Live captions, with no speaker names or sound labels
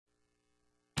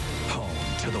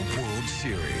to the World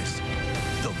Series.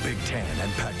 The Big Ten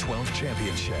and Pac-12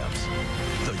 championships.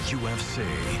 The UFC.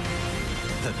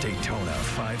 The Daytona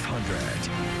 500.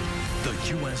 The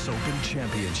U.S. Open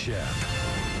Championship.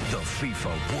 The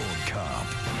FIFA World Cup.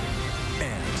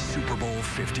 And Super Bowl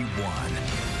 51.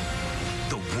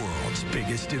 The world's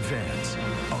biggest events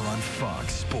are on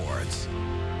Fox Sports.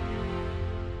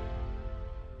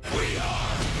 We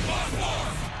are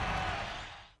Fox.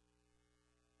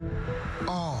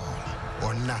 All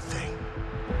or nothing.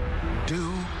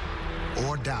 Do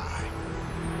or die.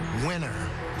 Winner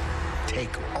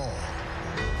take all.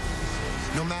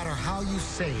 No matter how you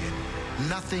say it,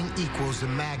 nothing equals the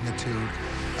magnitude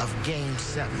of Game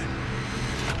 7.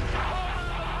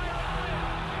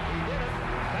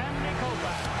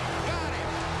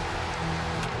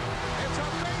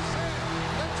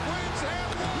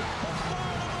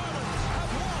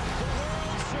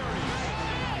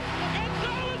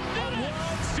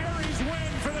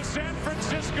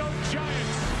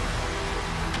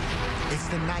 It's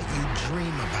the night you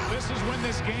dream about. This is when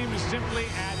this game is simply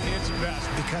at its best.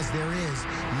 Because there is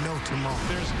no tomorrow.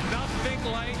 There's nothing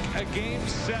like a Game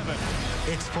 7.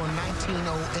 It's for 1908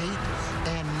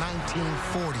 and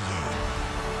 1948.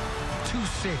 Two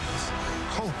cities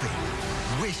hoping,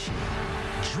 wishing,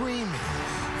 dreaming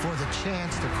for the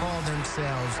chance to call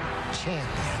themselves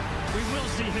champion. We will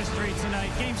see history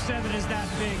tonight. Game 7 is that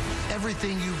big.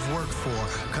 Everything you've worked for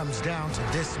comes down to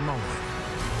this moment.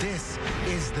 This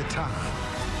is the time.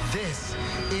 This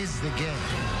is the game.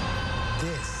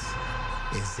 This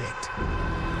is it.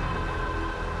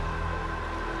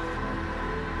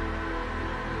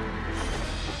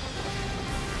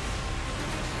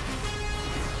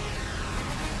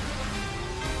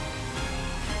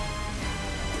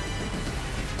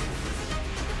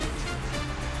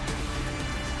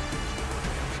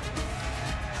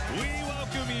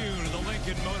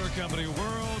 Motor Company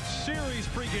World Series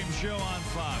pregame show on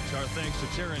Fox. Our thanks to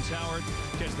Terrence Howard.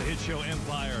 Catch the hit show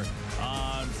Empire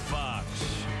on Fox.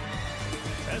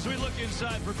 As we look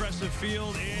inside Progressive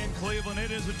Field in Cleveland,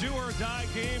 it is a do-or-die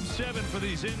Game 7 for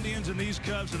these Indians and these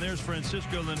Cubs. And there's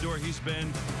Francisco Lindor. He's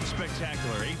been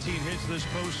spectacular. 18 hits this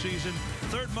postseason.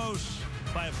 Third most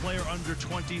by a player under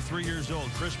 23 years old.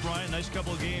 Chris Bryant, nice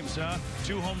couple of games, huh?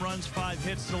 2 home runs, 5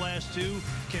 hits the last 2.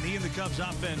 Can he and the Cubs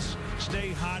offense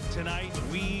stay hot tonight?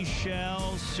 We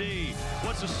shall see.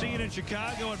 What's the scene in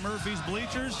Chicago at Murphy's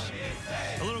Bleachers?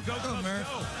 A little go Cubs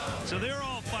go. So they're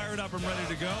all fired up and ready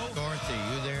to go. Dorothy,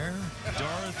 you there?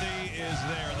 Dorothy is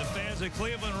there. The fans of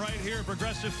Cleveland right here at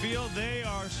Progressive Field, they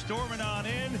are storming on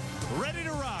in, ready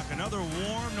to rock. Another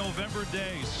warm November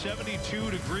day,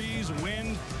 72 degrees,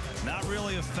 wind not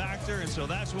really a factor, and so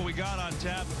that's what we got on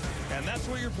tap, and that's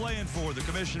what you're playing for, the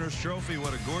Commissioner's Trophy.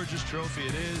 What a gorgeous trophy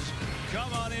it is.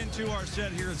 Come on into our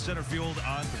set here at Center Field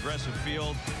on Progressive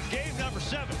Field. Game number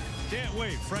 7. Can't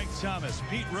wait. Frank Thomas,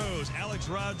 Pete Rose, Alex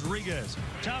Rodriguez,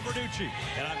 Tom Verducci,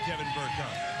 and I'm Kevin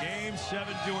Burkhardt. Game 7,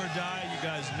 do or die. You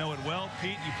guys know it well.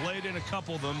 Pete, you played in a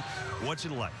couple of them. What's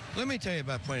it like? Let me tell you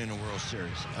about playing in the World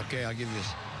Series. Okay, I'll give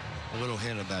you a little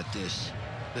hint about this.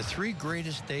 The 3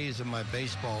 greatest days of my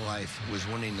baseball life was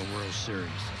winning the World Series.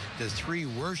 The 3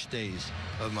 worst days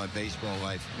of my baseball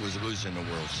life was losing the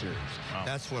World Series. Wow.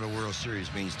 That's what a World Series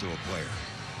means to a player.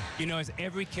 You know, it's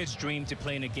every kid's dream to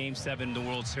play in a Game 7 in the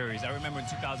World Series. I remember in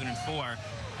 2004,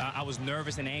 I was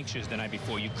nervous and anxious the night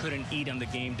before. You couldn't eat on the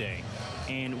game day.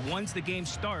 And once the game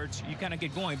starts, you kind of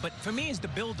get going. But for me, it's the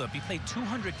buildup. You play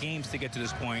 200 games to get to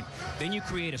this point. Then you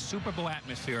create a Super Bowl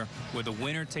atmosphere where the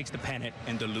winner takes the pennant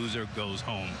and the loser goes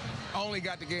home. I only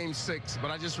got to Game 6, but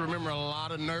I just remember a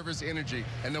lot of nervous energy.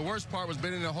 And the worst part was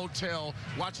being in a hotel,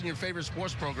 watching your favorite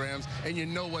sports programs, and you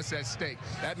know what's at stake.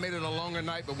 That made it a longer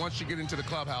night, but once you get into the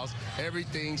clubhouse,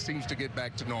 everything seems to get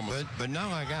back to normal. But now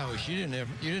I got it. You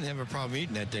didn't have a problem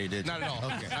eating that day, did you? Not at all.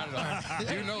 Okay. Not at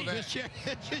all. You know that.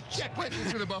 Just check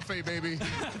into the buffet, baby.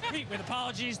 Pete, with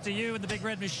apologies to you and the Big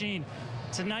Red Machine.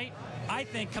 Tonight, I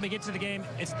think coming into the game,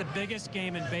 it's the biggest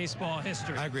game in baseball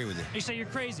history. I agree with you. You say you're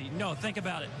crazy. No, think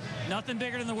about it. Nothing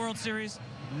bigger than the World Series.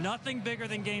 Nothing bigger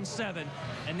than Game 7.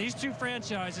 And these two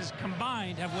franchises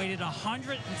combined have waited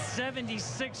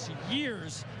 176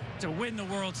 years to win the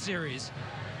World Series.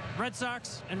 Red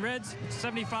Sox and Reds,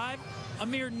 75. A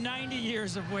mere 90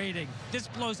 years of waiting. This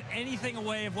blows anything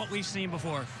away of what we've seen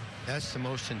before. That's the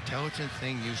most intelligent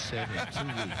thing you said in 2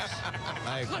 weeks.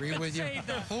 I agree with you. Save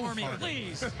that for me,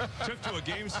 please. Took to a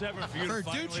Game 7 for you to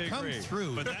finally agree.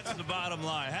 Through. But that's the bottom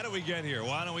line. How do we get here?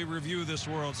 Why don't we review this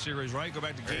World Series, right? Go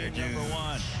back to game number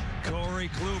 1. Corey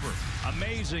Kluber,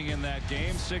 amazing in that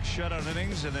game. 6 shutout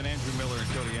innings, and then Andrew Miller and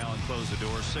Cody Allen closed the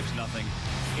door, 6-0.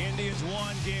 Indians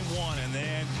won Game 1, and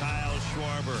then Kyle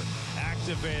Schwarber.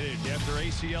 activated after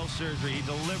ACL surgery. He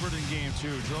delivered in game 2,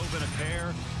 drove in a pair,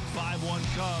 5-1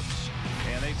 Cubs,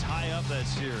 and they tie up that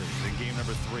series. In game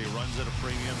number 3, runs at a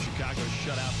premium. Chicago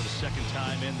shut out for the second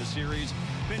time in the series.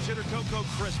 Pinch hitter Coco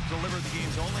Crisp delivered the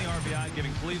game's only RBI,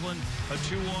 giving Cleveland a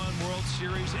 2-1 World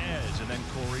Series edge. And then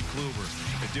Corey Kluber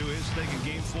to do his thing in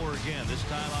game 4 again, this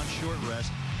time on short rest.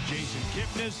 Jason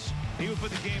Kipnis, he would put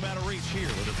the game out of reach here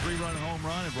with a 3-run home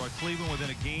run and brought Cleveland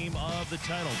within a game of the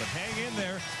title. But hang in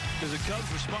there, because the Cubs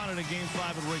responded in game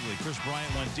 5 at Wrigley. Chris Bryant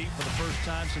went deep for the first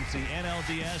time since the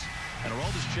NLDS, and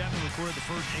Aroldis Chapman recorded the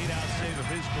first 8-out save of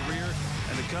his career,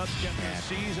 and the Cubs kept their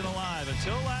season alive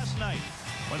until last night,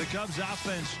 when the Cubs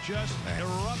offense just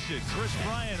erupted. Chris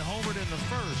Bryant homered in the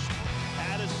first.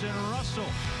 Addison Russell,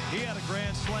 he had a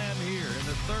grand slam here in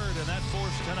the third, and that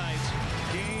forced tonight's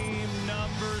game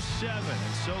number 7.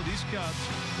 And so these Cubs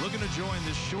looking to join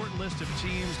this short list of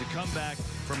teams to come back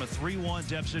from a 3-1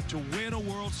 deficit to win a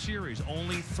World Series.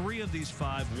 Only 3 of these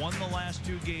 5 won the last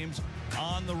 2 games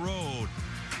on the road.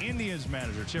 Indians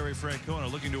manager Terry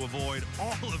Francona looking to avoid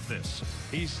all of this.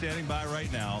 He's standing by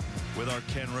right now with our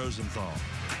Ken Rosenthal.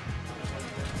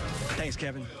 Thanks,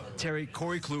 Kevin. Terry,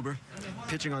 Corey Kluber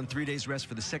pitching on 3 days rest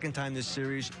for the 2nd time this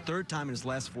series, 3rd time in his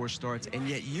last 4 starts, and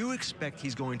yet you expect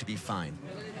he's going to be fine.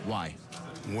 Why?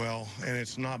 Well, and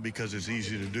it's not because it's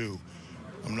easy to do.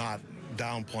 I'm not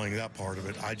downplaying that part of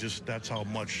it. That's how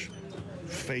much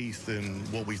faith in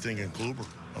what we think in Kluber.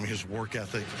 I mean, his work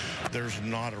ethic, there's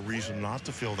not a reason not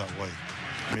to feel that way.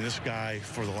 I mean, this guy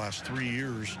for the last 3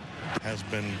 years has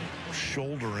been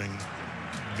shouldering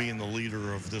being the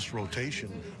leader of this rotation.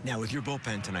 Now, with your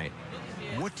bullpen tonight,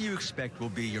 what do you expect will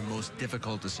be your most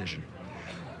difficult decision?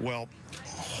 Well,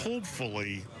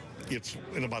 hopefully it's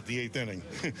in about the 8th inning.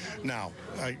 Now,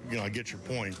 I get your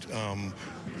point.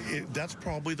 That's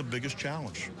probably the biggest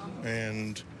challenge.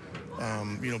 And,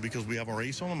 because we have our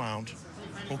ace on the mound.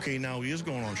 Okay, now he is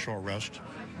going on short rest.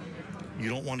 You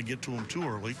don't want to get to him too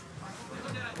early,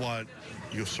 but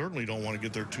you certainly don't want to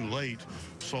get there too late.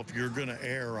 So if you're going to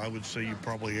err, I would say you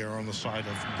probably err on the side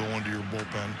of going to your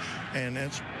bullpen. And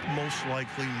it's most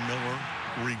likely Miller,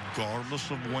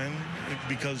 regardless of when,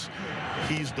 because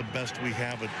he's the best we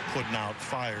have at putting out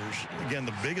fires. Again,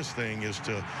 the biggest thing is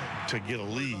to get a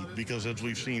lead, because as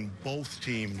we've seen, both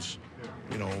teams,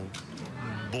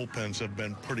 bullpens have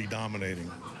been pretty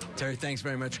dominating. Terry, thanks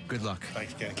very much. Good luck.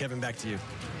 Thanks, Ken. Kevin, back to you.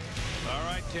 All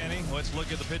right, Kenny, let's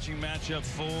look at the pitching matchup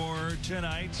for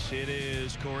tonight. It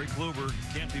is Corey Kluber.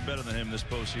 Can't be better than him this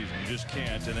postseason. You just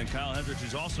can't. And then Kyle Hendricks,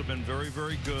 who's also been very,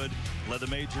 very good, led the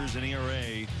majors in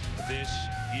ERA this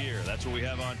year. That's what we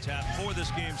have on tap for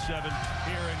this Game 7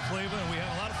 here in Cleveland. We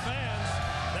have a lot of fans,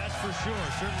 that's for sure.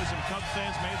 Certainly some Cubs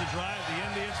fans made the drive. The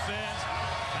Indians fans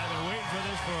have been waiting for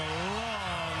this for a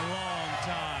long, long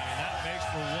time. That makes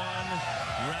for one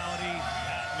rowdy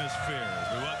atmosphere.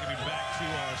 We welcome you back to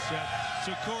our set.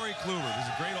 So Corey Kluber, this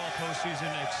is a great all-postseason,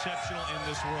 exceptional in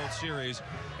this World Series.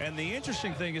 And the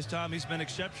interesting thing is, Tom, he's been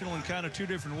exceptional in kind of 2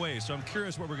 different ways. So I'm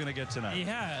curious what we're going to get tonight. He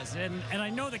has. And I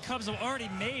know the Cubs have already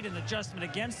made an adjustment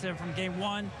against him from Game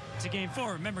 1 to Game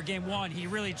 4. Remember, Game 1, he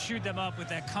really chewed them up with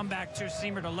that comeback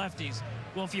 2-seamer to lefties.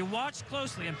 Well, if you watch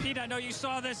closely, and Pete, I know you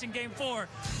saw this in Game 4,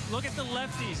 look at the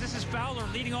lefties. This is Fowler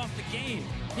leading off the game.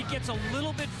 He gets a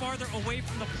little bit farther away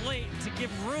from the plate to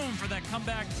give room for that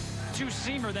comeback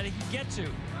 2-seamer that he can get to.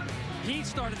 He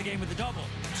started the game with a double.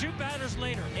 2 batters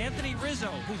later, Anthony Rizzo,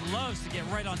 who loves to get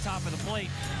right on top of the plate,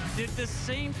 did the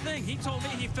same thing. He told me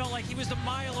he felt like he was a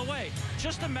mile away.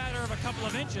 Just a matter of a couple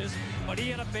of inches, but he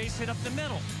had a base hit up the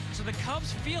middle. So the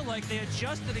Cubs feel like they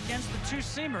adjusted against the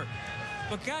 2-seamer.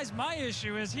 But, guys, my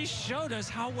issue is he showed us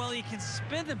how well he can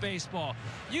spin the baseball.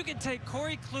 You can take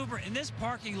Corey Kluber in this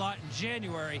parking lot in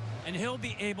January, and he'll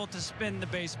be able to spin the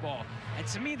baseball. And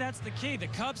to me, that's the key. The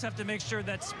Cubs have to make sure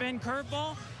that spin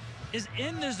curveball is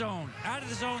in the zone. Out of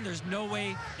the zone, there's no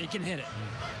way they can hit it.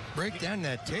 Break down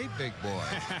that tape, big boy.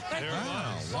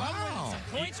 Wow.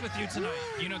 Some points with you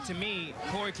tonight. To me,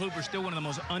 Corey Kluber's still one of the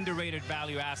most underrated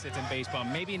value assets in baseball.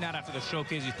 Maybe not after the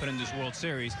showcase he's put in this World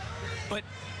Series, but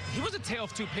he was a tale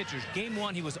of 2 pitchers. Game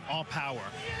 1, he was all power,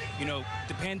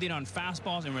 depending on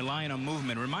fastballs and relying on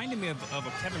movement. Reminded me of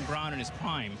a Kevin Brown in his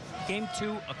prime. Game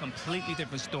 2, a completely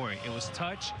different story. It was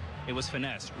touch, it was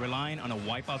finesse, relying on a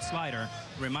wipeout slider,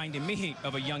 reminding me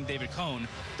of a young David Cone.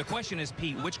 The question is,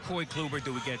 Pete, which Corey Kluber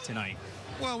do we get tonight?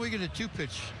 Well, we get a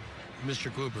 2-pitch Mr.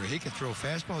 Kluber. He can throw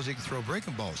fastballs, he can throw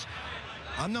breaking balls.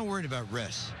 I'm not worried about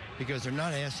rest, because they're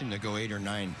not asking him to go 8 or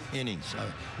 9 innings.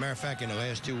 Matter of fact, in the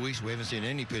last 2 weeks, we haven't seen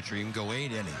any pitcher even go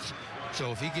 8 innings.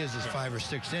 So if he gives us 5 or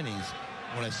 6 innings,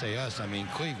 when I say us, I mean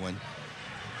Cleveland,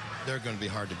 they're going to be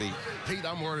hard to beat. Pete,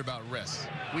 I'm worried about rest.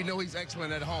 We know he's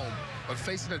excellent at home, but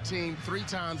facing a team 3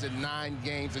 times in 9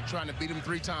 games and trying to beat him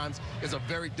 3 times is a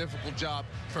very difficult job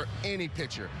for any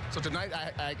pitcher. So tonight,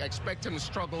 I expect him to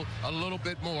struggle a little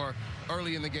bit more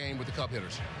early in the game with the Cub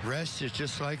hitters. Rest is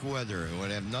just like weather. It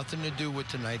would have nothing to do with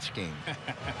tonight's game.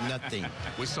 Nothing.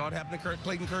 We saw it happen to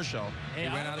Clayton Kershaw. Hey, he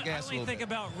ran out of gas a little think bit.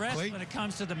 about rest when it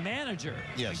comes to the manager.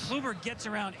 Yes. When Kluber gets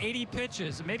around 80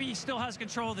 pitches, maybe he still has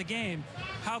control of the game.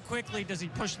 How quickly does he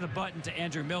push the button to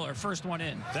Andrew Miller? First one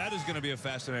in. That is going to be a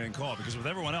fascinating call, because with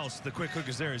everyone else, the quick hook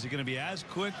is there. Is he going to be as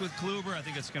quick with Kluber? I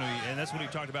think it's going to be, and that's what he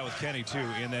talked about with Kenny, too,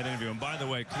 in that interview. And by the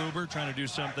way, Kluber trying to do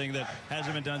something that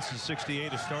hasn't been done since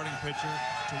 '68, a starting pitcher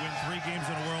to win 3 games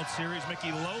in a World Series.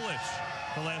 Mickey Lolich,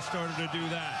 the last starter to do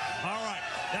that. All right,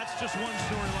 that's just one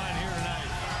storyline here tonight.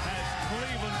 As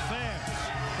Cleveland fans,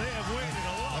 they have waited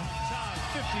a long time,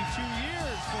 52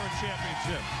 years for a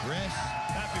championship. Rest.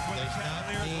 Not before the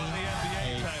Cavaliers won the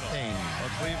NBA title. Well,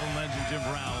 Cleveland legend Jim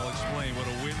Brown will explain what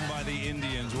a win by the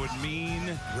Indians would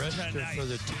mean Rest tonight. for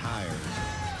the tired.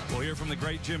 We'll hear from the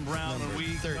great Jim Brown when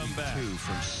we come back. 32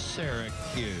 from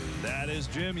Syracuse. That is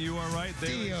Jim. You are right there.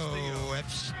 Theo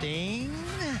Epstein.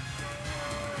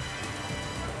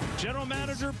 General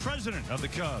manager, president of the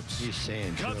Cubs. He's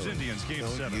saying Cubs Indians game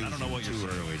 7. I don't know what you're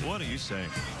saying. What are you saying?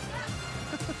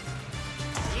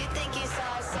 You think you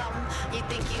saw something, you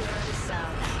think you heard a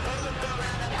sound. Go look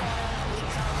around the corner, we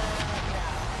coming up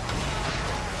now.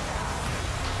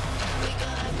 We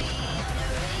gonna be on the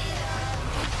radar.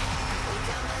 We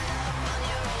coming up on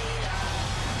your radar.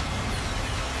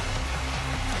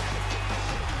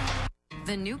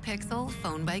 The new Pixel,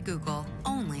 phone by Google,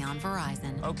 only on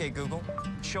Verizon. Okay, Google,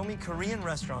 show me Korean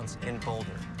restaurants in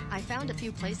Boulder. I found a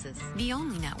few places. The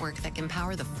only network that can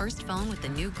power the first phone with the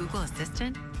new Google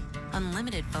Assistant,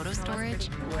 unlimited photo storage,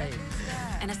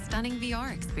 and a stunning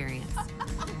VR experience.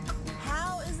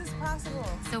 How is this possible?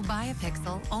 So buy a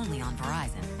Pixel only on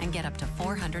Verizon and get up to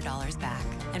 $400 back.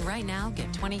 And right now,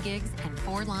 get 20 gigs and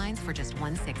 4 lines for just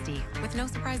 $160 with no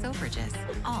surprise overages.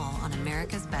 All on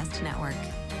America's best network.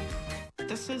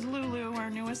 This is Lulu, our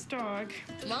newest dog.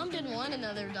 Mom didn't want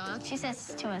another dog. She says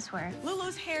it's too much work.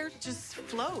 Lulu's hair just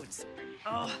floats.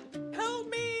 Oh, help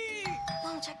me!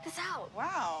 Mom, check this out.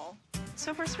 Wow.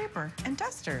 Silver sweeper and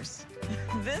dusters.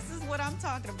 This is what I'm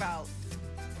talking about.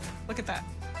 Look at that.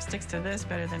 Sticks to this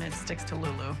better than it sticks to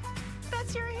Lulu.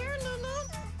 That's your hair, Lulu.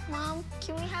 Mom,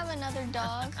 can we have another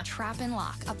dog? Trap and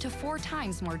Lock, up to 4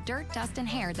 times more dirt, dust, and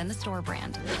hair than the store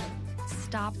brand.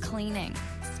 Stop cleaning.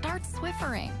 Start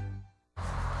Swiffering.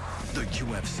 The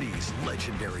UFC's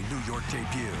legendary New York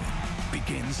debut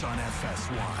begins on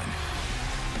FS1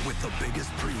 with the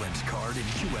biggest prelims card in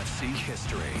UFC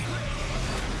history.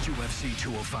 UFC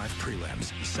 205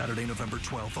 prelims, Saturday, November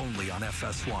 12th, only on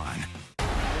FS1.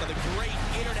 One of the great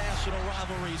international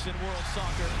rivalries in world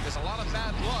soccer. There's a lot of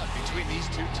bad blood between these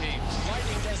 2 teams.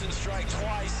 Lightning doesn't strike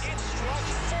twice. It struck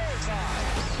 4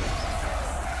 times.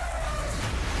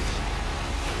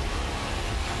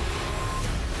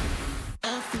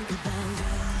 I think about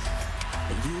it.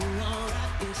 You are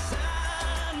right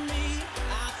beside me.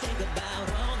 I think about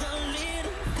all the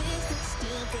little things that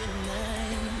still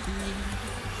remind me.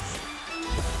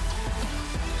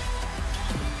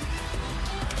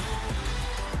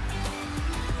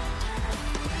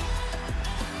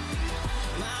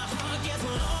 My heart gets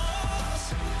lost.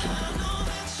 I know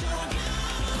that you're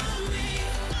got me.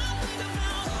 I think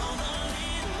about all the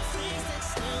little things that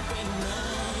still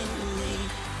remind me.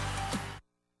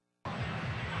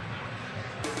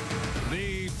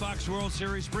 The Fox World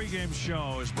Series pregame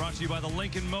show is brought to you by the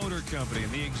Lincoln Motor Company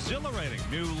and the exhilarating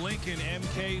new Lincoln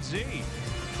MKZ.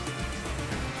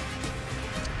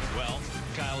 Well,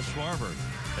 Kyle Schwarber.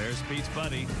 There's Pete's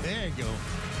buddy. There you go.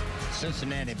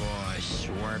 Cincinnati boy,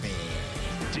 Schwarby.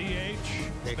 DH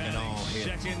batting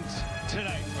second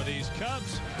tonight for these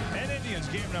Cubs and Indians,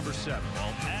 game number 7.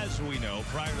 Well, as we know,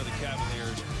 prior to the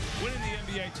Cavaliers winning the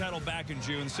NBA title back in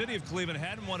June, the city of Cleveland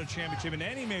hadn't won a championship in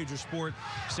any major sport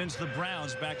since the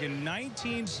Browns back in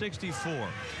 1964.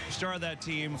 Star of that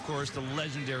team, of course, the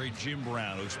legendary Jim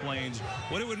Brown, who explains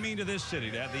what it would mean to this city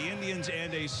to have the Indians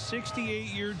end a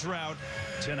 68-year drought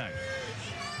tonight.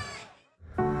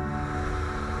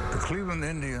 The Cleveland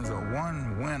Indians are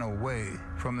 1 win away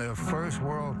from their first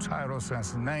world title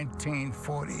since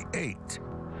 1948.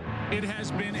 It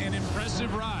has been an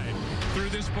impressive ride through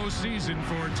this postseason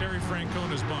for Terry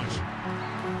Francona's bunch.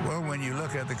 Well, when you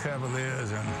look at the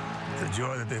Cavaliers and the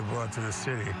joy that they brought to the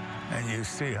city, and you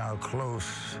see how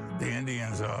close the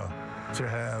Indians are to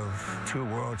have 2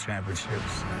 world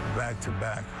championships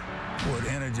back-to-back, would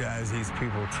energize these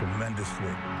people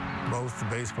tremendously. Both the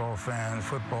baseball fans,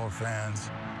 football fans,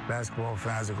 Basketball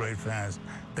fans are great fans.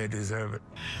 They deserve it.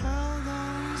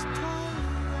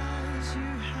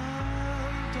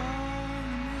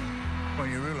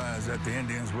 When you realize that the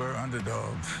Indians were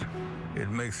underdogs, it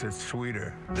makes it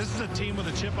sweeter. This is a team with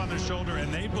a chip on their shoulder,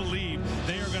 and they believe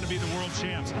they are going to be the world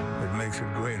champs. It makes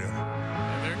it greater.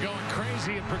 And they're going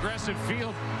crazy at Progressive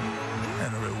Field.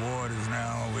 And the reward is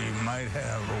now we might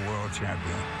have a world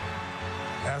champion.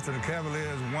 After the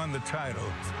Cavaliers won the title,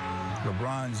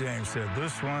 LeBron James said,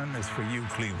 "This one is for you,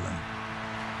 Cleveland.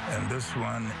 And this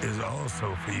one is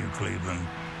also for you, Cleveland,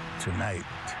 tonight."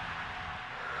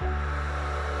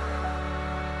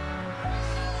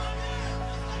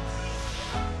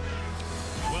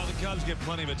 Cubs get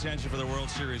plenty of attention for the World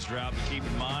Series drought, but keep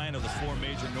in mind of the 4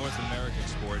 major North American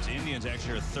sports, Indians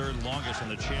actually are third longest on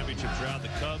the championship drought.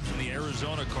 The Cubs and the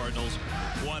Arizona Cardinals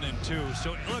 1 and 2.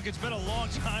 So look, it's been a long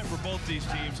time for both these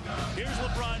teams. Here's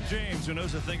LeBron James, who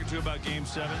knows a thing or two about Game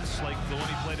 7s, like the one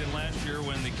he played in last year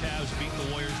when the Cavs beat the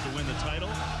Warriors to win the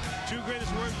title. 2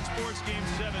 greatest words in sports, Game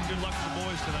 7. Good luck to the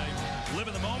boys tonight. Live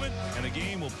in the moment, and the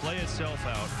game will play itself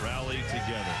out. Rally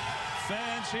together.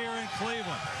 Fans here in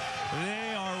Cleveland,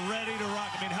 they are ready to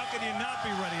rock. I mean, how can you not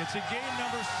be ready? It's a game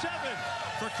number 7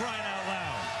 for crying out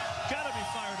loud. Got to be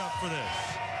fired up for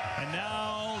this. And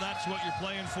now that's what you're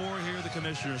playing for here, the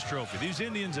Commissioner's Trophy. These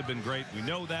Indians have been great. We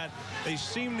know that. They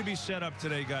seem to be set up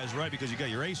today, guys, right? Because you got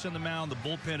your ace on the mound. The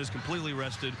bullpen is completely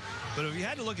rested. But if you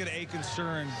had to look at a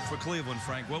concern for Cleveland,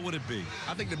 Frank, what would it be?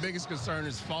 I think the biggest concern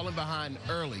is falling behind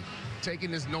early,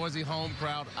 taking this noisy home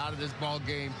crowd out of this ball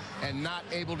game and not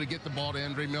able to get the ball to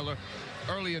Andre Miller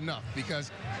early enough,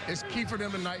 because it's key for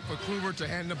them tonight for Kluber to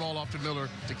hand the ball off to Miller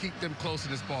to keep them close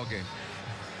in this ball game.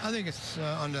 I think it's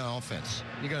on the offense.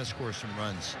 You got to score some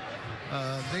runs.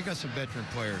 They got some veteran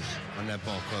players on that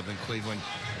ball club in Cleveland,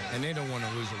 and they don't want to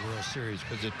lose a World Series,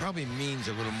 because it probably means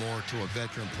a little more to a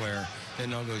veteran player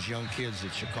than all those young kids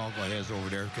that Chicago has over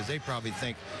there, because they probably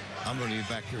think, I'm going to be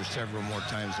back here several more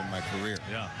times in my career.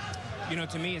 Yeah. You know,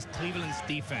 to me, it's Cleveland's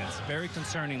defense. Very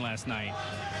concerning last night.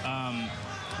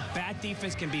 Bad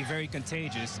defense can be very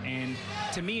contagious, and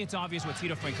to me, it's obvious what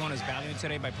Tito Francona is valuing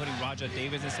today by putting Roger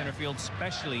Davis in center field,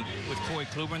 especially with Corey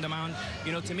Kluber in the mound.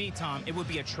 You know, to me, Tom, it would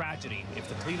be a tragedy if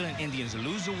the Cleveland Indians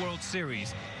lose the World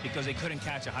Series because they couldn't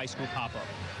catch a high school pop-up.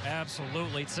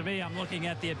 Absolutely. To me, I'm looking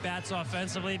at the at-bats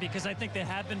offensively, because I think they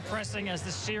have been pressing as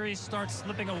the series starts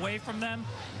slipping away from them.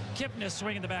 Kipnis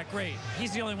swinging the bat great.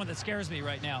 He's the only one that scares me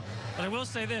right now. But I will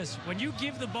say this, when you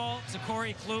give the ball to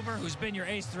Corey Kluber, who's been your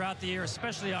ace throughout the year,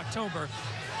 especially October,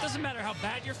 doesn't matter how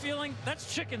bad you're feeling,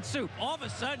 that's chicken soup. All of a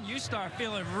sudden, you start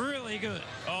feeling really good.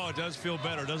 Oh, it does feel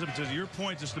better, doesn't it? To your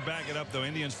point, just to back it up, though,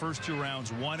 Indians' first 2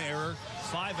 rounds, 1 error,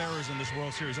 5 errors in this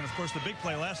World Series. And, of course, the big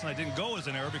play last night didn't go as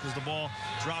an error because the ball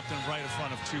dropped in right in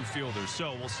front of 2 fielders.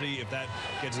 So we'll see if that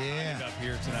gets tightened up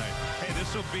here tonight. Hey,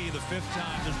 this will be the 5th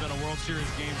time there's been a World Series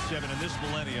Game 7 in this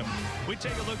millennium. We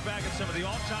take a look back at some of the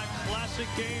all-time classic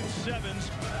Game 7s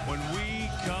when we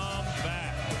come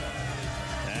back.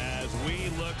 As we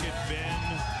look at Ben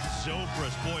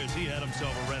Zobrist. Boy, has he had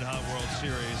himself a red-hot World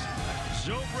Series.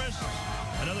 Zobrist,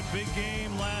 another big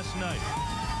game last night.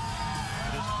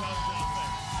 This Cubs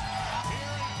offense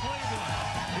here in Cleveland.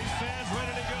 These fans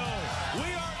ready to go.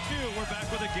 We are too. We're back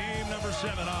with a game number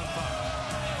 7 on Fox.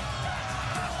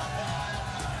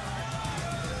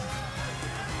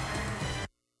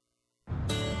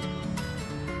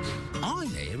 I'm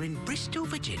here in Bristol,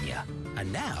 Virginia,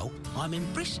 and now I'm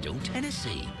in Bristol,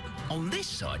 Tennessee. On this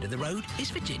side of the road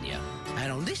is Virginia,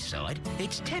 and on this side,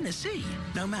 it's Tennessee.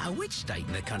 No matter which state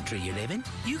in the country you live in,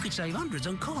 you could save hundreds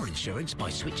on car insurance by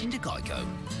switching to Geico.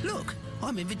 Look,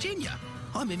 I'm in Virginia.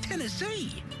 I'm in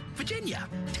Tennessee. Virginia,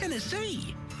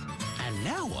 Tennessee. And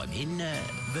now I'm in,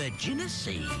 Virginia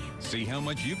Sea. See how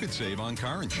much you could save on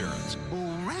car insurance.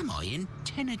 Or am I in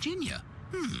Tennessee?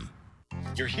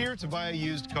 You're here to buy a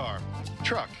used car,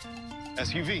 truck,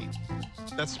 SUV.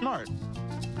 That's smart.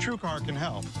 TrueCar can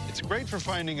help. It's great for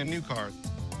finding a new car,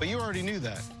 but you already knew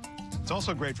that. It's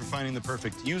also great for finding the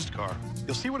perfect used car.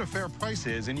 You'll see what a fair price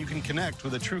is, and you can connect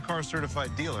with a TrueCar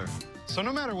certified dealer. So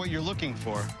no matter what you're looking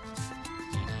for,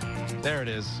 there it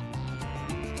is.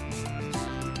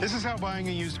 This is how buying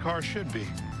a used car should be.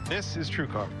 This is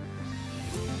TrueCar.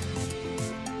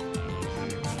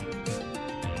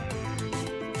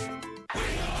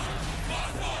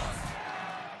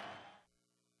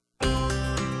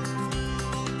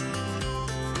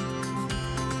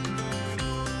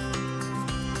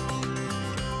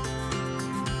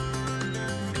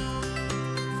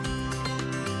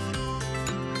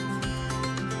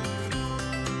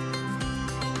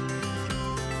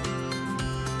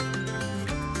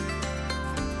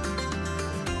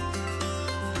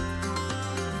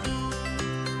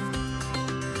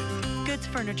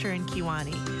 Furniture in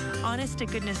Kewanee. Honest to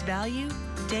goodness value,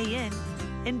 day in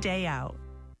and day out.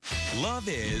 Love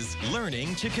is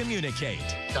learning to communicate.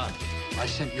 Doc, I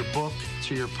sent your book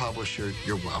to your publisher.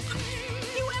 You're welcome.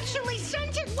 You actually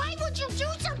sent it? Why would you do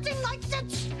something like that?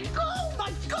 Oh,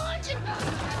 my God! You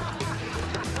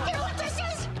know what this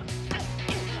is?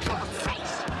 Your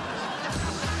face!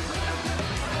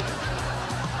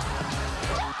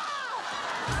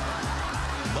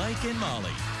 Mike and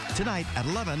Molly, tonight at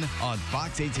 11 on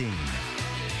Fox 18.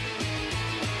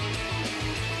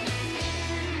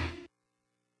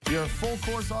 Your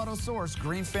full-course auto source,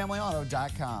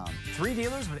 greenfamilyauto.com. 3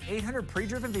 dealers with 800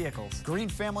 pre-driven vehicles.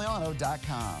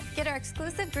 greenfamilyauto.com. Get our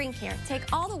exclusive Green Care.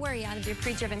 Take all the worry out of your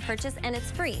pre-driven purchase, and it's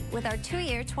free with our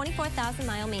 2-year,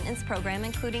 24,000-mile maintenance program,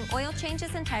 including oil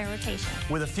changes and tire rotation.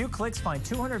 With a few clicks, find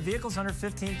 200 vehicles under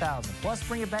 $15,000. Plus,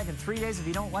 bring it back in 3 days. If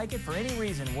you don't like it for any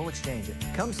reason, we'll exchange it.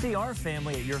 Come see our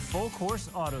family at your full-course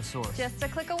auto source. Just a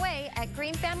click away at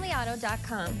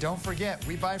greenfamilyauto.com. Don't forget,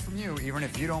 we buy from you even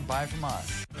if you don't buy from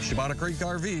us. Shabana Creek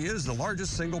RV is the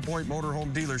largest single-point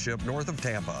motorhome dealership north of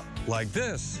Tampa. Like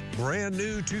this, brand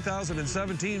new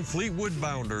 2017 Fleetwood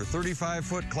Bounder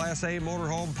 35-foot Class A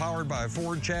motorhome powered by a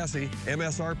Ford chassis.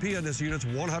 MSRP on this unit's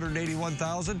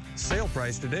 $181,000. Sale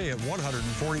price today at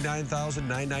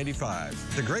 $149,995.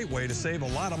 It's a great way to save a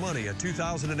lot of money. A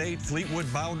 2008 Fleetwood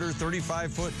Bounder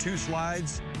 35-foot 2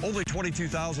 slides, only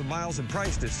 22,000 miles and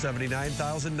priced at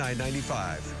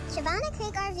 $79,995. Shabana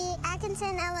Creek RV,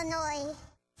 Atkinson, Illinois.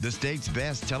 The state's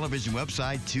best television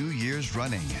website 2 years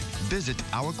running. Visit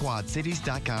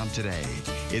ourquadcities.com today.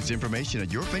 It's information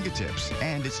at your fingertips,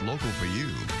 and it's local for you.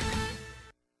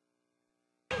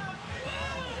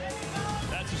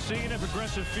 That's a scene at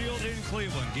Progressive Field in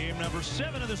Cleveland. Game number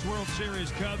 7 of this World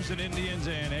Series, Cubs and Indians.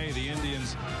 And hey, the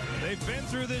Indians, they've been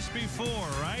through this before,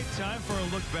 right? Time for a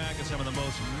look back at some of the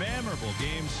most memorable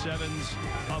Game 7s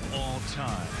of all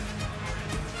time.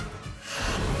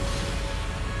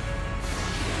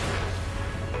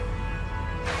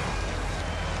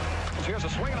 Here's a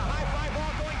swing and a high fly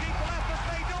ball going deep to left. This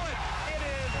may do it. It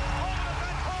is over the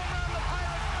fence, home run. The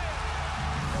Pirates win.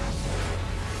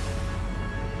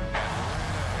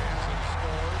 Hansen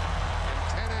scored in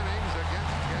 10 innings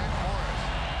against Jack Morris.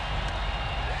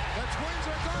 The Twins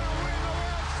are going to win the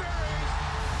World Series.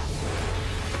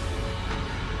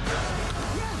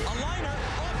 A liner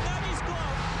off Naggy's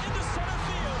glove into center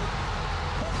field.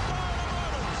 The Florida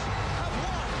Marlins have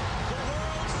won the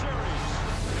World Series.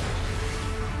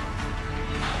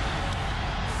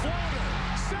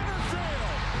 Center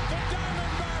field. The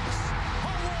Diamondbacks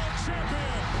are world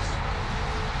champions.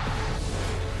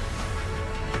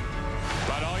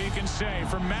 But all you can say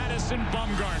for Madison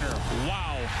Bumgarner,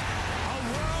 wow. A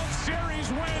World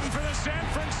Series win for the San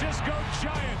Francisco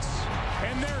Giants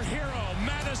and their hero,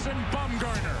 Madison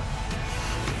Bumgarner.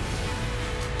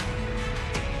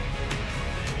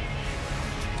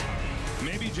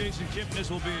 Maybe Jason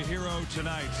Kipnis will be a hero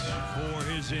tonight for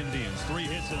his Indians. 3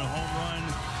 hits and a home run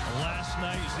last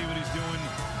night. You see what he's doing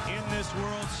in this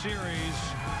World Series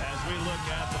as we look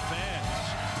at the fans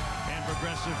and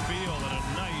Progressive Field on a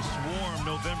nice, warm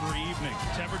November evening.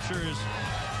 Temperature is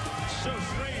so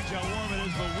strange how warm it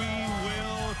is, but we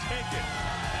will take it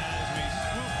as we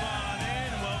swoop on in.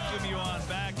 Welcome you on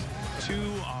back to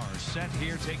our set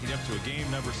here, taking you up to a game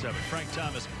number 7. Frank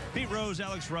Thomas, Pete Rose,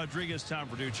 Alex Rodriguez, Tom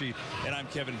Verducci, and I'm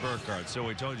Kevin Burkhardt. So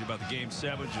we told you about the game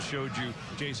 7, just showed you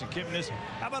Jason Kipnis.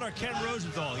 How about our Ken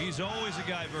Rosenthal? He's always a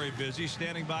guy very busy,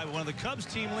 standing by one of the Cubs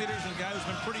team leaders and a guy who's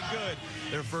been pretty good,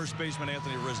 their first baseman,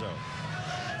 Anthony Rizzo.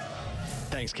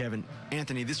 Thanks, Kevin.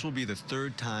 Anthony, this will be the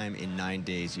 3rd time in 9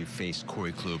 days you've faced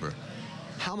Corey Kluber.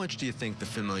 How much do you think the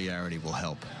familiarity will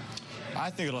help? I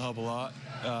think it'll help a lot,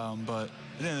 but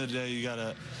at the end of the day, you got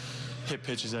to hit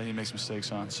pitches that he makes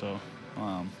mistakes on. So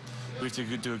we have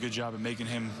to do a good job of making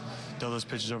him throw those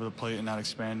pitches over the plate and not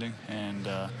expanding. And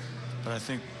but I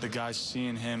think the guys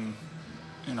seeing him,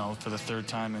 you know, for the 3rd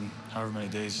time in however many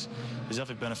days is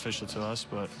definitely beneficial to us.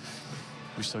 But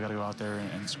we still got to go out there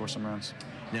and score some runs.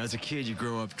 Now, as a kid, you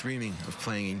grow up dreaming of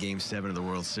playing in Game 7 of the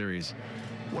World Series.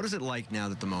 What is it like now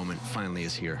that the moment finally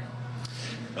is here?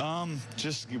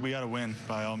 Just we got to win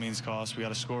by all means cost. We got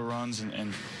to score runs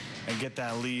and get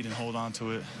that lead and hold on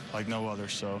to it like no other.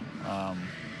 So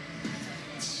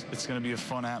it's going to be a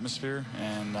fun atmosphere,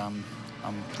 and I'm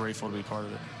grateful to be part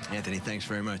of it. Anthony, thanks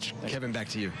very much. Kevin, back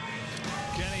to you.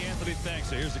 Kenny, Anthony, thanks.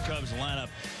 So here's the Cubs lineup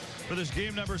for this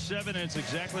game number 7, and it's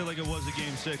exactly like it was at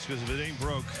game 6, because if it ain't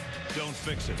broke, don't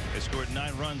fix it. They scored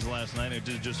 9 runs last night, and it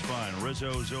did just fine.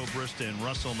 Rizzo, Zobrist, and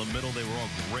Russell in the middle, they were all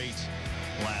great.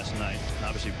 last night.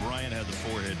 Obviously, Bryant had the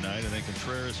 4-hit night, and then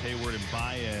Contreras, Hayward, and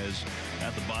Baez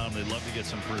at the bottom. They'd love to get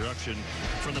some production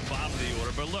from the bottom of the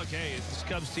order. But look, hey, this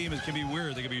Cubs team can be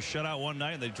weird. They can be shut out one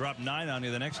night, and they drop 9 on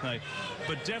you the next night.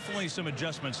 But definitely some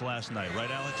adjustments last night, right,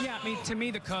 Alex? Yeah, I mean, to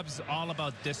me, the Cubs are all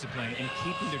about discipline and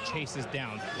keeping their chases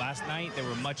down. Last night, they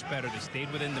were much better. They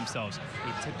stayed within themselves.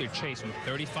 They took their chase from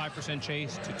 35%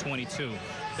 chase to 22.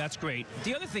 That's great.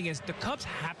 The other thing is the Cubs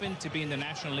happen to be in the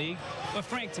National League, but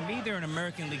Frank, to me, they're an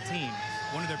American League team.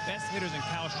 One of their best hitters in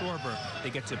Kyle Schwarber, they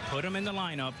get to put him in the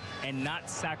lineup and not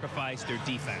sacrifice their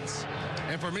defense.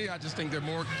 And for me, I just think they're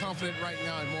more confident right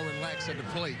now and more relaxed at the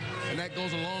plate. And that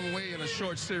goes a long way in a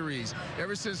short series.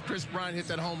 Ever since Chris Bryant hit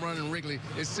that home run in Wrigley,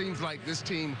 it seems like this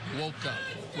team woke up,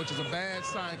 which is a bad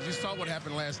sign. You saw what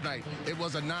happened last night. It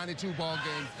was a 92 ball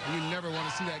game, and you never want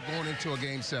to see that going into a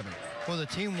Game 7. Well, the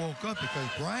team woke up because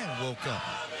Bryant woke up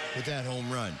with that home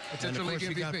run. And of course,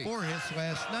 he got 4 hits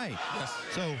last night. Yes.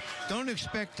 So don't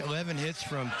expect 11 hits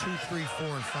from 2, 3, 4,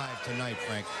 and 5 tonight,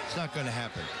 Frank. It's not going to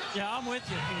happen. Yeah, I'm with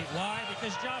you, Pete. Why?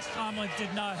 Because Josh Tomlin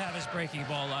did not have his breaking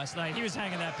ball last night. He was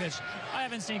hanging that pitch. I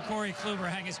haven't seen Corey Kluber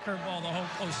hang his curveball the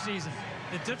whole postseason.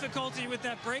 The difficulty with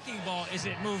that breaking ball is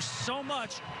it moves so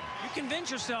much. You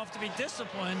convince yourself to be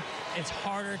disciplined, it's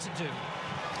harder to do.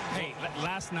 Hey,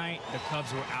 last night, the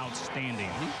Cubs were outstanding.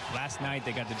 Last night,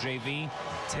 they got the JV.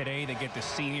 Today, they get the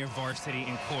senior varsity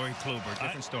in Corey Kluber.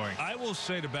 Different story. I will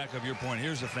say, to back up your point,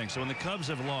 here's the thing. So when the Cubs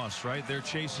have lost, right, they're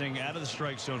chasing out of the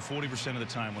strike zone 40% of the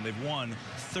time. When they've won,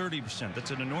 30%.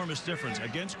 That's an enormous difference.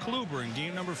 Against Kluber in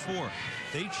game number 4,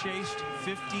 they chased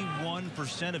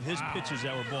 51% of his pitches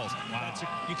that were balls. Wow.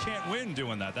 You can't win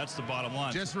doing that. That's the bottom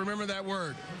line. Just remember that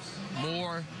word.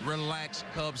 More relaxed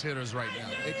Cubs hitters right now.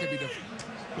 It could be different.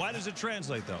 Why does it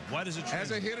translate, though? Why does it translate?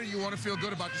 As a hitter, you want to feel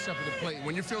good about yourself at the plate.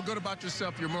 When you feel good about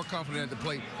yourself, you're more confident at the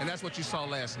plate, and that's what you saw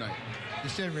last night. You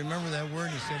said, remember that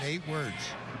word? You said 8 words.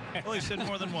 Well, he said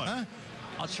more than one. Huh?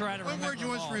 I'll try to remember. What word you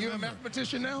want to remember? You're a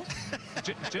mathematician now?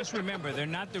 Just remember, they're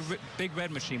not the big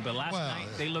red machine, but last night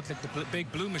they looked like the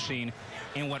big blue machine,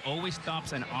 and what always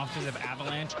stops an offensive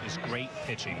avalanche is great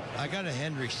pitching. I got a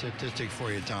Hendricks statistic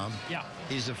for you, Tom. Yeah.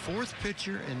 He's the 4th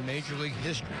pitcher in Major League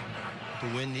history to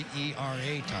win the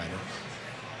ERA title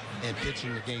and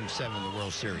pitching the Game 7 of the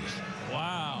World Series.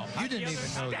 Wow. You didn't even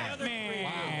know that.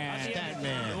 Stat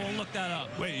man. We'll look that up.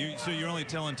 Wait, so you're only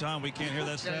telling Tom we can't hear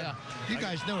that stat? Yeah. You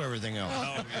guys know everything else.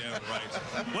 Oh, yeah,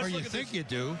 right. Or you think you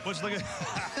do. Let's look at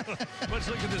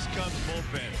this Cubs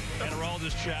bullpen. And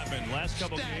Aroldis Chapman, last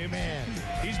couple games,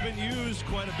 he's been used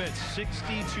quite a bit.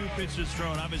 62 pitches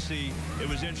thrown. Obviously, it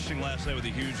was interesting last night with a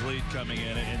huge lead coming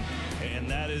in, and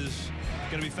that is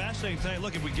going to be fascinating tonight.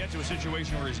 Look, if we get to a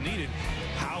situation where he's needed,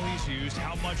 how he's used,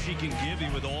 how much he can give you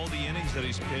with all the innings that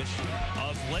he's pitched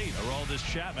of late, Aroldis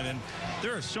Chapman. And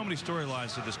there are so many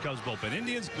storylines to this Cubs bullpen.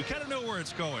 Indians, we kind of know where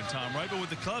it's going, Tom, right? But with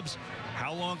the Cubs,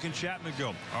 how long can Chapman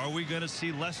go? Are we going to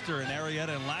see Lester and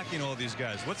Arrieta and Lackey, all these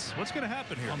guys? What's going to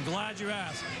happen here? I'm glad you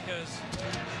asked, because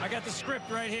I got the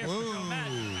script right here for Joe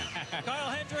Madden. Kyle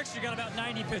Hendricks, you got about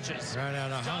 90 pitches. Right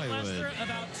out of John Hollywood. Lester,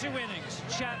 about 2 innings.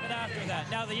 Chapman after that.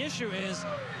 Now, the issue is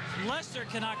Lester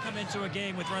cannot come into a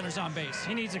game with runners on base.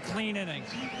 He needs a clean inning.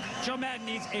 Joe Madden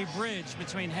needs a bridge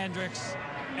between Hendricks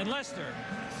and Lester.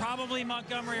 Probably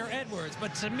Montgomery or Edwards.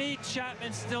 But to me,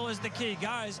 Chapman still is the key.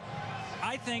 Guys,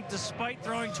 I think despite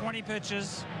throwing 20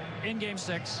 pitches in Game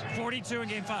 6, 42 in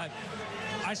Game 5,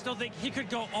 I still think he could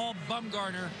go all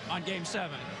Bumgarner on Game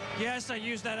 7. Yes, I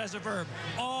use that as a verb.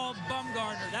 All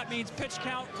Bumgarner. That means pitch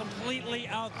count completely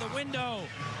out the window.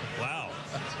 Wow.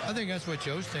 I think that's what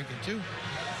Joe's thinking, too.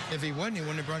 If he wouldn't, he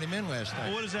wouldn't have brought him in last night.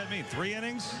 Well, what does that mean? 3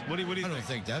 innings? What do you think? I don't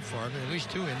think that far, but at least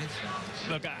 2 innings.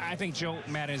 Look, I think Joe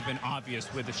Madden has been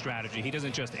obvious with the strategy. He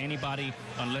doesn't trust anybody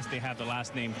unless they have the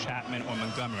last name Chapman or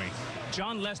Montgomery.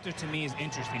 John Lester, to me, is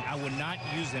interesting. I would not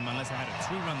use him unless I had a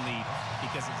 2-run lead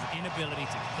because of his inability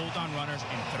to hold on runners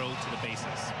and throw to the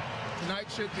bases.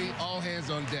 Tonight should be all hands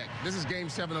on deck. This is Game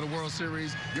 7 of the World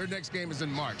Series. Your next game is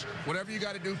in March. Whatever you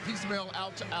got to do, piecemeal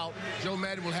out to out, Joe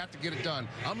Madden will have to get it done.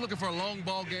 I'm looking for a long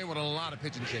ball game with a lot of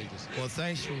pitching changes. Well,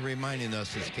 thanks for reminding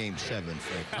us it's Game 7,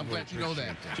 Frank. I'm glad you know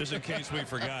that. Just in case we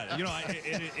forgot. You know,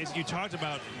 you talked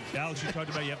about, Alex, you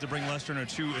talked about you have to bring Lester in a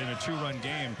two-run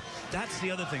game. That's the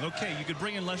other thing. Okay, you could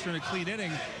bring in Lester in a clean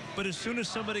inning, but as soon as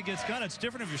somebody gets gone, it's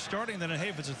different if you're starting than, hey,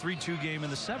 if it's a 3-2 game in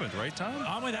the 7th, right, Tom?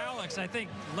 I'm with Alex. I think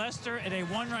Lester in a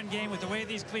one-run game with the way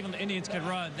these Cleveland Indians can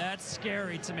run, that's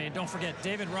scary to me. And don't forget,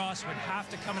 David Ross would have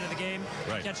to come into the game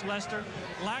to catch Lester.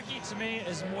 Lackey, to me,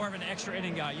 is more of an extra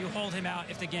inning guy. You hold him out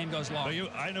if the game goes long.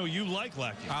 I know you like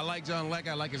Lackey. I like John Lackey.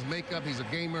 I like his makeup. He's a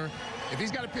gamer. If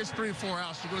he's got to pitch 3 or 4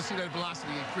 outs, you're going to see that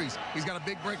velocity increase. He's got a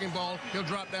big breaking ball. He'll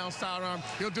drop down sidearm.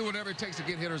 He'll do whatever it takes to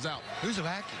get hitters out. Who's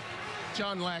Lackey?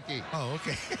 John Lackey. Oh,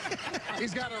 okay.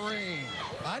 He's got a ring.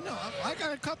 I know. I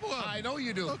got a couple of them. I know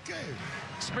you do. Okay.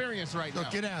 Experience right now.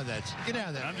 Get out of that. Get out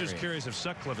of that. I'm just curious if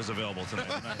Sutcliffe is available tonight.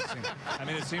 I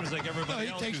mean, it seems like everybody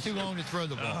else. He takes too long to throw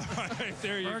the ball. All right,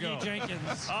 there you go.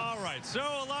 Jenkins. All right, so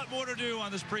a lot more to do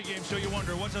on this pregame show. You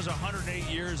wonder, what does 108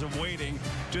 years of waiting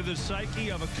to the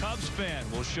psyche of a Cubs fan?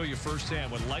 We'll show you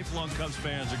firsthand what lifelong Cubs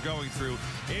fans are going through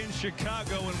in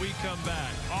Chicago when we come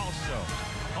back. Also,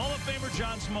 Hall of Famer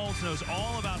John Smoltz knows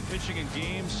all about pitching in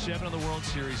Game 7 of the World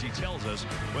Series. He tells us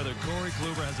whether Corey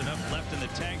Kluber has enough left in the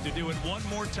tank to do it one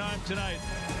more time tonight.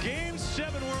 Game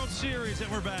 7 World Series,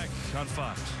 and we're back on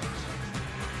Fox.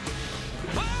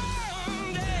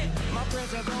 One day, my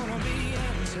prayers are gonna be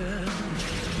answered.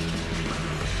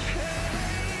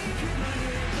 Hey, keep my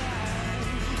head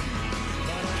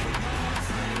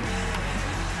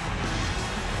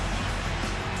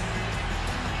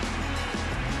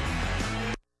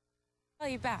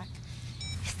You back.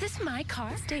 Is this my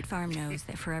car? State Farm knows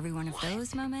that for every one of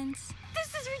those moments,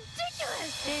 This is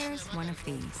ridiculous! there's one of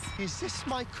these. Is this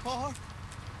my car?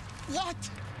 What?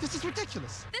 This is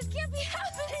ridiculous. This can't be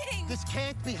happening! This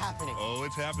can't be happening. Oh,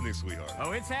 it's happening, sweetheart.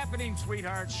 Oh, it's happening,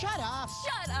 sweetheart. Shut up.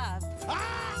 Shut up!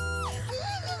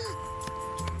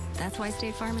 That's why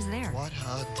State Farm is there. What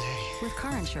a day. With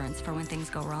car insurance for when things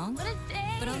go wrong. What a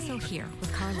day! But also here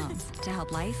with car loans to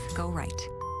help life go right.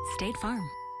 State Farm.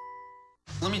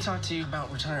 Let me talk to you about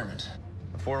retirement.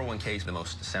 401k is the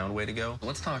most sound way to go.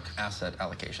 Let's talk asset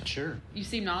allocation. Sure. You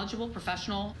seem knowledgeable,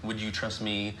 professional. Would you trust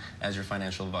me as your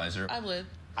financial advisor? I would.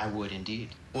 I would indeed.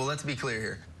 Well, let's be clear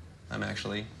here. I'm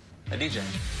actually a DJ.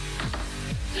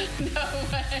 No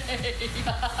way.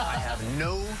 I have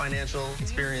no financial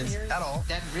experience at all.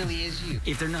 That really is you.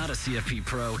 If they're not a CFP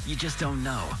pro, you just don't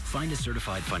know. Find a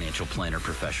certified financial planner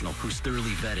professional who's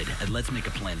thoroughly vetted at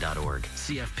letsmakeaplan.org.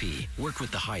 CFP. Work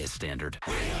with the highest standard.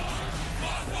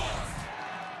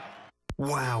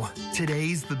 Wow,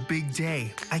 today's the big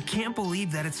day. I can't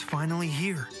believe that it's finally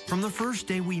here. From the first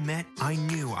day we met, I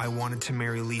knew I wanted to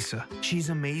marry Lisa. She's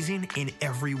amazing in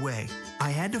every way. I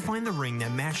had to find the ring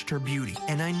that matched her beauty,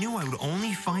 and I knew I would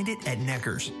only find it at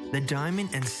Necker's. The diamond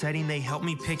and setting they helped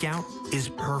me pick out is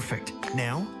perfect.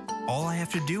 Now, all I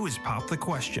have to do is pop the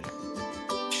question.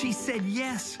 She said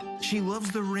yes. She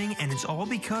loves the ring, and it's all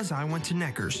because I went to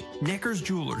Necker's. Necker's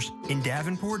Jewelers in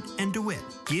Davenport and DeWitt.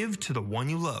 Give to the one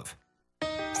you love.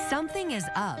 Something is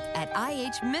up at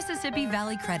IH Mississippi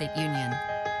Valley Credit Union.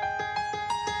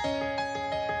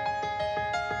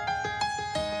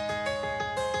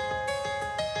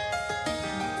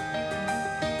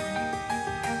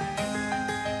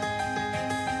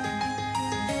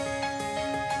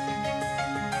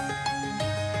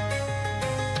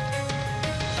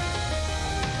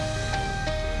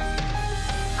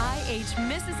 IH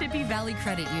Mississippi Valley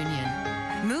Credit Union.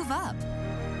 Move up.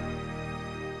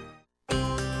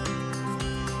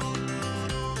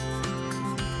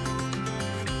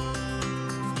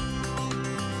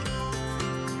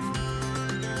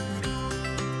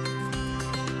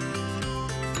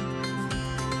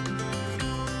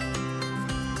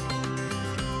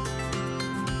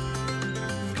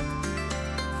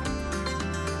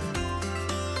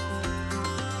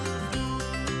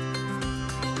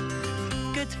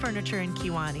 Furniture in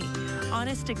Kiwani.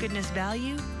 Honest to goodness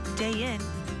value, day in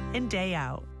and day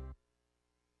out.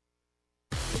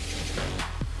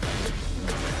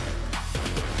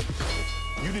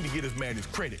 You need to get this man his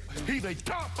credit. He's a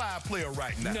top 5 player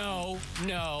right now.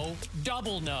 No,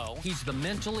 double no. He's the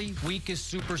mentally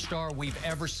weakest superstar we've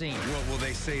ever seen. What will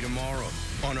they say tomorrow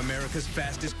on America's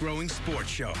fastest growing sports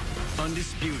show?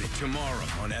 Undisputed tomorrow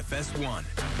on FS1.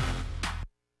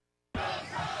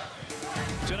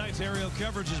 Tonight's aerial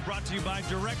coverage is brought to you by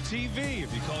DirecTV.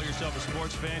 If you call yourself a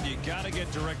sports fan, you got to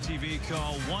get DirecTV.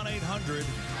 Call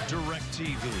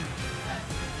 1-800-DirecTV.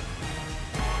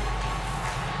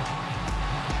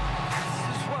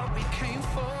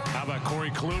 How about Corey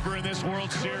Kluber in this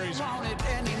World Series?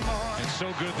 It's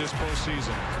so good this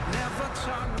postseason.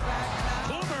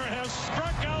 Kluber has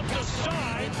struck out the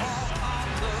side.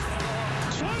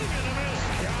 Swing and a miss.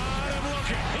 Got him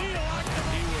looking. He locked him.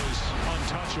 He was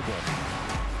untouchable.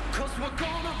 Cause we're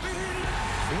gonna be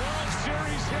World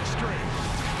Series history.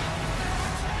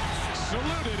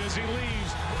 saluted as he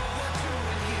leaves.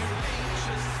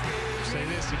 Say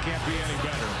this, he can't be any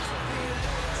better.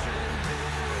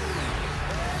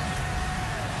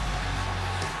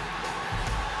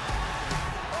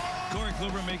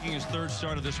 Kluber making his third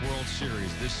start of this World Series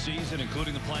this season,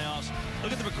 including the playoffs.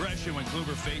 Look at the progression when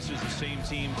Kluber faces the same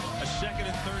team a second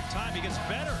and third time. He gets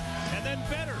better and then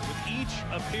better with each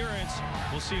appearance.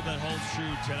 We'll see if that holds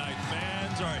true tonight.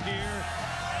 Fans are here.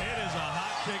 It is a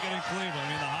hot ticket in Cleveland. I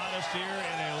mean, the hottest here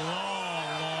in a long,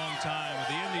 long time. With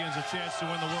the Indians a chance to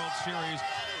win the World Series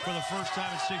for the first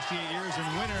time in 68 years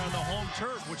and winner on the home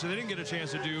turf, which they didn't get a chance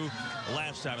to do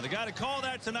last time. And the guy to call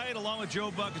that tonight, along with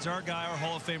Joe Buck, is our guy, our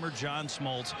Hall of Famer, John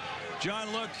Smoltz.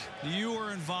 John, look, you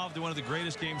were involved in one of the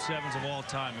greatest Game 7s of all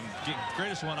time, and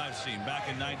greatest one I've seen. Back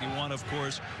in '91, of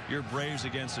course, your Braves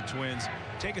against the Twins.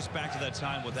 Take us back to that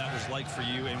time, what that was like for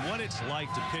you, and what it's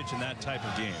like to pitch in that type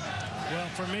of game. Well,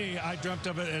 for me, I dreamt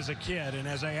of it as a kid, and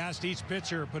as I asked each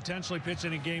pitcher potentially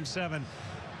pitching in Game 7,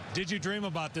 did you dream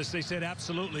about this? They said,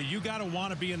 absolutely. You got to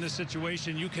want to be in this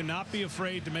situation. You cannot be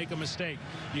afraid to make a mistake.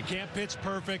 You can't pitch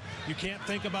perfect. You can't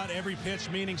think about every pitch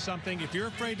meaning something. If you're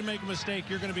afraid to make a mistake,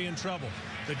 you're going to be in trouble.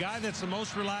 The guy that's the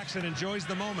most relaxed and enjoys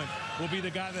the moment will be the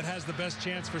guy that has the best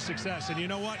chance for success. And you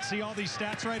know what? See all these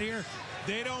stats right here?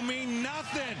 They don't mean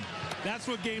nothing. That's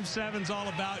what Game 7's all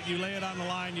about. You lay it on the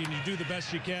line and you do the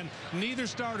best you can. Neither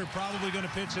starter probably going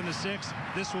to pitch in the 6th.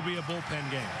 This will be a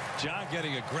bullpen game. John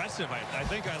getting aggressive. I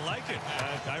think I like it.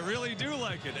 I really do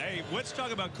like it. Hey, let's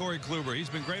talk about Corey Kluber. He's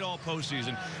been great all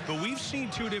postseason, but we've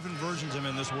seen two different versions of him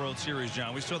in this World Series,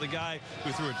 John. We saw the guy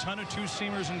who threw a ton of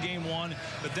two-seamers in Game 1,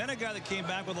 but then a guy that came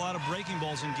back with a lot of breaking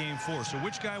balls in Game 4. So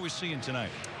which guy are we seeing tonight?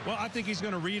 Well, I think he's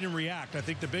going to read and react. I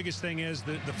think the biggest thing is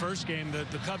the first game,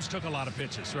 the Cubs took a lot of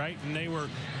pitches, right? And they were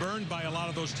burned by a lot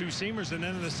of those two-seamers. And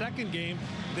then in the second game,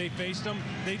 they faced them.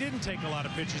 They didn't take a lot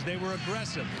of pitches. They were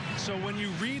aggressive. So when you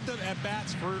read the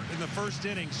at-bats in the first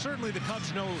inning, certainly the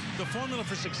Cubs know the formula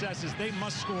for success is they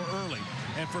must score early.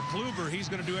 And for Kluber, he's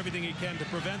going to do everything he can to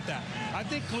prevent that. I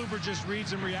think Kluber just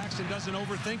reads and reacts and doesn't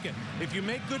overthink it. If you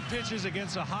make good pitches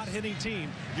against a hot-hitting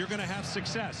team, you're going to have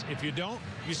success. If you don't,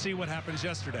 you see what happens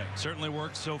yesterday. Certainly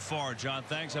worked so far, John.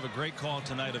 Thanks. Have a great call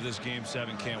tonight of this Game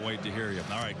 7. Can't wait to hear you.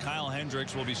 All right, Kyle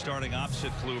Hendricks will be starting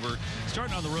opposite Kluber,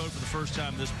 starting on the road for the first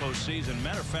time this postseason.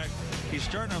 Matter of fact, he's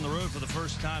starting on the road for the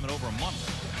first time in over a month.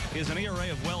 He has an ERA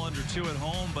of well under 2 at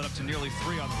home, but up to nearly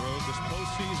 3 on the road. This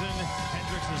postseason,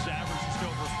 Hendricks has averaged just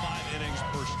over 5 innings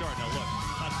per start. Now, look,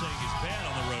 I'm not saying he's bad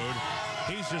on the road.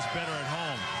 He's just better at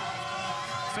home.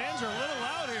 Fans are a little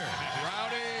loud here.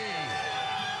 Rowdy.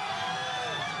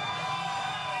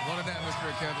 What an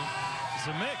atmosphere, Kevin. It's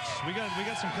a mix. We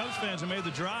got some Cubs fans who made the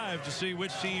drive to see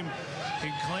which team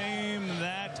can claim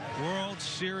that World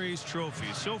Series trophy.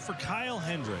 So for Kyle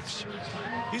Hendricks,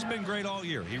 he's been great all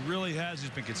year. He really has.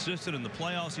 He's been consistent in the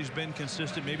playoffs. He's been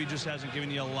consistent. Maybe just hasn't given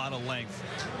you a lot of length.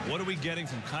 What are we getting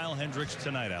from Kyle Hendricks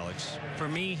tonight, Alex? For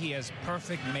me, he has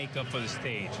perfect makeup for the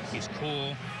stage. He's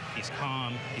cool. He's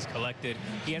calm. He's collected.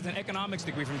 He has an economics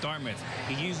degree from Dartmouth.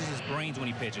 He uses his brains when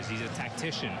he pitches. He's a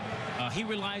tactician. He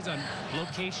relies on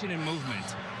location and movement.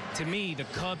 To me, the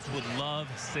Cubs would love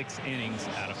 6 innings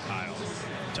out of Kyle.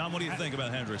 Tom, what do you think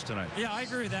about Hendricks tonight? Yeah, I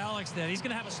agree with Alex that he's going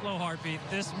to have a slow heartbeat.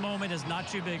 This moment is not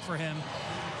too big for him.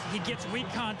 He gets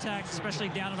weak contact, especially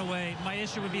down and away. My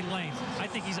issue would be length. I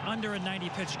think he's under a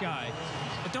 90-pitch guy.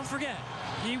 But don't forget,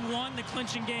 he won the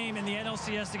clinching game in the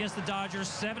NLCS against the Dodgers,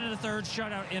 7 1/3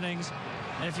 shutout innings.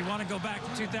 And if you want to go back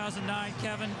to 2009,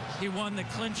 Kevin, he won the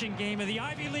clinching game of the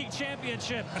Ivy League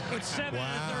Championship with 7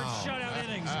 1/3 shutout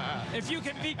innings. If you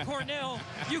can beat Cornell,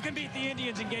 you can beat the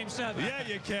Indians in Game 7. Yeah,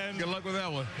 you can. Good luck with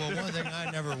that one. Well, one thing I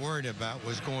never worried about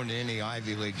was going to any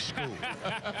Ivy League school.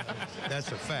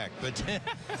 That's a fact. But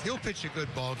he'll pitch a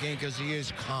good ball game because he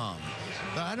is calm.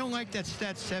 But I don't like that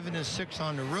stat 7 and 6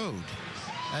 on the road.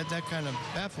 That kind of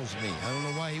baffles me. I don't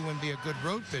know why he wouldn't be a good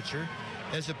road pitcher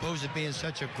as opposed to being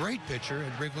such a great pitcher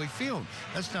at Wrigley Field.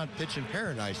 That's not pitching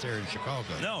paradise there in Chicago.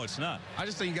 No, it's not. I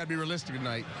just think you got to be realistic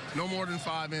tonight. No more than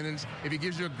 5 innings. If he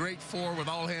gives you a great 4 with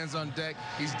all hands on deck,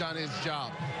 he's done his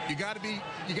job. You got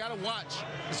to watch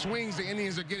the swings the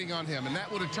Indians are getting on him, and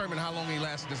that will determine how long he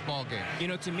lasts in this ball game. You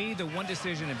know, to me, the one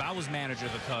decision, if I was manager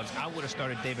of the Cubs, I would have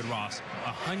started David Ross.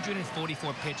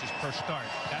 144 pitches per start.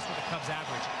 That's what the Cubs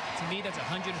average. To me, that's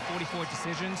 144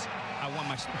 decisions. I want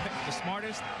the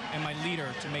smartest and my leader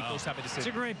to make those type of decisions.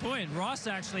 It's a great point. Ross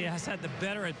actually has had the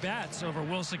better at-bats over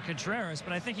Wilson Contreras,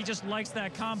 but I think he just likes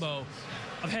that combo.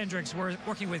 Hendricks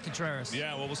working with Contreras.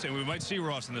 Yeah, well, we'll see. We might see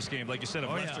Ross in this game. Like you said, if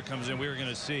Lester comes in, we're going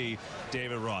to see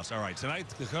David Ross. All right, tonight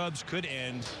the Cubs could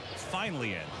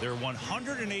finally end their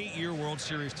 108-year World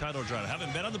Series title drought.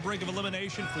 Having been on the brink of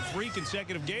elimination for 3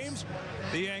 consecutive games,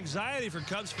 the anxiety for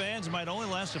Cubs fans might only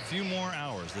last a few more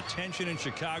hours. The tension in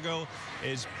Chicago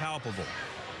is palpable.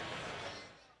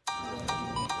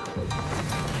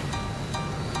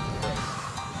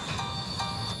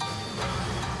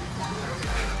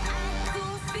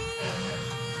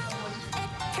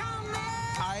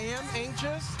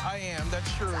 I am,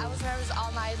 that's true. I was nervous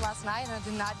all night last night and I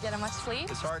did not get much sleep.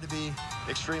 It's hard to be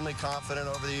extremely confident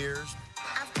over the years.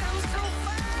 I've come so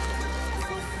far,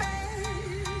 so fast,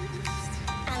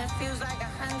 and it feels like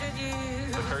 100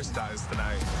 years. The curse dies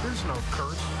tonight. There's no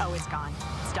curse. Oh, it's gone.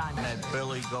 It's done. And that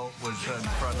Billy Goat was in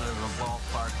front of the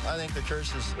ballpark. I think the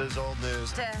curse is old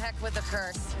news. To heck with the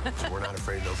curse. We're not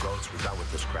afraid of no goats. We're done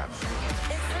with this crap. It's a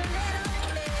little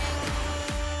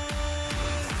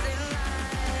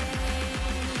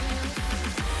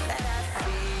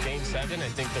Game 7, I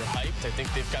think they're hyped. I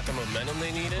think they've got the momentum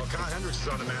they needed. Well, God, Hendricks is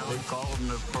on the mound. They call him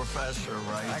the professor,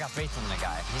 right? I got faith in the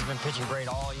guy. He's been pitching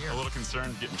great all year. A little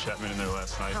concerned getting Chapman in there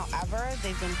last night. However,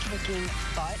 they've been kicking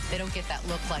butt. They don't get that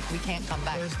look like we can't come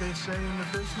back. As they say in the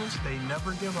business, they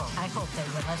never give up. I hope they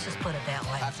would. Let's just put it that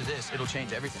way. After this, it'll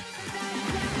change everything.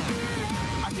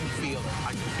 I can feel it.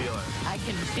 I can feel it. I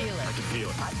can feel it. I can feel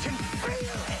it. I can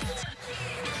feel it.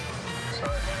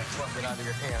 Sorry, man. I swept it out of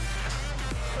your hand.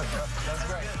 That's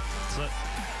great. So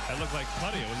that looked like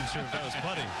putty. I wasn't sure if that was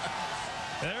putty.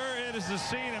 There it is, the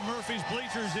scene at Murphy's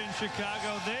Bleachers in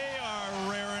Chicago. They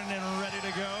are raring and ready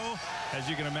to go. As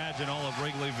you can imagine, all of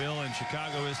Wrigleyville and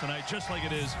Chicago is tonight, just like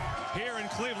it is here in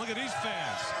Cleveland. Look at these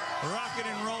fans. Rocking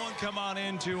and rolling, come on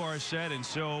into our set, and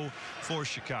so for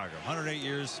Chicago. 108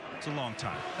 years, it's a long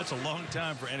time. That's a long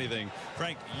time for anything.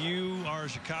 Frank, you are a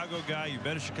Chicago guy. You've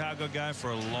been a Chicago guy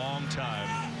for a long time.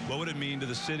 What would it mean to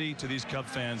the city, to these Cub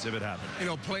fans, if it happened? You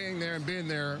know, playing there and being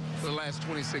there for the last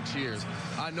 26 years,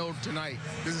 I know tonight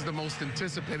this is the most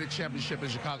anticipated championship in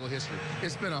Chicago history.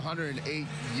 It's been 108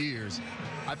 years.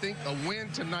 I think a win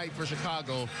tonight for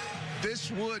Chicago, this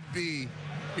would be,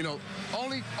 you know,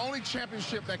 only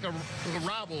championship that can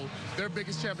rival their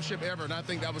biggest championship ever, and I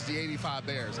think that was the '85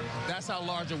 Bears. That's how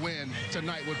large a win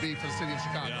tonight would be for the city of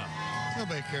Chicago. Yeah.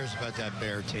 Nobody cares about that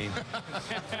Bear team.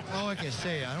 All I can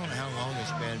say, I don't know how long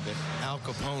it's been, but Al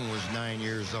Capone was 9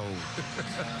 years old.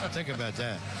 Think about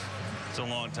that. It's a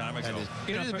long time ago.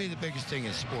 It'll be the biggest thing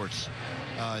in sports.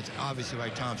 It's obviously,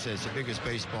 like Tom said, it's the biggest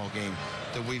baseball game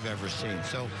that we've ever seen.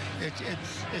 So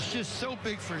it's just so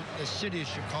big for the city of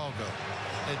Chicago.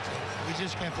 We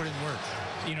just can't put it in words.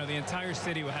 You know, the entire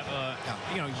city will have a,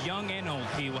 you know, young and old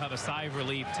people will have a sigh of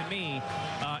relief. To me,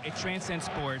 it transcends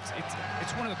sports.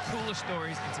 It's one of the coolest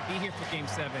stories, and to be here for Game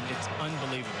 7, it's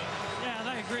unbelievable. Yeah, and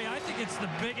I agree. I think it's the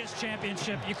biggest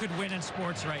championship you could win in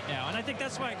sports right now. And I think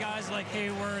that's why guys like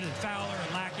Hayward and Fowler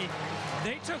and Lackey,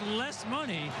 they took less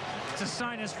money to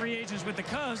sign as free agents with the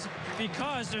Cubs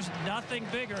because there's nothing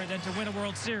bigger than to win a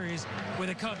World Series with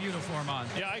a Cub uniform on.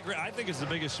 Yeah, I agree. I think it's the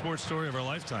biggest sports story of our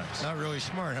lifetimes. Not really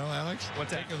smart, huh, Alex?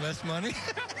 What's that? Taking less money?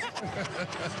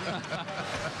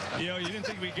 You know, you didn't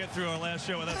think we'd get through our last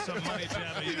show without some money,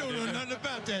 Chapman. You don't know nothing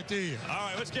about that, do you? All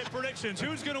right, let's get predictions.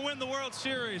 Who's going to win the World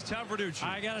Series? Tom Verducci.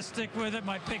 I got to stick with it.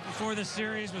 My pick before the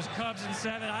series was Cubs in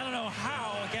 7. I don't know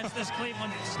how against this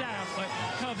Cleveland staff, but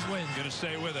Cubs win. Going to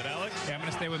stay with it, Alex? Yeah, I'm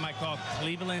going to stay with my call.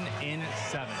 Cleveland in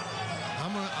 7.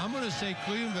 I'm gonna say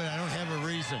Cleveland, but I don't have a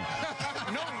reason.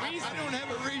 No reason? I don't have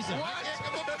a reason. What? I can't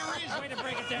come up with a reason. Way to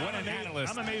break it down. What an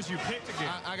analyst. I'm amazed you picked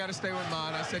again. I got to stay with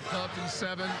mine. I said Cubs in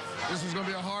 7. This was going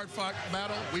to be a hard-fought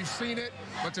battle. We've seen it.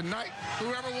 But tonight,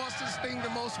 whoever wants this thing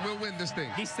the most will win this thing.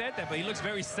 He said that, but he looks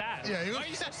very sad. Yeah, Why are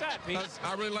you so sad, Pete?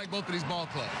 I really like both of these ball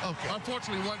clubs. Okay.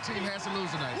 Unfortunately, one team has to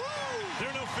lose tonight. Woo! There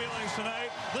are no feelings tonight.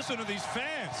 Listen to these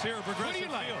fans here at Progressive What do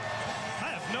you like? Field.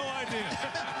 I have no idea.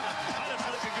 I just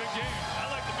like a good game. I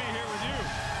like to be here with you.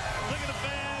 Look at the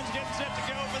fans getting set to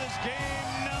go for this game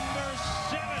number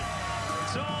 7.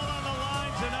 It's all on the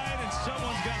line tonight, and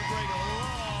someone's got to break a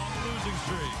long losing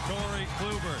streak. Corey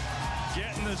Kluber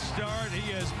getting the start. He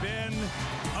has been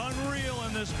unreal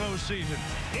in this postseason.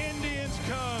 Indians,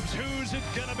 Cubs, who's it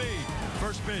going to be?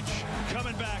 First pitch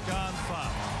coming back on Fox.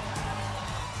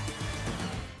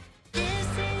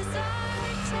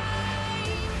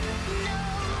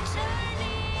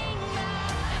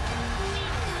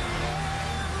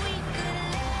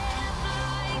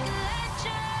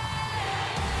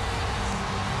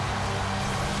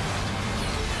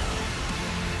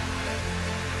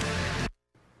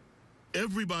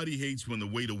 Everybody hates when the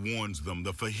waiter warns them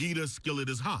the fajita skillet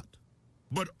is hot.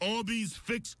 But Arby's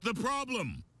fixed the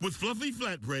problem with fluffy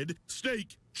flatbread,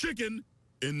 steak, chicken,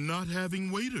 and not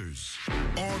having waiters.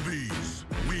 Arby's,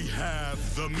 we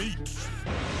have the meat.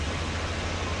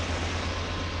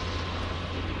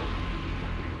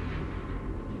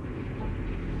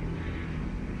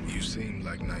 You seem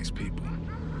like nice people,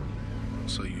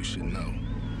 so you should know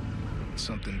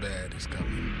something bad is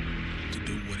coming. To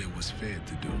do what it was fed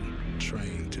to do,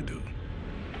 trained to do.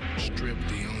 Strip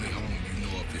the only home you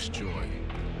know of its joy.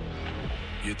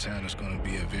 Your town is going to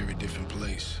be a very different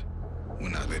place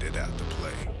when I let it out to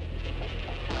play.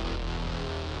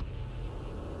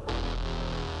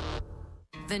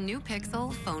 The new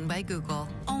Pixel, phone by Google,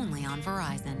 only on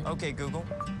Verizon. Okay, Google,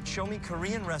 show me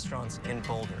Korean restaurants in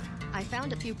Boulder. I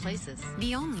found a few places.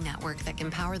 The only network that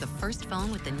can power the first phone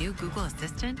with the new Google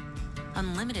Assistant,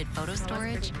 unlimited photo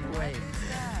storage,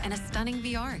 and a stunning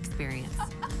VR experience.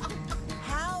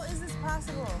 How is this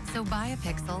possible? So buy a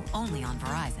Pixel only on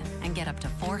Verizon and get up to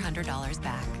 $400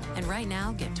 back. And right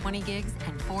now, get 20 gigs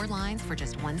and 4 lines for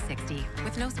just $160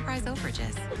 with no surprise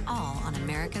overages. All on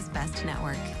America's best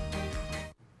network.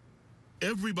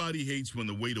 Everybody hates when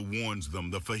the waiter warns them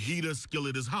the fajita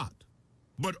skillet is hot.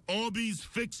 But Arby's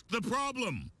fixed the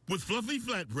problem with fluffy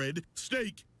flatbread,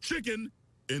 steak, chicken,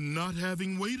 and not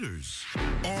having waiters.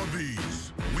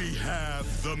 Arby's, we have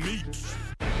the meat.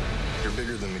 You're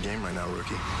bigger than the game right now,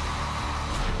 rookie.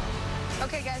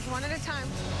 Okay, guys, one at a time.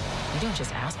 You don't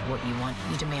just ask for what you want,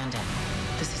 you demand it.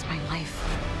 This is my life.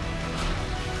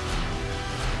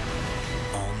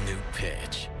 All new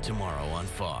pitch tomorrow on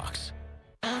Fox.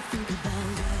 I think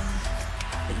about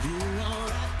God, and you're all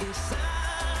right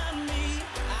inside me.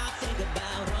 I think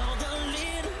about all the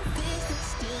little things that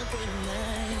still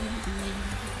remind me.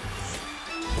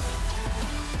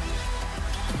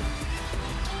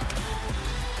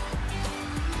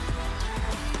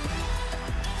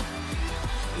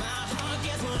 My heart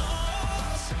gets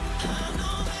lost. I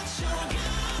know that you're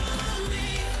got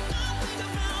me. I think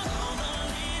about all the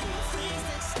little things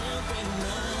that still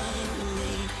remind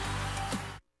me.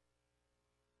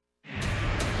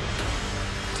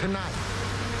 Tonight,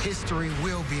 history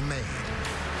will be made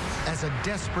as a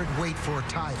desperate wait for a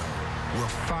title will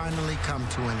finally come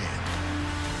to an end.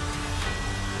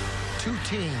 Two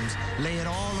teams lay it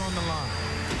all on the line,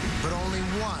 but only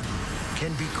one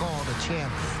can be called a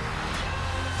champion.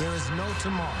 There is no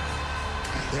tomorrow.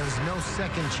 There is no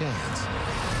second chance.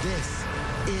 This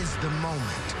is the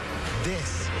moment.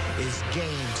 This is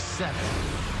Game 7.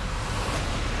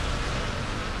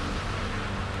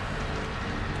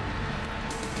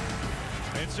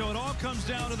 And so it all comes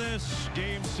down to this,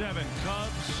 Game 7,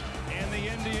 Cubs and the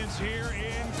Indians here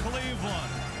in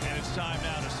Cleveland. And it's time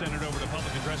now to send it over to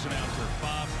public address announcer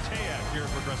Bob Tayak here at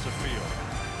Progressive Field.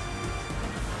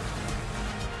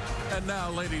 And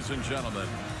now, ladies and gentlemen,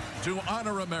 to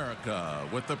honor America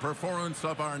with the performance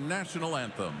of our national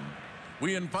anthem,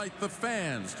 we invite the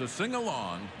fans to sing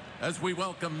along as we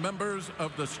welcome members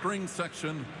of the string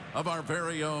section of our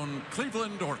very own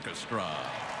Cleveland Orchestra.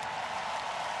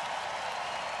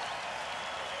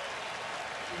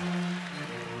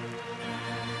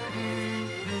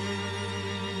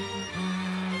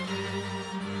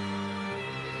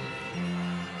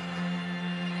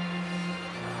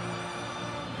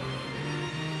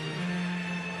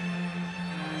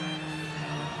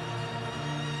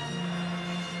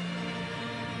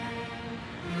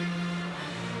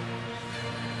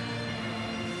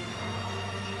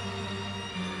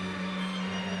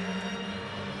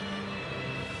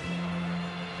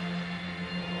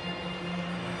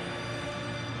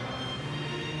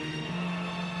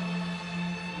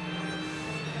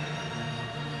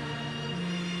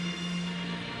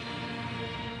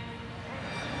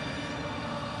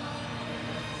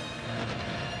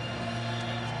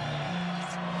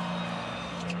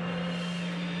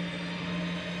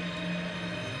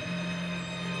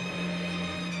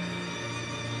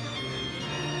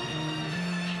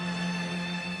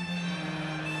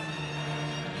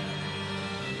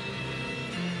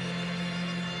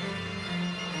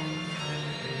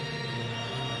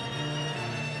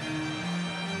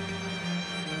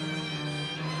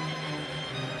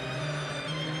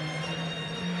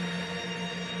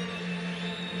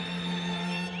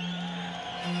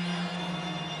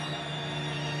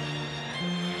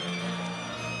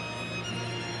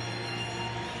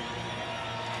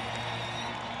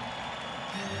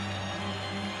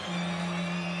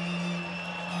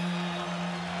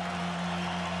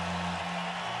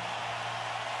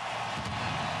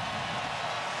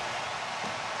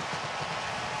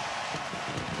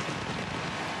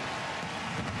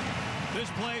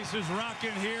 place is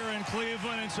rocking here in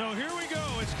Cleveland, and so here we go.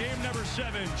 It's game number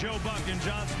 7. Joe Buck and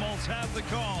John Smoltz have the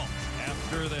call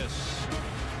after this.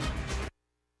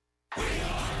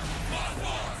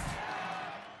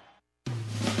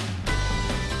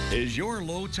 Is your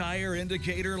low tire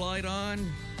indicator light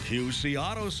on? QC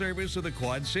Auto Service of the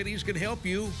Quad Cities can help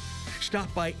you.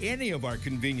 Stop by any of our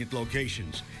convenient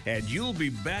locations, and you'll be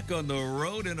back on the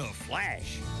road in a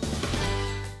flash.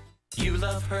 You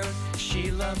love her, she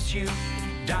loves you.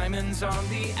 Diamonds on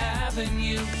the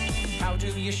avenue. How do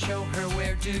you show her?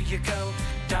 Where do you go?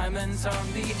 Diamonds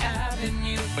on the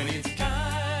avenue. When it's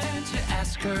time to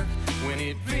ask her, when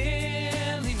it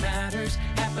really matters,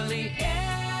 happily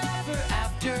ever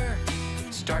after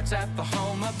starts at the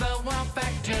home of the wow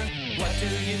factor. What do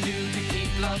you do to keep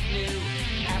love new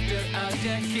after a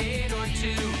decade or two?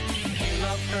 You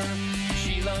love her,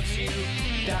 she loves you.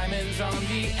 Diamonds on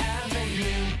the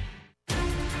avenue.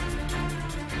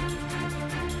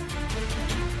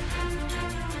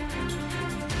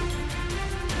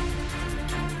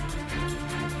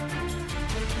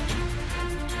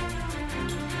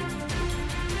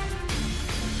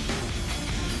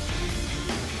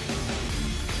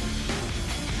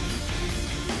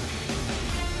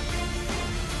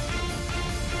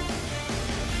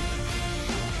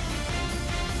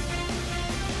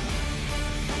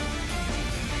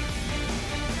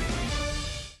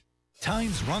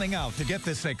 Time's running out to get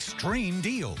this extreme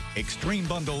deal. Extreme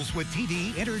bundles with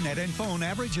TV, internet, and phone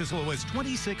average as low as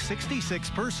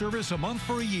 $26.66 per service a month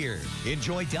for a year.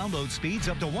 Enjoy download speeds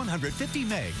up to 150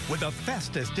 meg with the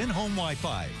fastest in-home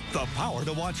Wi-Fi. The power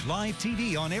to watch live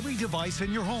TV on every device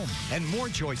in your home. And more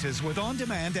choices with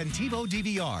on-demand and TiVo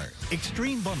DVR.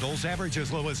 Extreme bundles average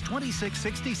as low as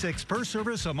 $26.66 per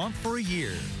service a month for a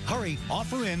year. Hurry,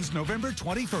 offer ends November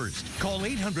 21st. Call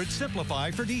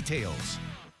 800-SIMPLIFY for details.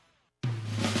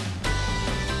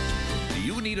 Do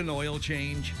you need an oil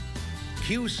change?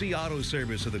 QC Auto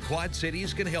Service of the Quad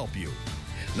Cities can help you.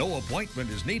 No appointment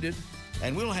is needed,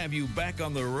 and we'll have you back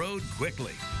on the road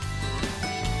quickly.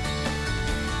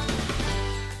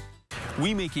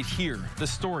 We make it here, the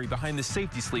story behind the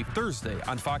safety sleep Thursday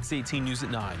on Fox 18 News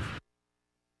at 9.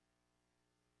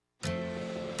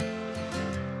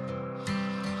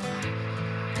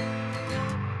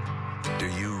 Do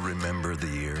you remember the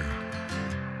year?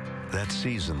 That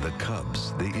season, the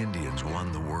Cubs, the Indians,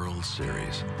 won the World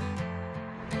Series.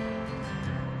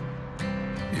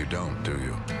 You don't, do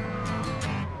you?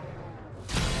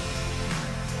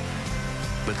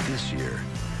 But this year,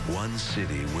 one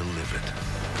city will live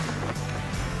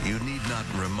it. You need not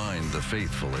remind the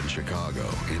faithful in Chicago,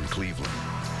 in Cleveland.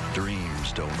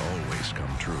 Dreams don't always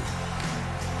come true.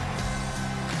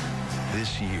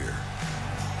 This year,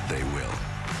 they will.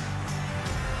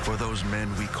 For those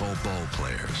men we call ball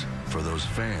players, for those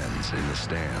fans in the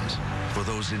stands, for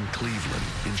those in Cleveland,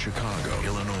 in Chicago,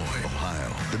 Illinois,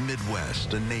 Ohio, the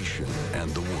Midwest, the nation, and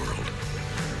the world.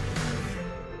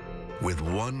 With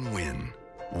one win,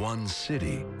 one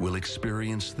city will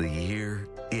experience the year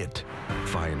it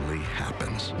finally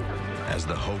happens, as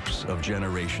the hopes of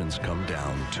generations come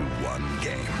down to one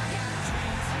game.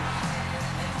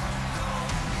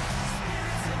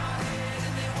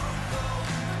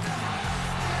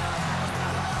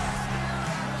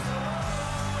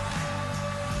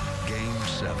 Game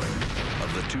 7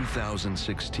 of the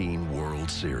 2016 World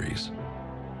Series.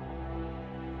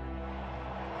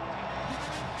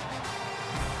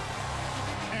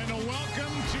 And a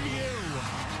welcome to you.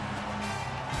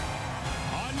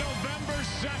 On November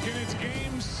 2nd, it's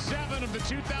Game 7 of the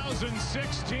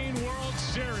 2016 World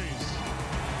Series.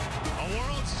 A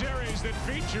World Series that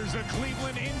features the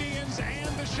Cleveland Indians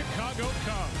and the Chicago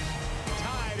Cubs,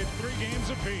 tied at 3 games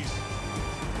apiece.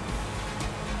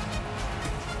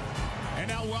 And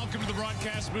now welcome to the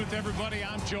broadcast booth, everybody.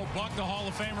 I'm Joe Buck. The Hall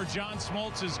of Famer John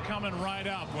Smoltz is coming right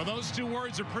up. Well, those two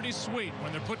words are pretty sweet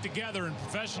when they're put together in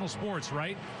professional sports,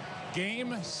 right?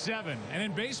 Game 7. And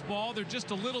in baseball, they're just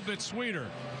a little bit sweeter.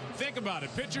 Think about it.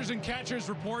 Pitchers and catchers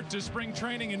report to spring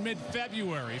training in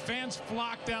mid-February. Fans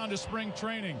flock down to spring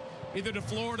training, either to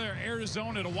Florida or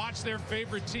Arizona, to watch their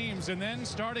favorite teams. And then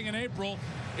starting in April,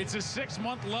 it's a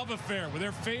 6-month love affair with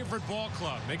their favorite ball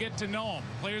club. They get to know them.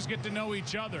 Players get to know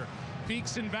each other.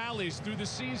 Peaks and valleys through the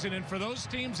season. And for those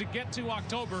teams that get to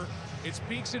October, it's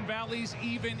peaks and valleys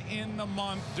even in the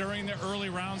month during the early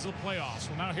rounds of the playoffs.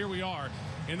 Well, now here we are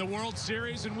in the World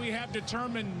Series, and we have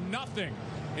determined nothing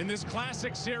in this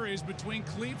classic series between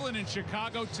Cleveland and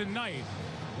Chicago tonight.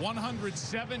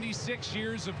 176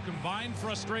 years of combined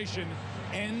frustration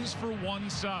ends for one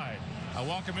side. I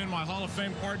welcome in my Hall of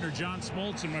Fame partner, John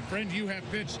Smoltz. And my friend, you have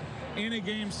pitched in a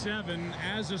Game 7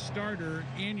 as a starter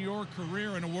in your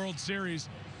career in a World Series.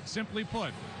 Simply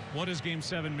put, what does Game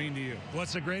 7 mean to you?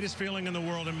 What's the greatest feeling in the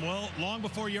world? And well, long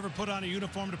before you ever put on a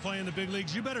uniform to play in the big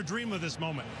leagues, you better dream of this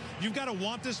moment. You've got to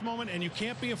want this moment, and you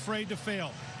can't be afraid to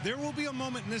fail. There will be a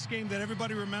moment in this game that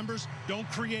everybody remembers. Don't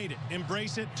create it.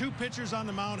 Embrace it. Two pitchers on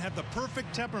the mound have the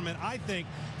perfect temperament, I think,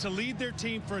 to lead their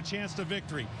team for a chance to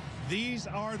victory. These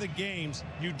are the games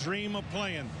you dream of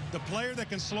playing. The player that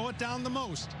can slow it down the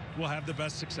most will have the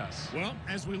best success. Well,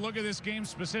 as we look at this game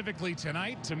specifically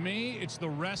tonight, to me, it's the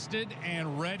rested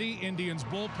and ready Indians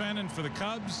bullpen, and for the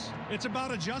Cubs, it's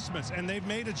about adjustments, and they've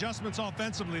made adjustments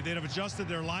offensively. They have adjusted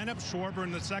their lineup, Schwarber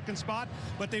in the second spot,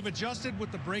 but they've adjusted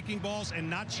with the breaking balls and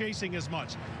not chasing as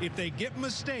much. If they get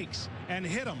mistakes and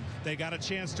hit them, they got a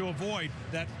chance to avoid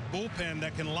that bullpen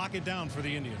that can lock it down for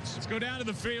the Indians. Let's go down to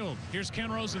the field. Here's Ken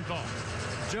Rosenthal.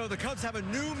 Joe, the Cubs have a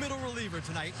new middle reliever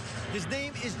tonight. His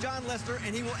name is John Lester,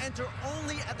 and he will enter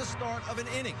only at the start of an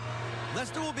inning.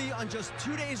 Lester will be on just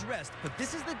 2 days rest, but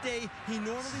this is the day he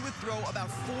normally would throw about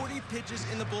 40 pitches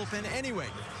in the bullpen anyway.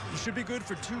 He should be good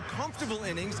for 2 comfortable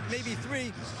innings, maybe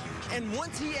 3. And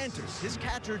once he enters, his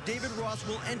catcher, David Ross,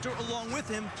 will enter along with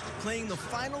him, playing the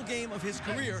final game of his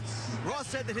career. Ross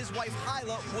said that his wife,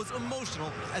 Hyla, was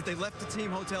emotional as they left the team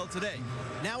hotel today.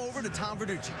 Now over to Tom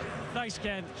Verducci. Thanks,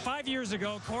 Ken. 5 years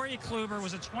ago, Corey Kluber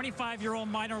was a 25-year-old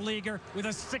minor leaguer with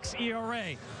a 6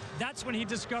 ERA. That's when he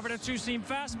discovered a two-seam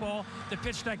fastball, the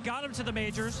pitch that got him to the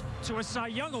majors, to a Cy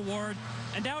Young Award,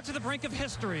 and now to the brink of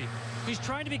history. He's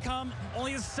trying to become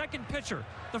only the second pitcher,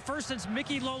 the first since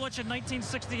Mickey Lolich in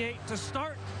 1968, to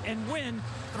start and win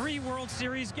 3 World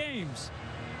Series games.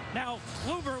 Now,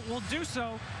 Kluber will do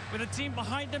so with a team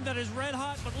behind him that is red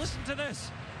hot, but listen to this.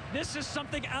 This is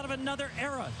something out of another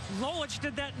era. Lolich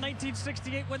did that in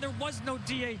 1968 when there was no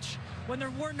DH, when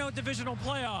there were no divisional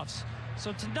playoffs.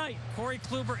 So tonight, Corey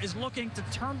Kluber is looking to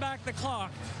turn back the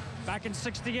clock. Back in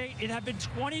 68, it had been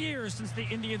 20 years since the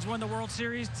Indians won the World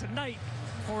Series. Tonight,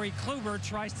 Corey Kluber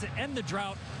tries to end the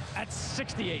drought at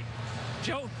 68.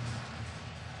 Joe?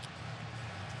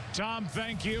 Tom,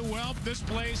 thank you. Well, this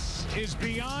place is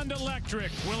beyond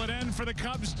electric. Will it end for the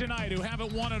Cubs tonight, who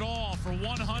haven't won it all for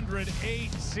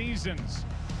 108 seasons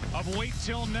of wait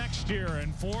till next year?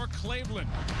 And for Cleveland,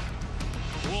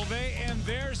 will they end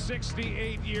their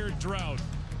 68-year drought?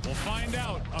 We'll find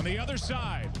out on the other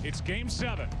side. It's Game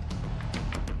 7.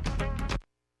 Red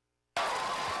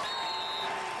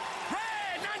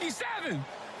 97!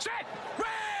 Set!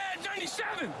 Red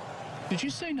 97! Did you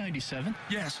say 97?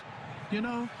 Yes. You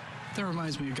know, that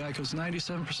reminds me of Geico's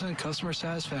 97% customer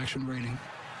satisfaction rating.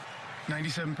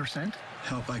 97%?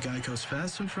 Helped by Geico's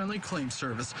fast and friendly claim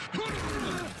service.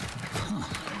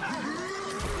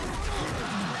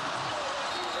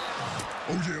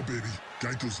 Oh yeah, baby.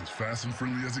 Geico's as fast and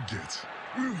friendly as it gets.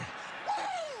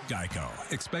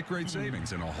 Geico. Expect great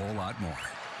savings and a whole lot more.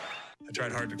 I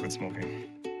tried hard to quit smoking.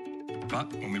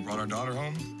 But when we brought our daughter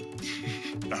home,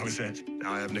 that was it.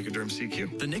 Now I have Nicoderm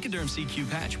CQ. The Nicoderm CQ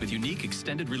patch with unique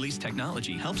extended release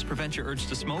technology helps prevent your urge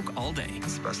to smoke all day.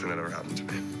 It's the best thing that ever happened to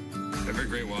me. Every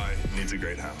great why needs a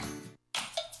great how.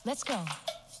 Let's go.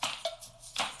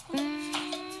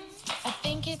 I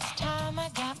think it's time I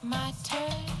got my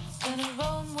turn. Gonna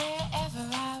roam wherever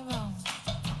I roam.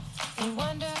 They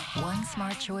wonder how one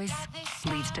smart choice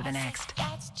leads to the next.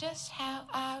 That's just how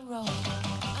I roll.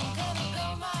 I'm gonna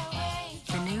go my way.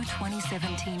 The new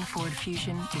 2017 Ford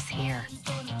Fusion is here.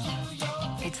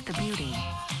 It's the beauty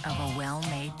of a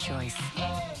well-made choice.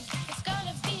 It's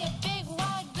gonna be a big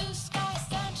wide blue sky,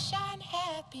 sunshine,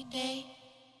 happy day.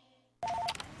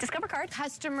 Discover Card.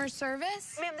 Customer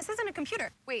service? Ma'am, this isn't a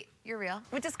computer. Wait, you're real?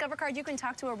 With Discover Card, you can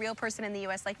talk to a real person in the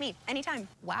U.S. like me, anytime.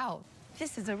 Wow,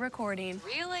 this is a recording.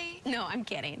 Really? No, I'm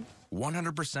kidding.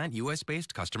 100%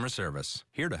 U.S.-based customer service.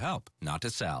 Here to help, not to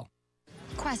sell.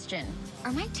 Question,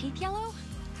 are my teeth yellow?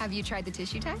 Have you tried the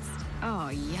tissue test? Oh,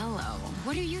 yellow.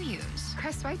 What do you use?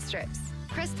 Crest White Strips.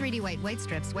 Crest 3D White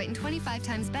Strips whiten 25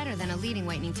 times better than a leading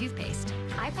whitening toothpaste.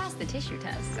 I passed the tissue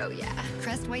test. Oh, yeah.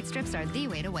 Crest White Strips are the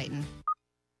way to whiten.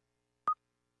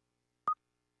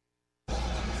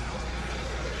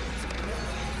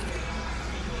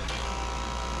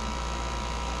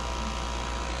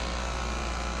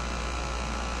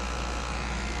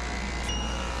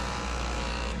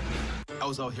 I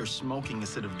was out here smoking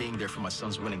instead of being there for my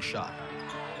son's winning shot.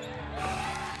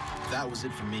 That was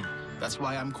it for me. That's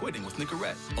why I'm quitting with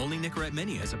Nicorette. Only Nicorette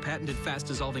Mini has a patented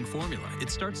fast-dissolving formula. It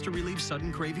starts to relieve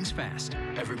sudden cravings fast.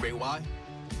 Every great why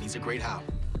needs a great how.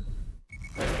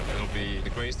 It'll be the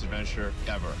greatest adventure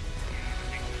ever.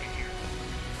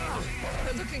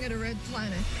 We're looking at a red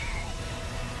planet.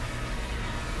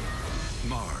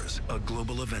 Mars, a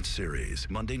global event series.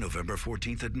 Monday, November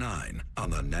 14th at 9 on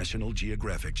the National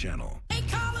Geographic Channel. They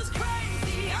call us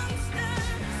crazy youngsters.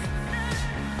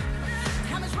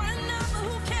 Time is running out, but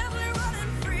who cares? We're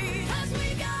running free. 'Cause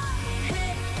we got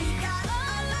a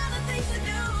lot of things to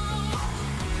do.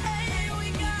 Hey, we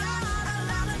got a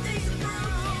lot of things to prove.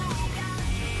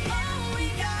 Oh, we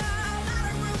got a lot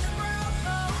of room to grow.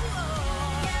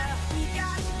 Oh, yeah, we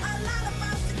got a lot of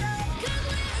miles to go. 'Cause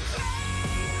we're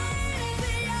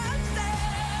crazy youngsters.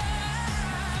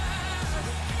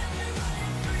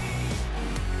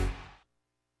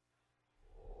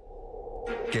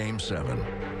 Game 7.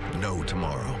 No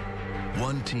tomorrow.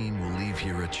 One team will leave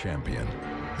here a champion,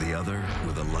 the other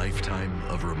with a lifetime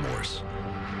of remorse.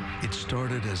 It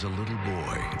started as a little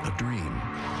boy, a dream,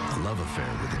 a love affair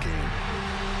with the game.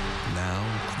 Now,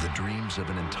 the dreams of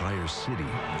an entire city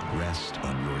rest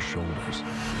on your shoulders.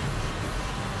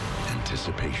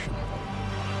 Anticipation,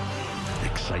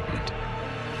 excitement,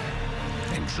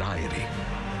 anxiety,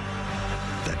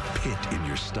 that pit in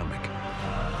your stomach.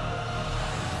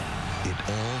 It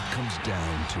all comes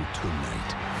down to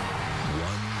tonight.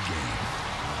 One game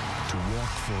to walk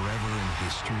forever in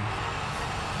history,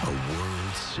 a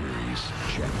World Series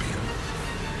champion.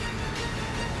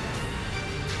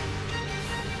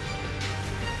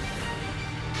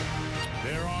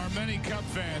 There are many Cub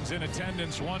fans in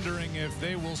attendance wondering if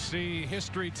they will see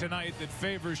history tonight that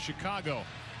favors Chicago.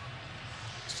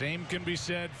 Same can be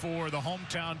said for the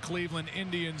hometown Cleveland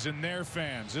Indians and their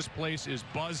fans. This place is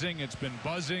buzzing. It's been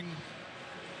buzzing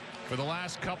for the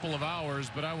last couple of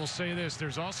hours, but I will say this,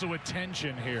 there's also a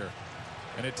tension here,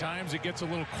 and at times it gets a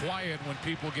little quiet when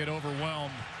people get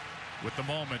overwhelmed with the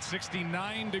moment.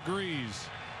 69 degrees.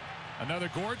 Another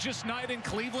gorgeous night in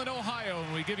Cleveland, Ohio,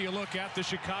 and we give you a look at the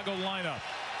Chicago lineup.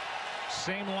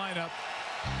 Same lineup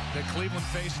that Cleveland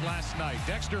faced last night.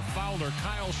 Dexter Fowler,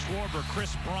 Kyle Schwarber,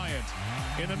 Chris Bryant.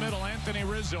 In the middle, Anthony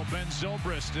Rizzo, Ben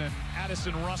Zobrist, and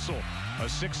Addison Russell. A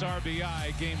 6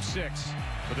 RBI Game 6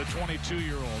 for the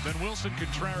 22-year-old. Then Wilson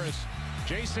Contreras,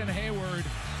 Jason Hayward,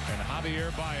 and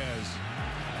Javier Baez.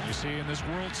 And you see in this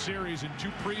World Series in 2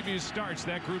 previous starts,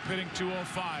 that group hitting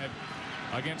 .205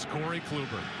 against Corey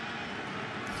Kluber.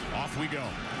 Off we go.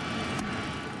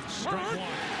 Strike one.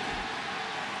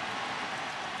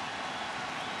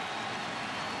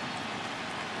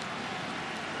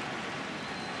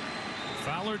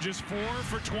 Fowler just 4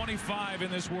 for 25 in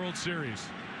this World Series.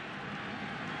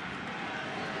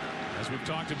 As we've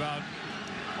talked about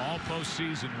all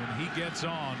postseason, when he gets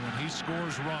on, when he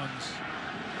scores runs,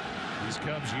 these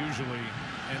Cubs usually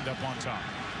end up on top.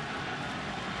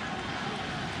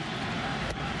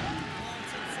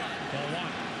 Ball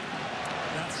 1.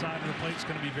 That side of the plate is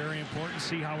going to be very important.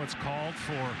 See how it's called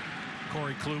for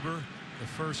Corey Kluber. The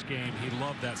first game, he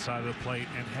loved that side of the plate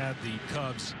and had the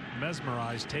Cubs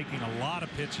mesmerized, taking a lot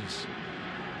of pitches.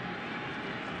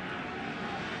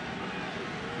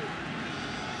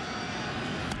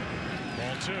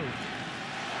 Ball 2.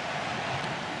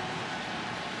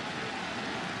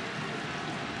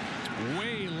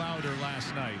 Way louder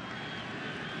last night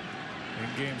in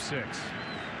Game 6.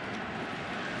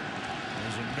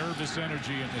 There's a nervous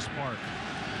energy in this park.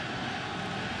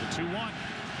 The 2-1.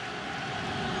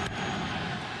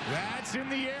 That's in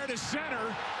the air to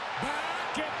center.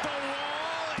 Back at the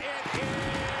wall. It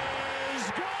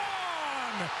is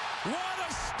gone. What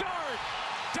a start.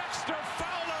 Dexter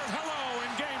Fowler, hello,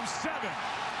 in Game 7.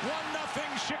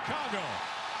 1-0 Chicago.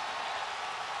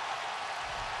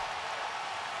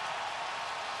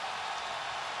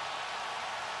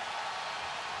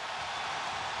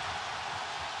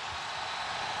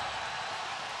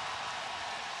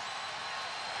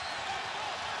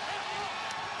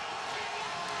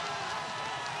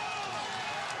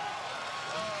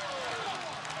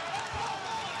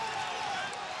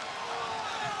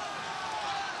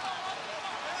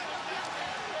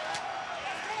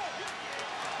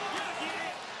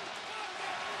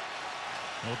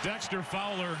 Well, Dexter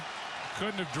Fowler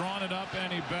couldn't have drawn it up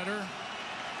any better.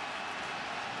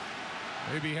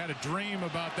 Maybe he had a dream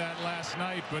about that last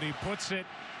night, but he puts it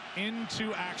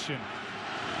into action.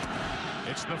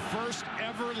 It's the first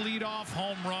ever leadoff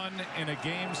home run in a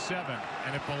Game 7,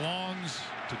 and it belongs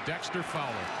to Dexter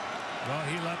Fowler. Well,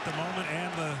 he let the moment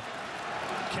and the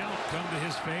count come to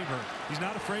his favor. He's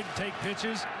not afraid to take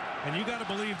pitches, and you got to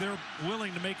believe they're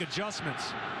willing to make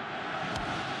adjustments.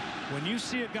 When you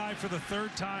see a guy for the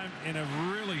 3rd time in a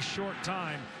really short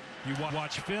time, you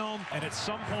watch film, and at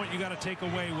some point you got to take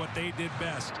away what they did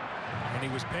best. And he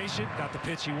was patient, got the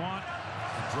pitch he wanted,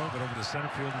 and drove it over to center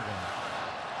field and won.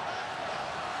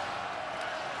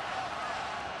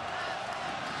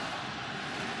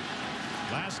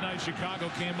 last night,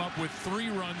 Chicago came up with 3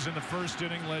 runs in the first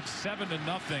inning, led 7-0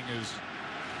 as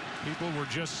people were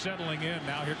just settling in.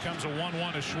 Now here comes a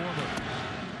 1-1 to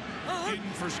Schwarber. In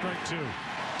for strike 2.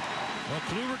 Well,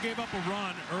 Kluber gave up a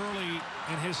run early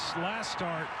in his last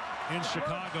start in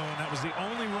Chicago, and that was the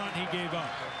only run he gave up.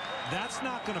 That's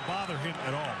not going to bother him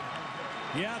at all.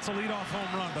 Yeah, it's a leadoff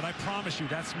home run, but I promise you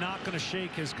that's not going to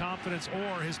shake his confidence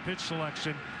or his pitch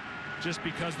selection just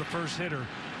because the first hitter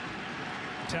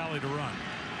tallied a run.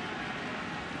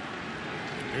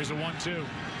 Here's a 1-2.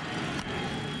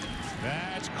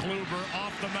 That's Kluber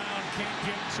off the mound, can't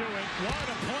get to it. What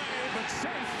a play, but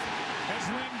safe as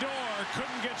Lindor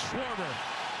couldn't get Schwarber.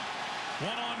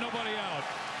 1 on, nobody out.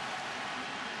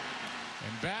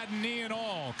 And bad knee and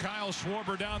all, Kyle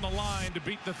Schwarber down the line to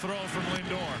beat the throw from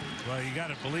Lindor. Well, you got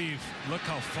to believe, look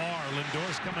how far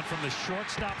Lindor's coming from the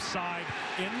shortstop side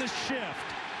in the shift,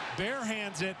 bare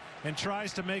hands it, and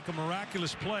tries to make a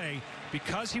miraculous play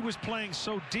because he was playing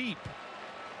so deep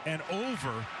and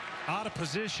over, out of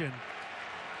position.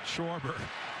 Schwarber,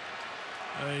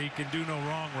 he can do no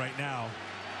wrong right now.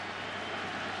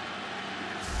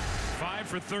 5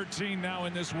 for 13 now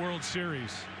in this World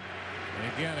Series.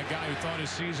 And again, a guy who thought his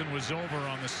season was over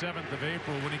on the 7th of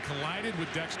April when he collided with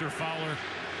Dexter Fowler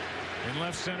in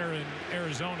left center in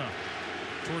Arizona.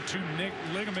 Tore 2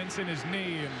 ligaments in his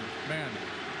knee, and man,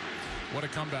 what a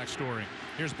comeback story.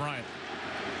 Here's Bryant.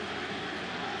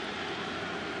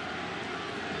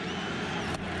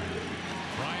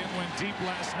 Bryant went deep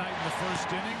last night in the first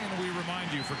inning, and we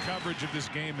remind you, for coverage of this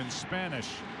game in Spanish,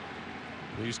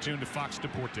 please tune to Fox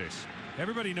Deportes.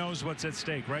 Everybody knows what's at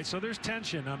stake, right? So there's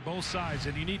tension on both sides,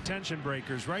 and you need tension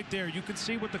breakers. Right there, you can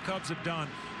see what the Cubs have done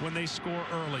when they score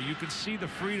early. You can see the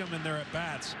freedom in their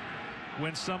at-bats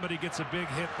when somebody gets a big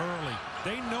hit early.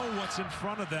 They know what's in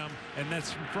front of them, and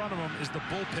that's in front of them is the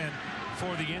bullpen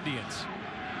for the Indians.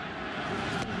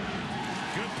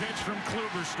 Good pitch from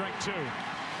Kluber, strike 2.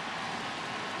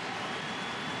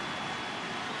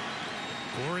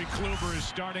 Corey Kluber is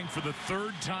starting for the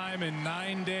 3rd time in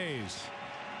 9 days.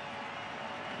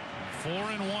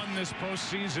 4-1 this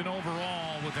postseason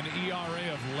overall with an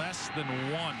ERA of less than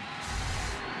 1.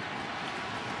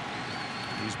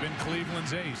 He's been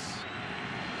Cleveland's ace.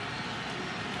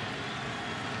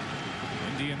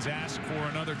 Indians ask for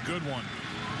another good one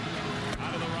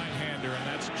out of the right-hander, and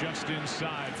that's just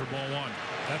inside for ball 1.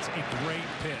 That's a great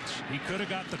pitch. He could have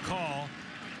got the call.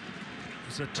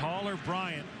 It's a taller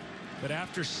Bryant, but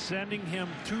after sending him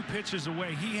 2 pitches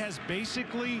away, he has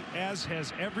basically, as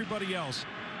has everybody else,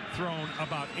 thrown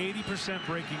about 80%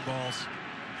 breaking balls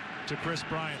to Chris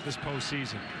Bryant this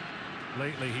postseason.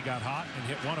 Lately, he got hot and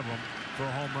hit one of them for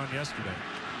a home run yesterday.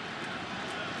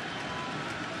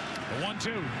 The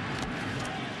 1-2.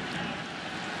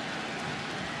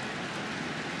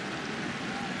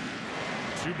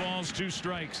 Two balls, 2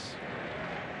 strikes.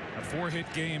 A 4-hit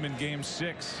game in Game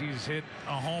 6. He's hit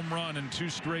a home run in 2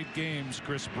 straight games,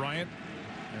 Chris Bryant,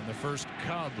 and the first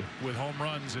Cub with home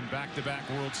runs in back-to-back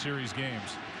World Series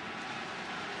games.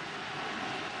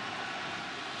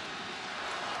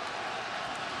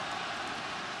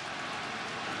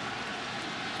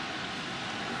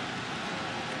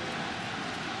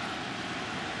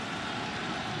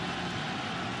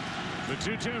 The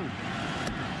 2-2.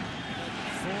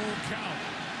 Full count.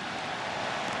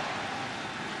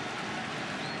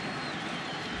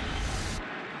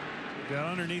 Got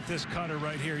underneath this cutter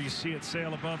right here. You see it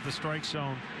sail above the strike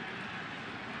zone.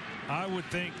 I would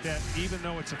think that even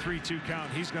though it's a 3-2 count,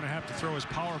 he's going to have to throw his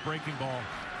power breaking ball.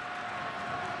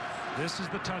 This is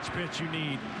the touch pitch you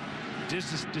need.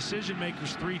 Decision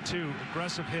makers 3-2,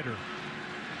 aggressive hitter.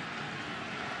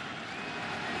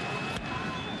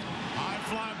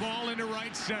 Fly ball into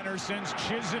right center, sends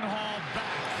Chisenhall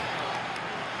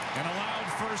back, and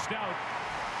allowed first out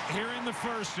here in the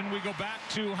first, and we go back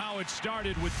to how it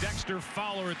started with Dexter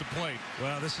Fowler at the plate.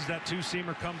 Well, this is that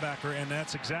 2-seamer comebacker, and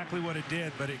that's exactly what it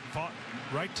did, but it fought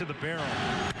right to the barrel.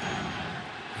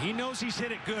 He knows he's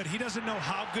hit it good. He doesn't know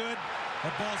how good.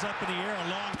 That ball's up in the air a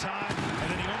long time,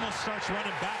 and then he almost starts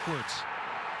running backwards,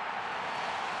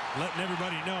 letting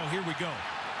everybody know, here we go.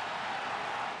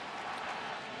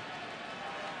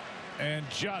 And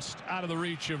just out of the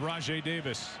reach of Rajay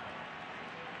Davis.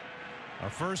 A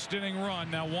first inning run,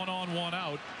 now 1 on 1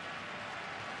 out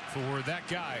for that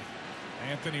guy,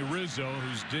 Anthony Rizzo,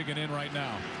 who's digging in right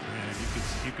now. And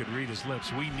you could read his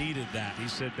lips. We needed that. He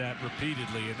said that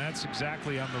repeatedly, and that's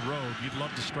exactly on the road. You'd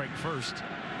love to strike first.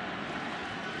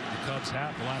 The Cubs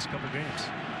have the last couple games.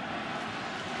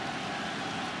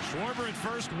 Schwarber at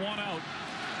first, 1 out.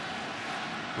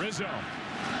 Rizzo.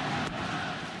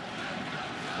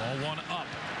 Ball 1 up.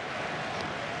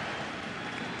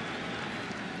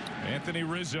 Anthony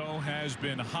Rizzo has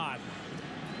been hot.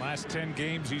 Last 10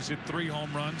 games, he's hit 3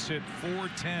 home runs, hit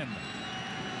 .410. And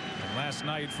last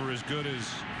night, for as good as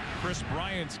Chris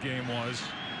Bryant's game was,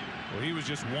 well, he was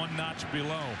just one notch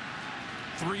below.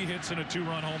 3 hits and a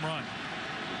 2-run home run.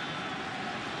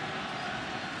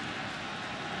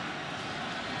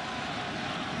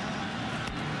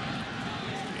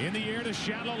 In the air to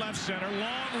shallow left center.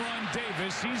 Long run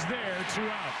Davis. He's there. 2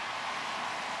 out.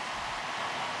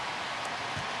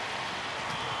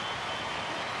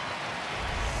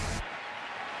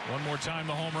 One more time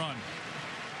the home run.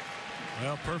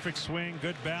 Well, perfect swing,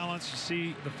 good balance. You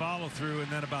see the follow through,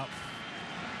 and then about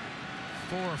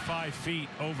 4 or 5 feet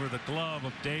over the glove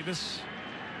of Davis.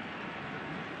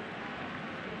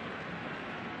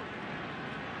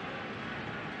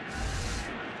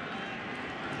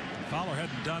 Fowler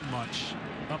hadn't done much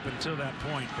up until that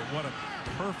point, but what a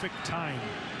perfect time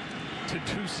to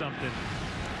do something.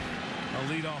 A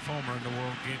leadoff homer in the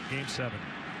World Game 7.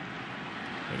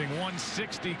 Hitting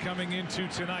 160 coming into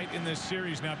tonight in this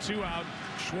series. Now 2 out.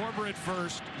 Schwarber at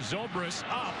first. Zobrist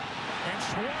up. And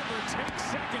Schwarber takes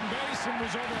second base and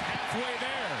was over halfway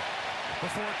there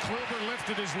before Kluber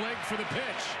lifted his leg for the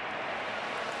pitch.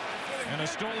 And a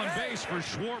stolen base for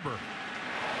Schwarber.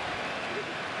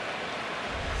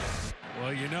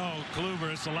 Well, you know,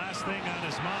 Kluber, it's the last thing on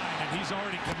his mind, and he's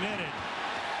already committed.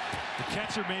 The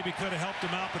catcher maybe could have helped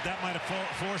him out, but that might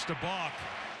have forced a balk.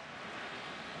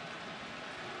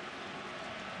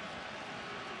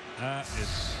 That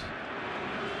is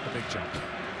a big jump.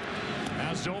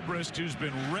 Now Zobrist, who's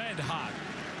been red hot,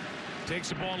 takes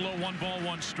the ball low. 1 ball,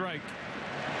 1 strike.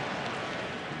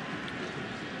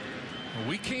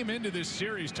 We came into this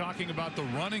series talking about the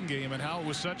running game and how it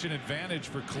was such an advantage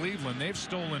for Cleveland. They've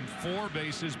stolen 4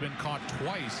 bases, been caught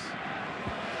twice.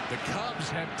 The Cubs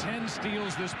have 10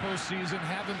 steals this postseason,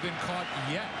 haven't been caught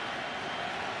yet.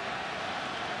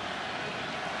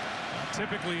 Not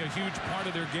typically a huge part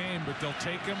of their game, but they'll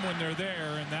take them when they're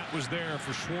there, and that was there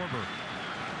for Schwarber.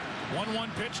 1-1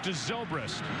 pitch to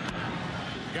Zobrist.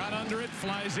 Got under it,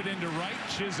 flies it into right.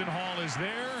 Chisenhall is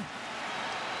there.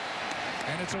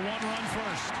 And it's a 1-run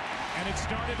first. And it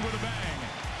started with a bang.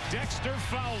 Dexter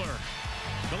Fowler,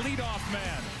 the leadoff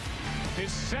man.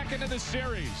 His second of the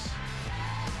series.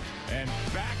 And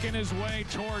backing his way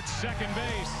towards second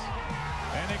base.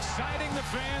 And exciting the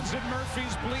fans at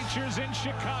Murphy's Bleachers in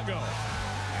Chicago.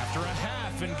 After a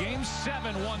half in Game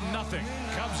 7, 1-0.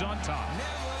 Cubs on top.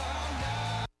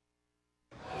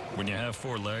 When you have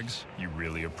 4 legs, you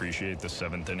really appreciate the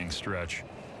 7th inning stretch.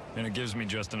 And it gives me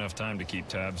just enough time to keep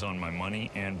tabs on my money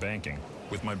and banking.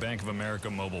 With my Bank of America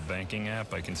mobile banking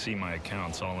app, I can see my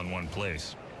accounts all in one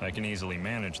place. I can easily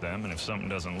manage them, and if something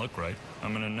doesn't look right,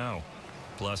 I'm going to know.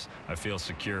 Plus, I feel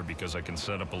secure because I can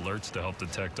set up alerts to help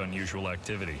detect unusual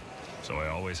activity. So I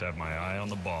always have my eye on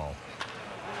the ball.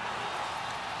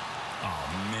 Oh,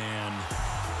 man.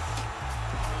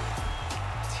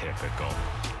 Typical.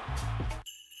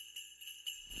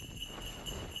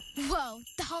 Whoa,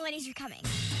 the holidays are coming.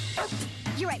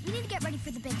 You're right, we need to get ready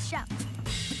for the big show.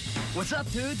 What's up,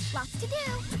 dudes? Lots to do.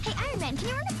 Hey, Iron Man, can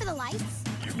you run up for the lights?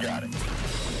 You got it.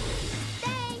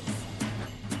 Thanks.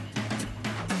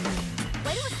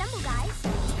 Way to assemble, guys.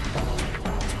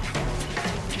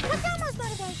 What's Elmo's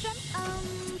motivation?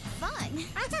 Fun.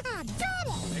 Got it.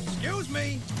 Excuse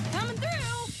me. Coming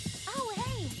through. Oh,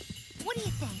 hey. What do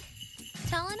you think?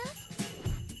 Tall enough?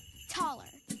 Taller.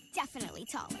 Definitely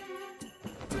taller.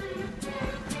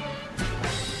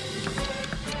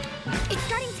 It's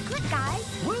starting to click, guys.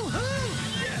 Woohoo!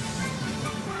 Yes!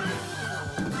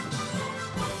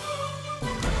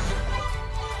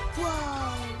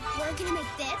 Whoa, we're gonna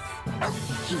make this?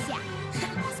 Yeah,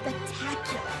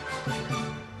 spectacular.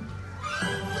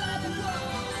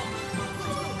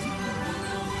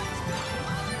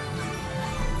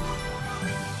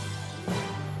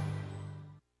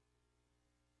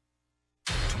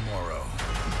 Tomorrow,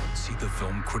 see the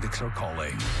film critics are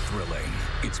calling thrilling.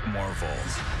 It's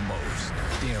Marvel's most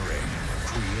daring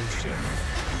creation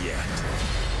yet.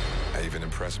 I even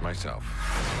impressed myself.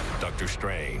 Doctor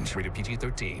Strange, rated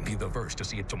PG-13. Be the first to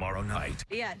see it tomorrow night.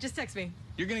 Yeah, just text me.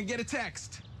 You're gonna get a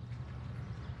text.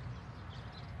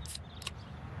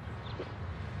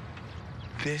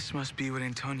 This must be what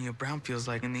Antonio Brown feels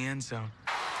like in the end zone.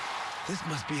 This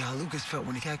must be how Lucas felt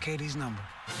when he got Katie's number.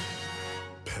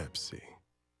 Pepsi.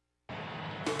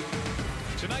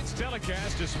 Tonight's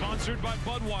telecast is sponsored by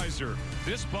Budweiser.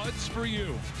 This Bud's for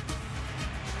you.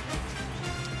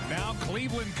 Now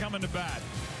Cleveland coming to bat.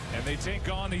 And they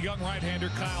take on the young right-hander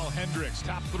Kyle Hendricks.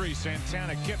 Top 3,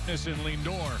 Santana, Kipnis, and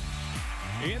Lindor.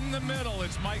 In the middle,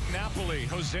 it's Mike Napoli,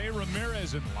 Jose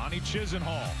Ramirez, and Lonnie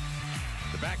Chisenhall.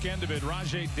 The back end of it,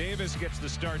 Rajay Davis gets the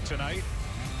start tonight.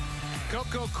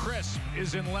 Coco Crisp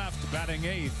is in left, batting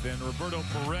 8th, and Roberto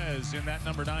Perez in that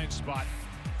number 9 spot.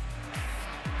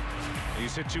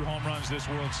 He's hit 2 home runs this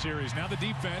World Series. Now the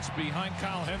defense behind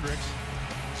Kyle Hendricks.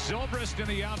 Zobrist in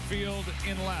the outfield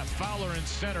in left. Fowler in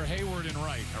center. Hayward in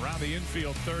right. Around the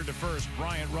infield, third to first,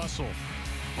 Bryant Russell.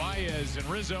 Baez and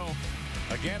Rizzo.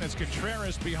 Again, it's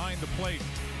Contreras behind the plate.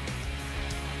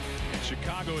 And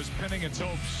Chicago is pinning its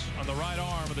hopes on the right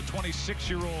arm of the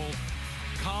 26-year-old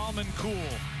calm and cool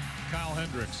Kyle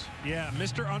Hendricks. Yeah,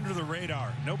 Mr. Under the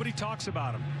Radar. Nobody talks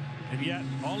about him. And yet,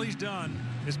 all he's done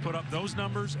is put up those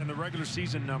numbers and the regular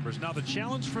season numbers. Now, the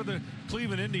challenge for the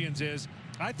Cleveland Indians is,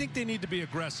 I think they need to be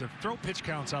aggressive. Throw pitch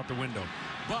counts out the window.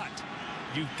 But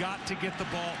you've got to get the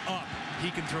ball up.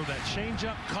 He can throw that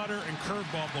changeup, cutter, and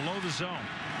curveball below the zone.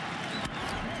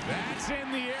 That's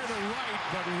in the air to right,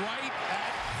 but right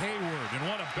at Hayward. And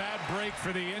what a bad break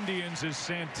for the Indians as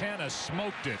Santana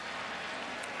smoked it.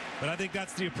 But I think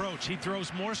that's the approach. He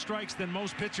throws more strikes than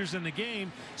most pitchers in the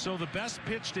game, so the best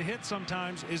pitch to hit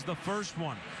sometimes is the first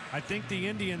one. I think the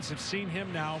Indians have seen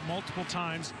him now multiple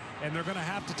times, and they're going to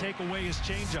have to take away his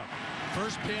changeup.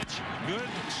 First pitch, good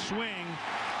swing,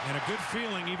 and a good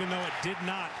feeling, even though it did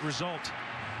not result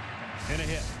in a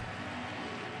hit.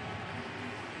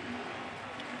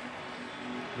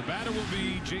 The batter will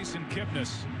be Jason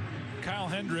Kipnis. Kyle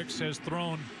Hendricks has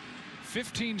thrown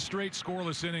 15 straight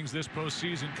scoreless innings this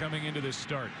postseason coming into this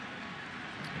start.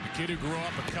 And the kid who grew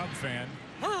up a Cub fan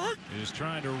is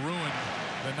trying to ruin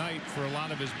the night for a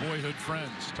lot of his boyhood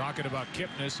friends. Talking about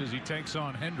Kipnis as he takes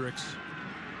on Hendricks.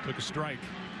 Took a strike.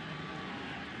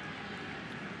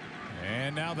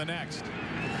 And now the next.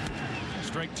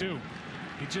 Strike 2.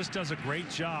 He just does a great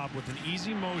job with an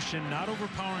easy motion, not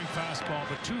overpowering fastball,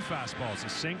 but 2 fastballs. A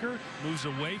sinker moves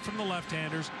away from the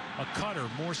left-handers. A cutter,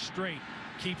 more straight,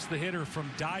 keeps the hitter from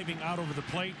diving out over the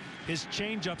plate. His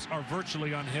changeups are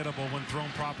virtually unhittable when thrown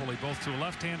properly, both to a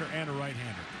left-hander and a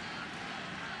right-hander.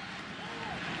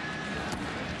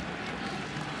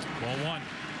 Ball 1.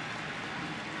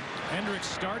 Hendricks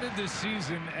started this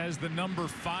season as the number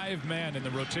 5 man in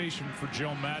the rotation for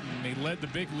Joe Maddon. He led the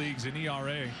big leagues in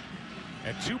ERA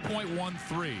at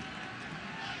 2.13.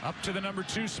 Up to the number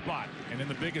 2 spot, and in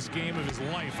the biggest game of his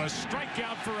life, a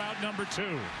strikeout for out number 2.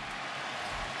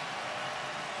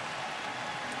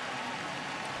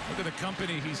 Look at the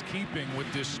company he's keeping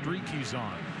with this streak he's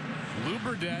on. Lou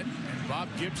Burdett and Bob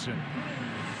Gibson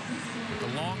with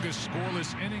the longest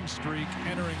scoreless inning streak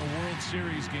entering a World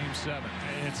Series Game 7.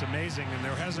 It's amazing, and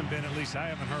there hasn't been, at least I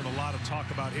haven't heard a lot of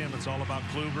talk about him. It's all about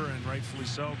Kluber, and rightfully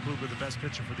so. Kluber, the best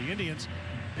pitcher for the Indians,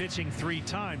 pitching 3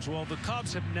 times. Well, the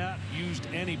Cubs have not used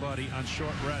anybody on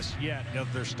short rest yet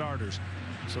of their starters.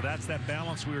 So that's that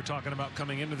balance we were talking about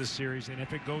coming into the series, and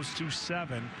if it goes to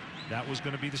 7, that was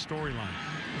going to be the storyline.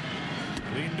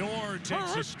 Lindor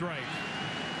takes a strike.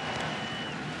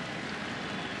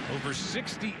 Over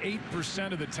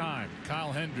 68% of the time,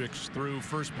 Kyle Hendricks threw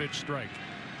first pitch strike.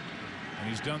 And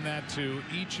he's done that to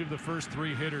each of the first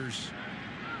 3 hitters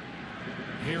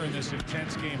here in this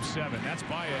intense Game 7. That's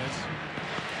Baez.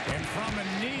 And from a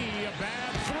knee, a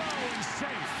bad throw and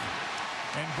safe.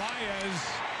 And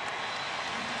Baez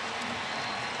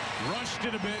rushed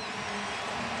it a bit.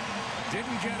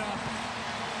 Didn't get up.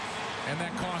 And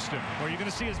that cost him. Well, you're going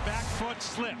to see his back foot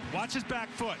slip. Watch his back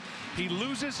foot. He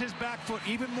loses his back foot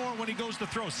even more when he goes to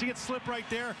throw. See it slip right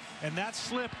there? And that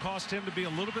slip cost him to be a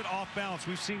little bit off balance.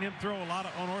 We've seen him throw a lot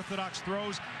of unorthodox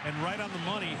throws and right on the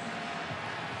money.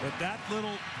 But that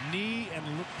little knee and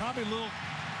probably a little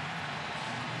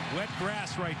wet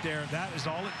grass right there, that is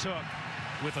all it took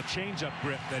with a changeup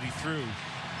grip that he threw,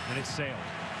 and it sailed.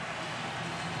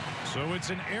 So it's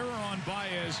an error on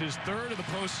Baez, his 3rd of the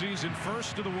postseason,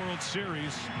 1st of the World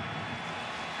Series.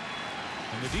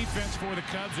 And the defense for the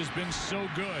Cubs has been so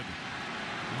good.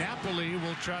 Napoli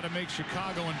will try to make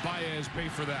Chicago and Baez pay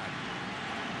for that.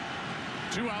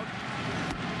 2 out.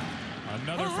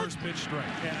 Another first pitch strike.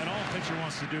 Yeah, and all a pitcher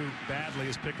wants to do badly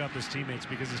is pick up his teammates,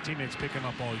 because his teammates pick him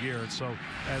up all year. And so,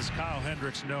 as Kyle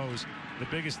Hendricks knows, the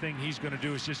biggest thing he's going to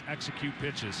do is just execute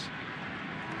pitches.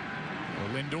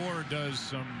 Well, Lindor does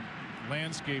some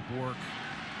landscape work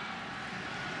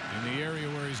in the area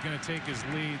where he's going to take his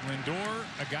lead. Lindor,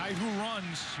 a guy who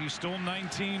runs. He stole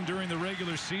 19 during the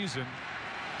regular season.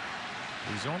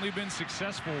 He's only been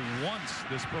successful once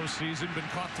this postseason, been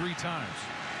caught 3 times.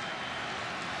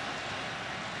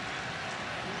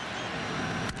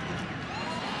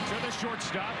 To the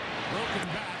shortstop, broken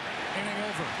bat, inning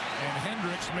over. And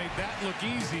Hendricks made that look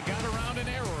easy, got around an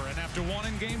error, and after 1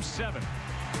 in Game 7,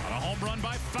 on a home run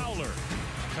by Fowler,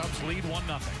 Cubs lead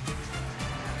 1-0.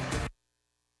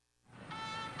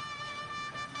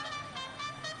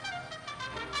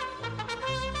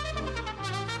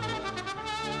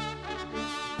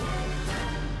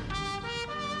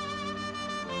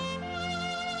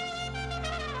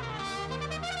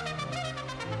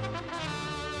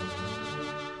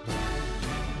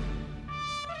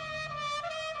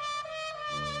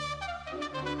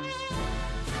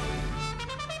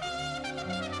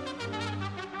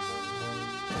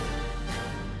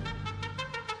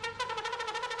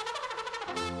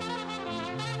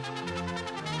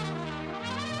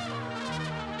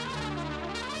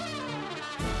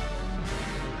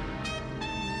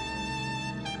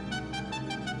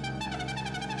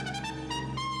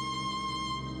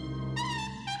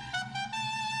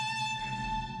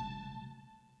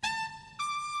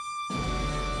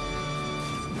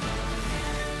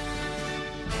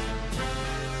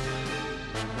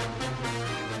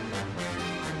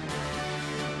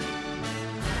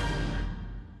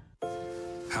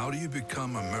 How do you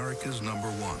become America's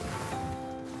 #1?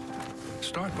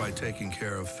 Start by taking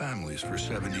care of families for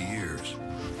 70 years.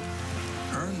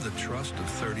 Earn the trust of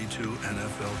 32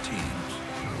 NFL teams.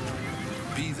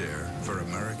 Be there for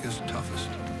America's toughest.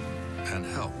 And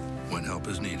help when help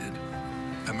is needed.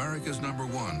 America's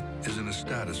 #1 isn't a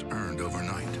status earned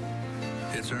overnight.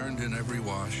 It's earned in every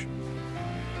wash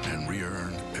and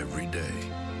re-earned every day.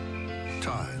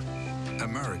 Tide,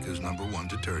 America's #1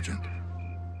 detergent.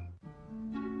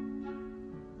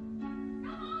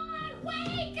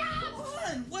 Wake up! Come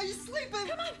on! Why are you sleeping?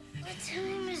 Come on! What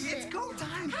time is it? It's go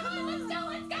time! Come on, let's go,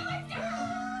 let's go, let's go!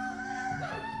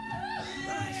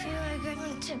 I feel like I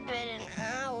went to bed an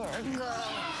hour ago.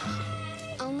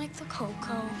 I'll make the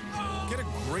cocoa. Get a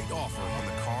great offer on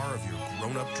the car of your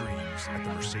grown-up dreams at the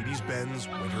Mercedes-Benz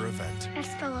Winter Event.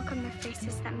 It's the look on their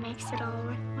faces that makes it all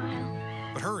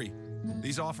worthwhile. But hurry,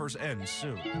 these offers end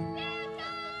soon.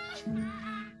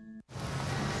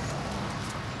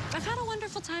 I've had a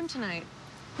wonderful time tonight.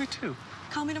 Me too.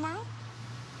 Call me tomorrow?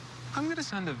 I'm going to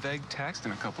send a vague text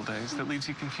in a couple days that leaves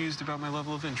you confused about my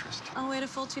level of interest. I'll wait a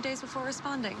full 2 days before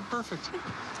responding. Perfect.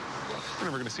 We're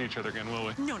never going to see each other again, will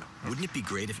we? No, no. Wouldn't it be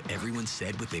great if everyone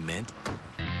said what they meant?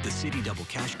 The Citi Double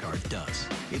Cash Card does.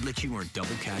 It lets you earn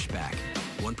double cash back.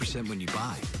 1% when you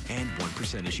buy and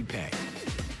 1% as you pay.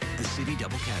 The Citi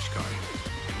Double Cash Card.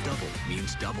 Double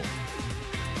means double.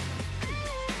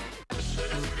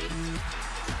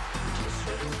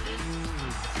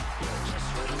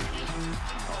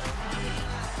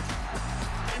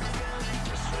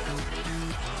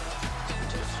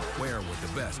 Wear with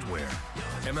the best wear.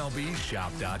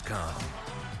 MLBshop.com.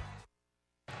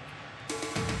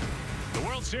 The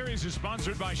World Series is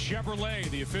sponsored by Chevrolet,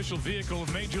 the official vehicle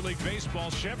of Major League Baseball.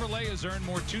 Chevrolet has earned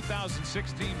more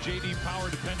 2016 J.D. Power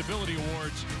Dependability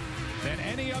Awards than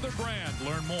any other brand.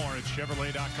 Learn more at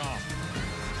Chevrolet.com.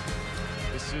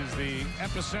 This is the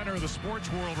epicenter of the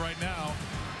sports world right now.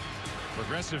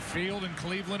 Progressive Field in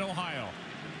Cleveland, Ohio.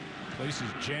 Place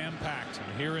is jam-packed.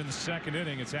 And here in the second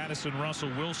inning, it's Addison Russell,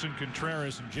 Wilson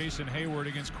Contreras, and Jason Hayward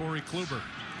against Corey Kluber.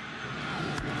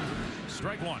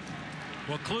 Strike one.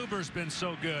 Well, Kluber's been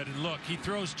so good. And look, he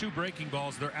throws 2 breaking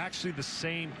balls. They're actually the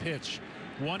same pitch.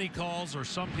 One he calls, or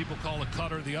some people call a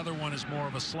cutter. The other one is more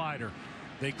of a slider.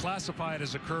 They classify it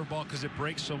as a curveball because it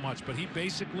breaks so much. But he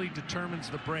basically determines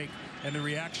the break and the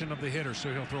reaction of the hitter.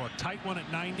 So he'll throw a tight one at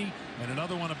 90 and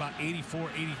another one about 84,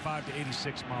 85 to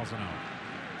 86 miles an hour.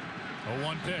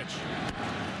 0-1 pitch.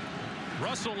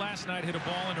 Russell last night hit a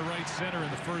ball into right center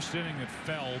in the first inning that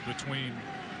fell between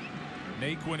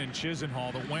Naquin and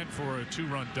Chisenhall that went for a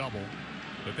 2-run double.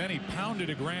 But then he pounded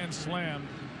a grand slam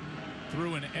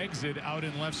through an exit out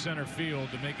in left center field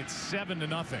to make it 7-0.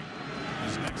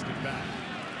 His next at bat.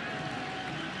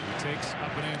 He takes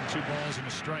up and in 2 balls and a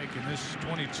strike, and this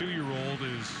 22-year-old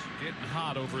is getting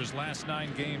hot over his last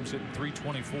 9 games, hitting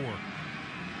 .324.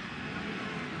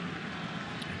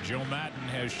 Joe Madden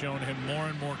has shown him more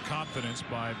and more confidence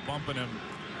by bumping him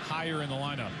higher in the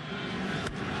lineup.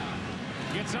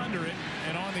 Gets under it,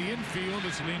 and on the infield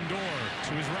it's Lindor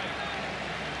to his right.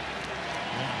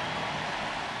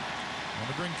 I'm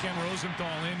going to bring Ken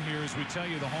Rosenthal in here as we tell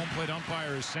you the home plate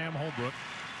umpire is Sam Holbrook.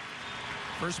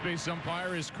 First base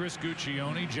umpire is Chris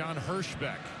Guccione. John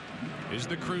Hirschbeck is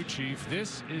the crew chief.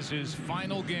 This is his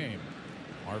final game.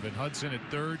 Marvin Hudson at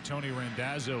third. Tony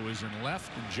Randazzo is in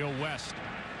left, and Joe West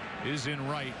is in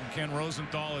right. And Ken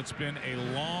Rosenthal, it's been a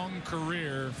long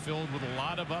career filled with a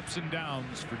lot of ups and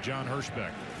downs for John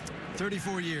Hirschbeck.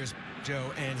 34 years,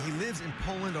 Joe, and he lives in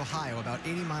Poland, Ohio, about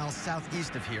 80 miles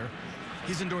southeast of here.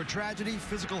 He's endured tragedy,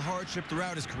 physical hardship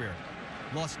throughout his career.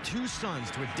 Lost 2 sons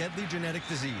to a deadly genetic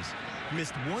disease.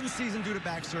 Missed 1 season due to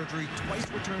back surgery, twice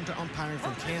returned to umpiring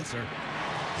from cancer.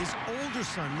 His older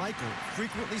son, Michael,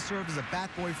 frequently served as a bat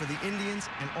boy for the Indians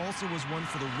and also was one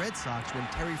for the Red Sox when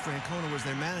Terry Francona was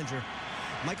their manager.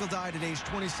 Michael died at age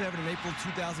 27 in April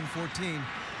 2014,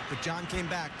 but John came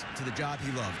back to the job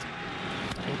he loved.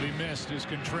 Will be missed as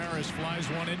Contreras flies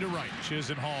one into right.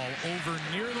 Chisenhall over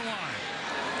near the line.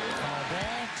 Foul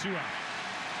ball, 2 out.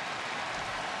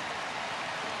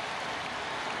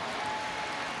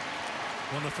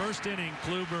 Well, in the first inning,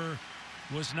 Kluber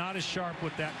was not as sharp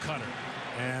with that cutter,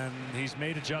 and he's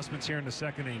made adjustments here in the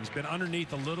second inning. He's been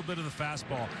underneath a little bit of the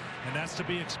fastball, and that's to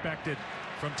be expected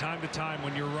from time to time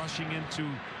when you're rushing into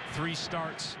 3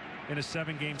 starts in a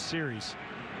 7-game series.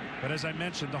 But as I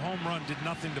mentioned, the home run did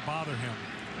nothing to bother him.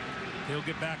 He'll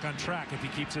get back on track if he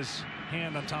keeps his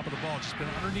hand on top of the ball. Just been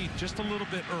underneath just a little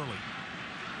bit early.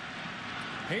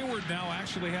 Hayward now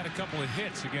actually had a couple of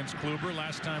hits against Kluber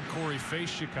last time Corey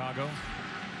faced Chicago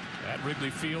at Wrigley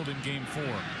Field in Game 4.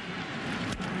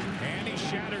 And he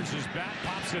shatters his bat,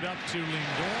 pops it up to Lindor,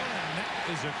 and that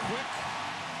is a quick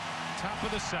top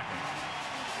of the second.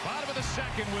 Bottom of the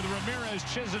second with Ramirez,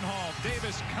 Chisenhall,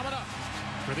 Davis coming up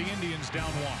for the Indians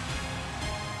down 1.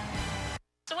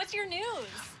 So what's your news?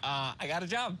 I got a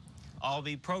job. I'll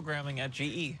be programming at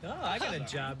GE. Oh, I got a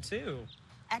job too.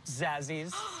 At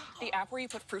Zazzy's. The app where you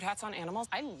put fruit hats on animals?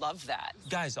 I love that.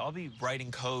 Guys, I'll be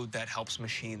writing code that helps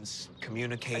machines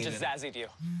communicate. I just Zazzied you.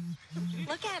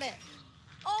 Look at it.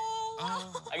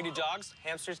 Oh. I can do dogs,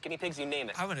 hamsters, guinea pigs, you name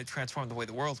it. I'm going to transform the way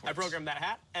the world works. I programmed that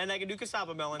hat, and I can do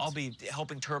cassava melons. I'll be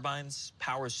helping turbines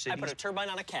power cities. I put a turbine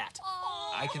on a cat.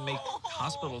 I can make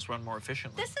hospitals run more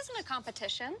efficiently. This isn't a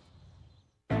competition.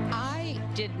 I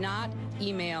did not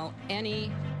email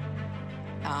any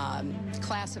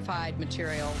classified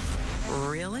material.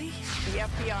 Really? The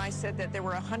FBI said that there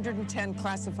were 110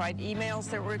 classified emails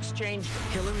that were exchanged.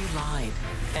 Hillary lied.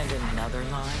 And another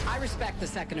lie. I respect the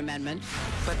Second Amendment.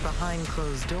 But behind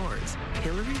closed doors,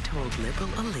 Hillary told liberal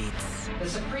elites. The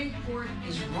Supreme Court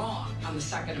is wrong on the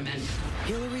Second Amendment.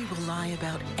 Hillary will lie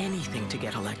about anything to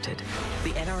get elected.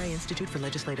 The NRA Institute for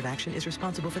Legislative Action is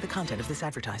responsible for the content of this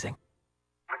advertising.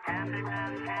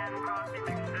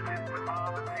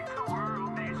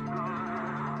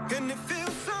 And it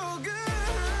feels so good.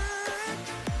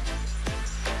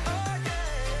 Oh, yeah.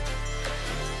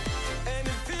 And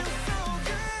it feels so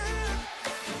good.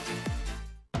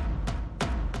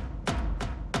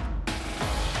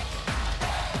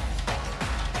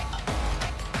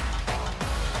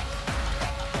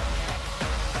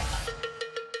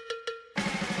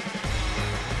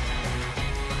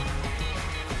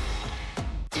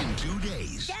 In 2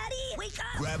 days, Daddy, wake up.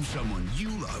 grab someone you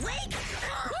love. Wake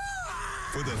up.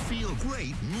 For the Feel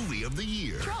Great Movie of the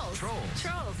Year.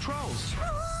 Trolls.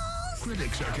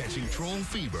 Critics are catching troll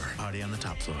fever. Party on the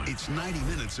top floor. It's 90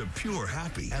 minutes of pure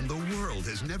happy, and the world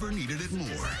has never needed it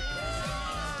more.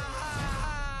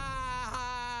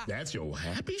 That's your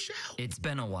happy shout? It's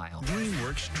been a while.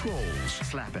 DreamWorks Trolls.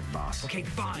 Slap it, boss. Okay,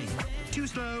 fine. Too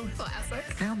slow. Classic.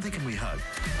 Now I'm thinking we hug.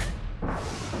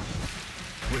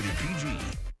 Rated PG.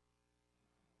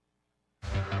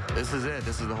 This is it.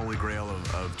 This is the holy grail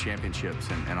of championships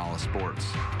and all of sports.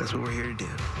 That's what we're here to do.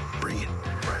 Bring it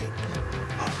right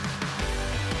home.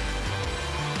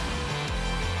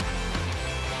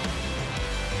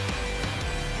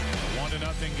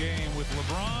 1-0 game with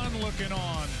LeBron looking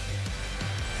on.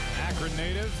 Akron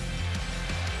native.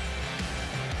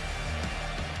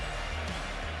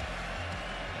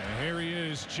 And here he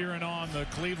is cheering on the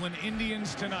Cleveland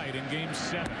Indians tonight in Game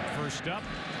 7. First up.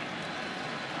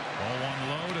 Ball one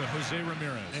low to Jose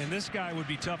Ramirez. And this guy would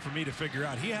be tough for me to figure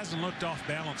out. He hasn't looked off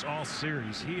balance all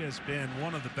series. He has been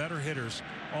one of the better hitters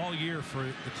all year for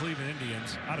the Cleveland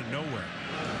Indians out of nowhere.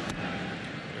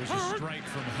 There's a strike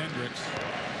from Hendricks.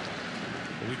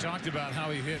 We talked about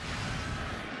how he hit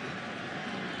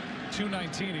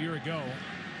 .219 a year ago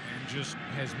and just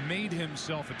has made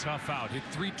himself a tough out. Hit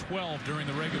 .312 during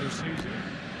the regular season.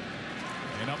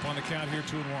 And up on the count here,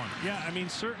 2-1. Yeah, I mean,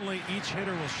 certainly each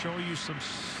hitter will show you some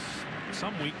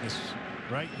weakness,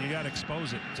 right? You got to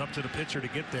expose it. It's up to the pitcher to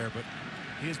get there, but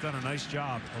he has done a nice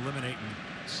job eliminating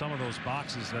some of those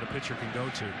boxes that a pitcher can go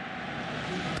to.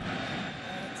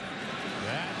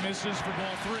 That misses for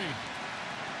ball 3.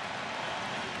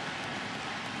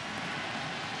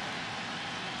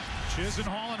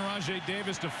 Chisenhall and Rajai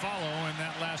Davis to follow in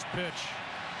that last pitch.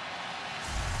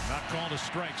 Not called a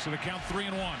strike, so the count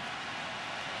 3-1.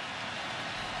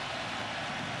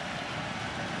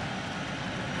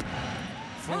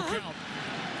 Full count.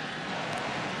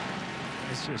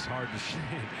 It's just hard to shake.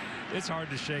 It's hard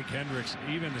to shake Hendricks.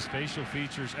 Even his facial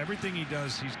features, everything he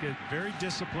does, he's very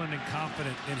disciplined and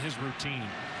confident in his routine.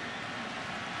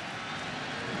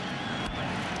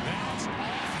 That's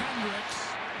off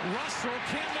Hendricks. Russell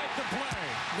can't make the play.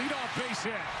 Leadoff base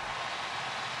hit.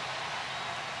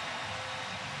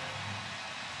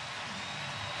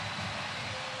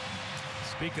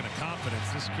 Speaking of confidence,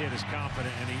 this kid is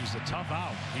confident, and he's a tough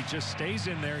out. He just stays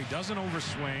in there. He doesn't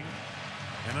overswing.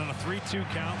 And on a 3-2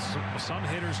 count, some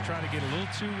hitters try to get a little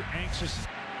too anxious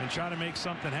and try to make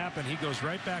something happen. He goes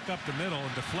right back up the middle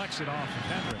and deflects it off of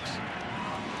Hendricks.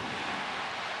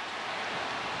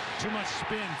 Too much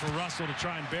spin for Russell to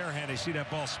try and barehand. You see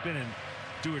that ball spinning,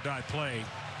 do or die play.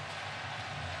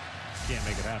 Can't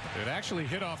make it happen. It actually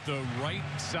hit off the right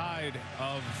side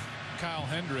of Kyle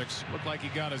Hendricks. Looked like he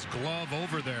got his glove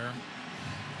over there.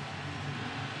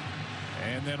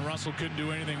 And then Russell couldn't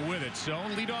do anything with it. So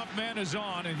leadoff man is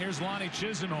on, and here's Lonnie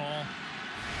Chisenhall.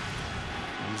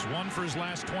 He's won for his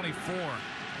last 24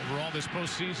 overall this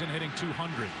postseason, hitting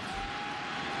 .200.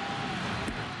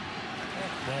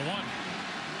 Ball 1.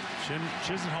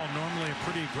 Chisenhall normally a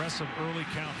pretty aggressive early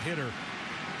count hitter.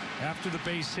 After the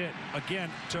base hit, again,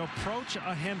 to approach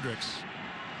a Hendricks,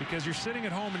 because you're sitting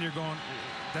at home and you're going,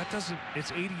 that doesn't,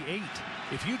 it's 88.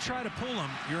 If you try to pull him,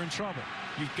 you're in trouble.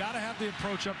 You've got to have the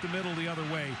approach up the middle the other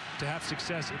way to have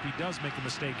success if he does make a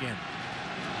mistake in.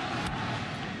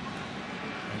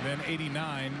 And then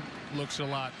 89 looks a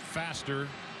lot faster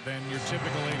than your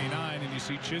typical 89, and you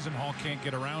see Chisenhall can't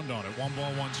get around on it. 1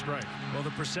 ball, 1 strike. Well,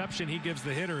 the perception he gives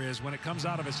the hitter is when it comes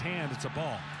out of his hand, it's a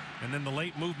ball. And then the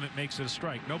late movement makes it a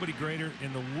strike. Nobody greater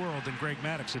in the world than Greg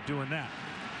Maddux at doing that.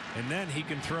 And then he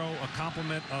can throw a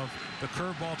complement of the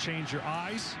curveball, change your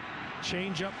eyes,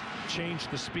 change up, change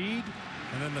the speed,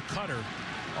 and then the cutter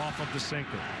off of the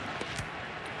sinker.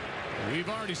 We've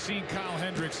already seen Kyle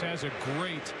Hendricks has a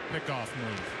great pickoff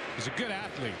move. He's a good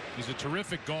athlete. He's a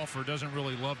terrific golfer. Doesn't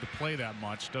really love to play that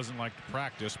much. Doesn't like to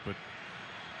practice, but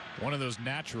one of those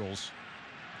naturals.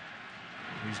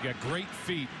 He's got great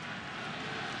feet.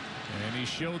 And he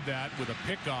showed that with a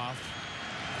pickoff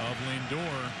of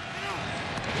Lindor.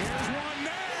 Here's one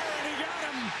there, and he got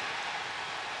him.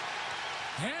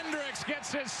 Hendricks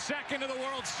gets his second of the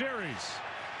World Series.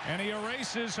 And he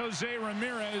erases Jose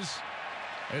Ramirez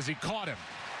as he caught him.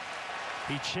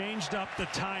 He changed up the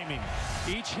timing.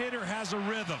 Each hitter has a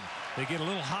rhythm. They get a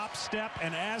little hop step,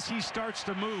 and as he starts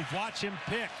to move, watch him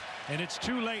pick. And it's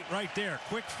too late right there.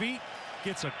 Quick feet,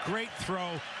 gets a great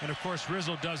throw, and of course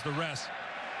Rizzo does the rest.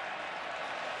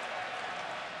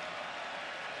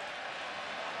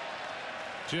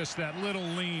 Just that little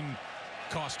lean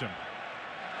cost him.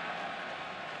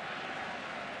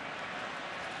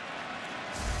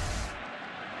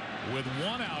 With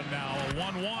 1 out now, a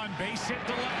 1-1 base hit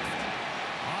to left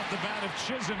off the bat of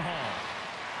Chisenhall.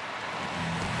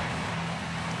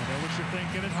 I know what you're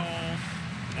thinking at home.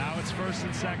 Now it's first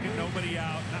and second, nobody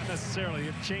out. Not necessarily.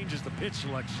 It changes the pitch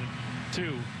selection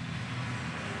too.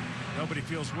 Nobody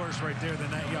feels worse right there than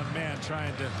that young man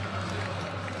trying to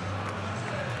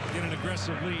get an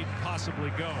aggressive lead, possibly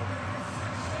go.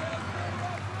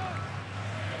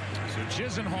 So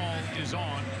Chisenhall is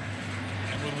on,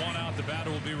 and with 1 out, the batter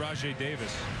will be Rajai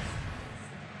Davis,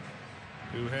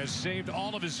 who has saved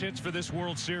all of his hits for this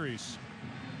World Series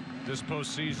this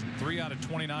postseason. 3 out of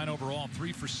 29 overall,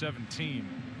 3 for 17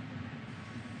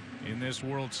 in this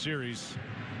World Series.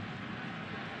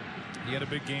 He had a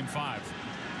big Game 5.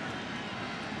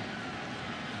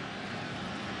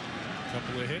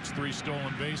 Couple of hits, 3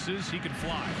 stolen bases. He can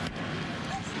fly.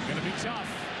 Gonna be tough.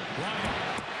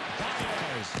 Bryant,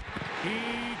 Baez. He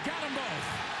got them both.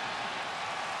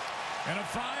 And a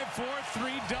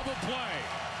 5-4-3 double play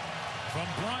from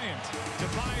Bryant to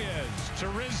Baez to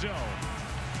Rizzo.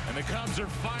 And the Cubs are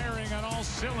firing on all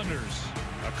cylinders.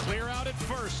 A clear out at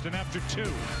first, and after 2,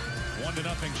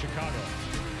 1-0 Chicago.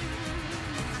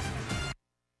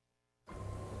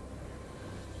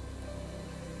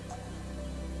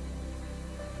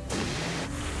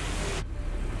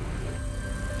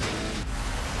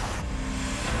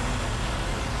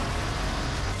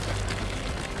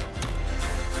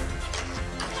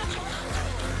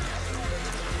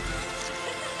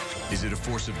 Is it a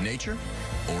force of nature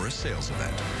or a sales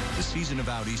event? The Season of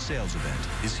Audi sales event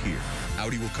is here.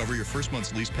 Audi will cover your first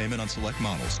month's lease payment on select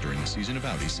models during the Season of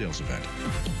Audi sales event.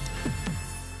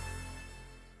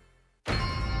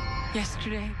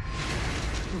 Yesterday,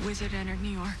 the wizard entered New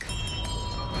York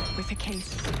with a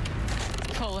case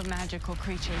full of magical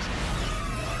creatures.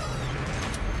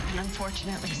 And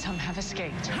unfortunately, some have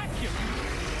escaped.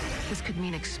 This could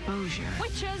mean exposure.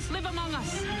 Witches live among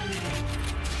us.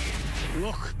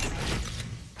 Look.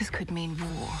 This could mean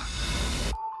war.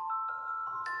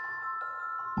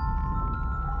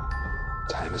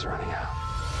 Time is running out.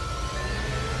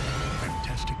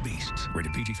 Fantastic Beasts.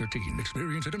 Rated PG-13.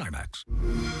 Experience it in IMAX.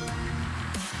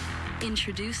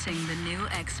 Introducing the new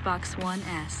Xbox One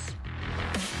S.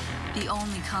 The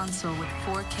only console with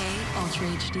 4K Ultra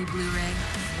HD Blu-ray,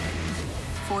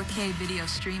 4K video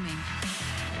streaming,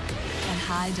 and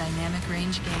high dynamic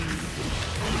range gaming.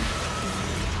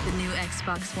 The new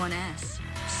Xbox One S.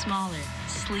 Smaller,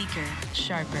 sleeker,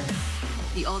 sharper.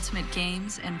 The ultimate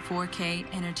games and 4K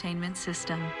entertainment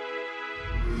system.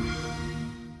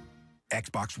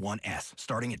 Xbox One S,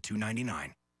 starting at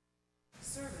 $299.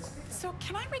 So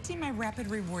can I redeem my Rapid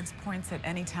Rewards points at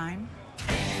any time?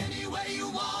 Any way you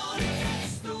want it,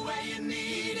 that's the way you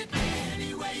need it.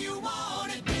 Any way you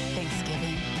want it.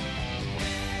 Thanksgiving.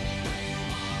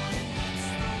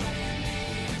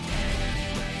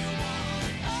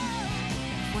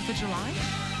 4th of July?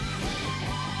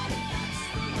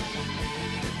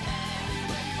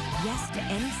 Yes to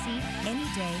any seat, any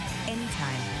day,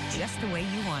 anytime. Just the way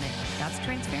you want it. That's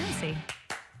transparency.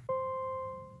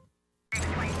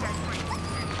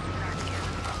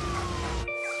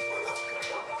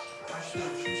 What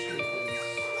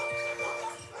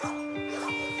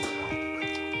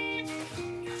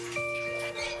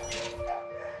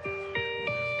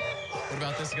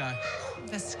about this guy?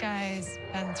 This guy's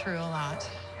been through a lot.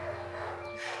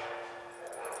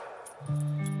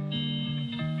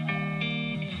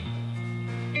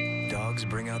 Dogs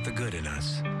bring out the good in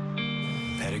us.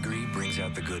 Pedigree brings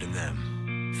out the good in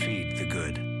them. Feed the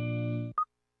good.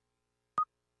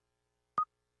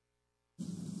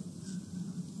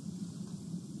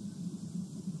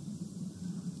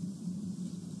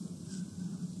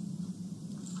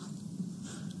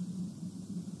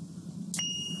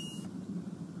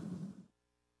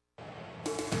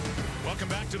 Welcome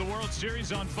back to the World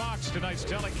Series on Fox. Tonight's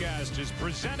telecast is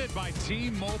presented by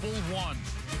T-Mobile One.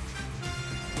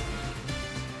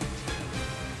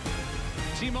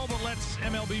 T-Mobile lets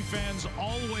MLB fans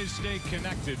always stay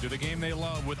connected to the game they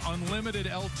love with unlimited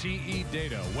LTE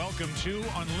data. Welcome to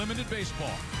Unlimited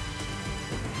Baseball.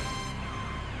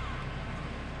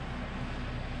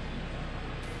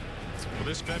 Well,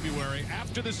 this February,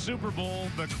 after the Super Bowl,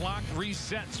 the clock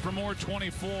resets for more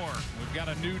 24. We've got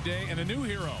a new day and a new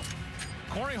hero.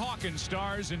 Corey Hawkins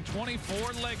stars in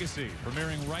 24 Legacy,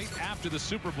 premiering right after the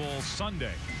Super Bowl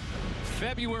Sunday,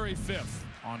 February 5th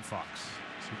on Fox.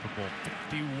 Super Bowl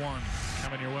 51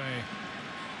 coming your way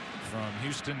from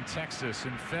Houston, Texas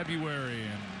in February.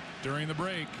 And during the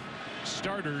break,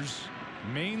 starters,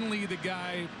 mainly the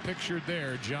guy pictured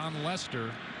there, John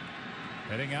Lester,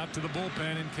 heading out to the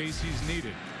bullpen in case he's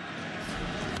needed.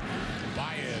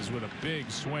 Baez with a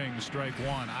big swing, strike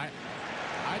one.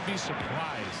 I'd be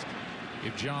surprised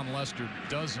if John Lester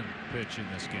doesn't pitch in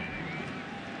this game.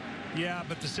 Yeah,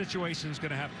 but the situation's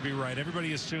going to have to be right.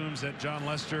 Everybody assumes that John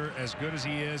Lester, as good as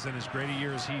he is and as great a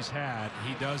year as he's had,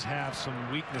 he does have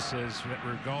some weaknesses that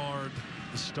regard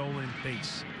the stolen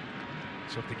base.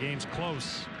 So if the game's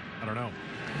close, I don't know.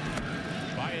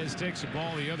 Baez takes a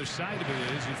ball. The other side of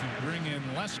it is if you bring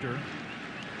in Lester,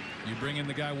 you bring in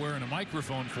the guy wearing a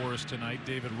microphone for us tonight,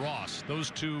 David Ross. Those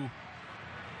two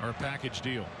are a package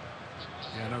deal.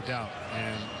 Yeah, no doubt.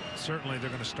 And certainly they're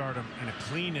going to start him in a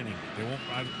clean inning.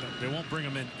 They won't bring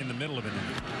him in the middle of an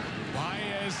inning.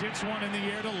 Baez hits one in the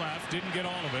air to left, didn't get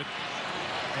all of it,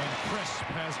 and Crisp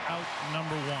has out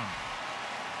number one.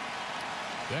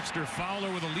 Dexter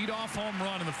Fowler with a leadoff home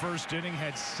run in the first inning,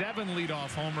 had 7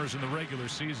 leadoff homers in the regular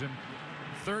season,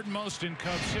 third most in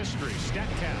Cubs history.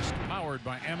 StatCast powered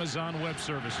by Amazon Web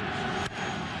Services.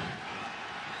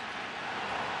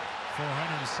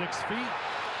 406 feet.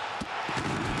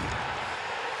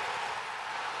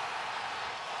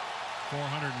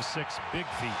 406 big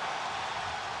feet.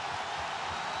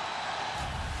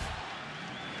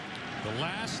 The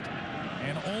last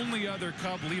and only other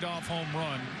Cub leadoff home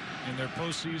run in their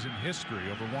postseason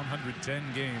history, over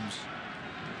 110 games.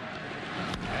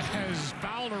 As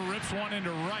Fowler rips one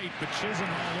into right, but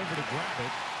Chisenhall over to grab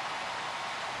it.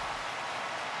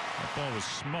 That ball was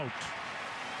smoked.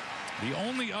 The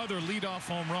only other leadoff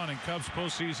home run in Cubs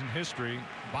postseason history,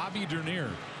 Bobby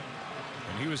Dernier.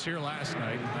 And he was here last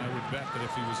night, and I would bet that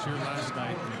if he was here last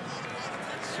night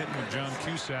sitting with John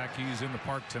Cusack, he's in the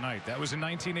park tonight. That was in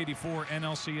 1984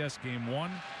 NLCS Game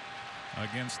 1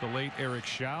 against the late Eric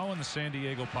Schau and the San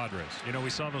Diego Padres. You know, we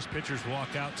saw those pitchers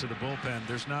walk out to the bullpen.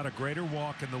 There's not a greater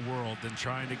walk in the world than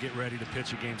trying to get ready to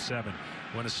pitch a Game 7.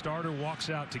 When a starter walks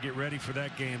out to get ready for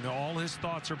that game, all his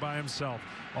thoughts are by himself.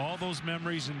 All those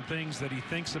memories and things that he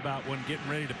thinks about when getting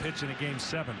ready to pitch in a Game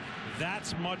 7.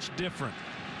 That's much different.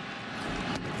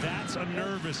 That's a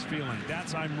nervous feeling.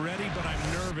 That's I'm ready, but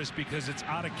I'm nervous because it's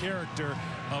out of character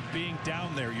of being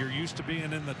down there. You're used to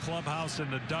being in the clubhouse and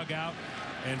the dugout.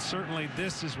 And certainly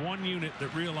this is one unit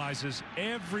that realizes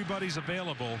everybody's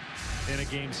available in a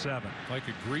Game 7. Like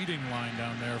a greeting line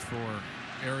down there for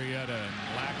Arrieta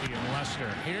and Lackey and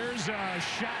Lester. Here's a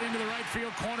shot into the right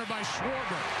field corner by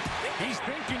Schwarber. He's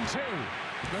thinking too.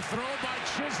 The throw by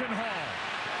Chisenhall.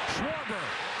 Schwarber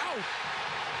out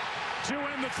to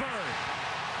end the third.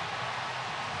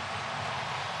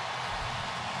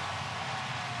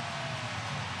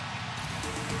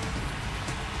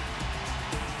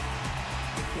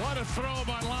 What a throw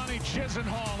by Lonnie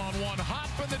Chisenhall on one. Hop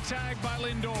in the tag by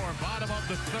Lindor. Bottom of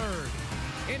the third.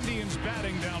 Indians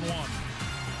batting down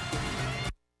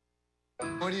 1.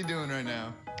 What are you doing right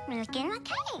now? I'm looking at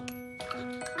cake.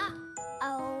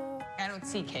 Uh-oh. I don't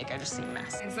see cake, I just see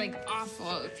mess. It's like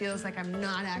awful. It feels like I'm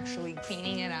not actually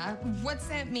cleaning it up. What's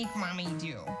that make mommy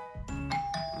do?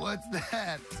 What's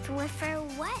that? Swiffer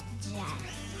wet jet.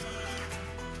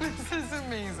 This is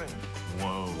amazing.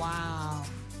 Whoa. Wow.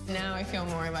 Now I feel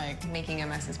more like making a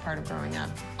mess is part of growing up.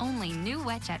 Only new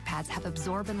Wet Jet pads have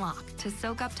absorb and lock to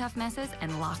soak up tough messes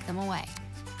and lock them away.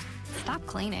 Stop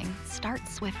cleaning. Start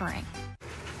Swiffering.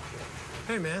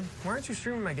 Hey, man, why aren't you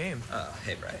streaming my game?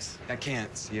 Hey, Bryce. I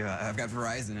can't. See, I've got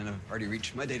Verizon, and I've already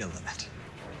reached my data limit.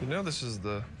 You know this is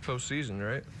the postseason,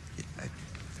 right? Yeah,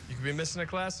 You could be missing a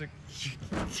classic.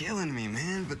 You're killing me,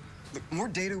 man, but look, more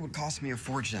data would cost me a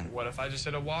fortune. What if I just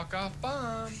hit a walk-off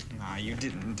bomb? Nah, you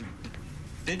didn't.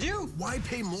 Did you? Why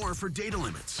pay more for data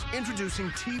limits?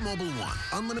 Introducing T-Mobile One.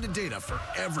 Unlimited data for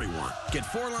everyone. Get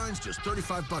 4 lines, just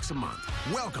 $35 a month.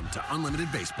 Welcome to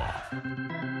Unlimited Baseball.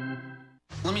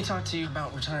 Let me talk to you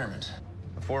about retirement.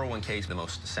 A 401k is the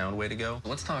most sound way to go.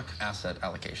 Let's talk asset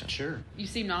allocation. Sure. You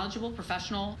seem knowledgeable,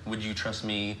 professional. Would you trust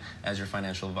me as your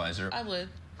financial advisor? I would.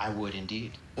 I would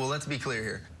indeed. Well, let's be clear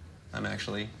here. I'm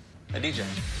actually a DJ.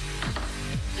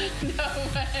 No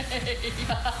way.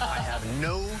 I have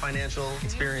no financial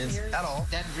experience at all.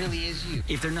 That really is you.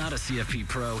 If they're not a CFP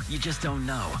pro, you just don't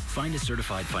know. Find a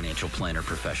certified financial planner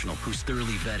professional who's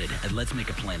thoroughly vetted at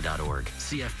letsmakeaplan.org.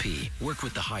 CFP. Work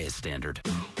with the highest standard.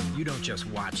 You don't just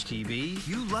watch TV,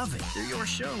 you love it. They're your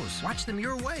shows. Watch them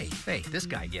your way. Hey, this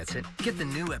guy gets it. Get the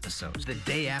new episodes the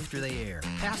day after they air.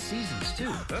 Past seasons,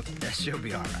 too. That should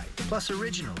be all right. Plus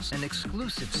originals and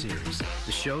exclusive series.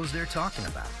 The shows they're talking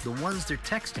about. The ones they're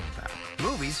texting about.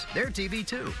 Movies, they're TV,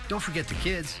 too. Don't forget the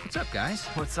kids. What's up, guys?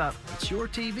 What's up? It's your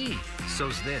TV.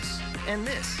 So's this. And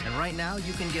this. And right now,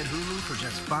 you can get Hulu for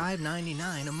just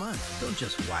 $5.99 a month. Don't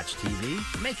just watch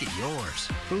TV. Make it yours.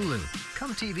 Hulu.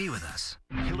 Come TV with us.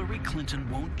 Hillary Clinton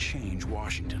won't change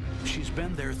Washington. She's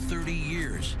been there 30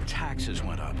 years. Taxes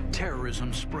went up,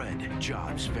 terrorism spread,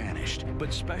 jobs vanished.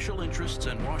 But special interests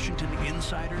and Washington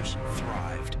insiders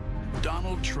thrived.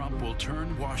 Donald Trump will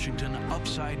turn Washington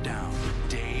upside down.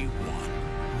 Day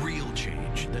one. Real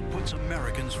change that puts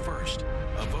Americans first.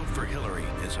 A vote for Hillary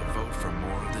is a vote for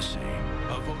more of the same.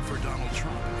 A vote for Donald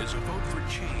Trump is a vote for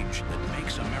change that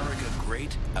makes America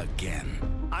great again.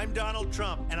 I'm Donald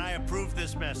Trump, and I approve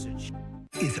this message.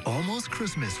 It's almost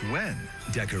Christmas when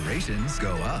decorations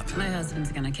go up. My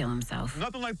husband's gonna kill himself.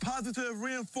 Nothing like positive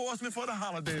reinforcement for the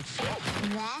holidays.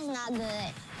 That's not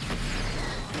good.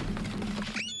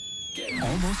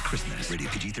 Almost Christmas. Rated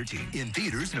PG-13. In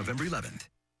theaters November 11th.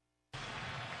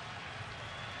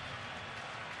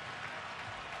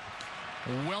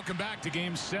 Welcome back to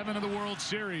Game 7 of the World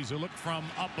Series. A look from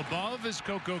up above as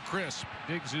Coco Crisp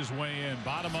digs his way in.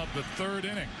 Bottom of the 3rd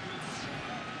inning.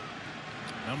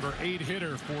 Number 8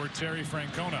 hitter for Terry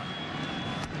Francona.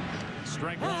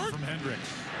 Strike one from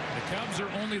Hendricks. The Cubs are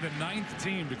only the 9th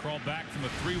team to crawl back from a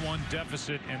 3-1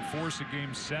 deficit and force a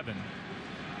Game 7.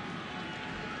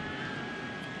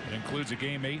 It includes a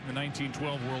Game 8 in the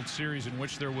 1912 World Series in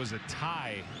which there was a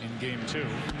tie in Game 2.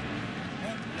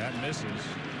 That misses.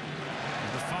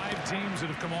 The 5 teams that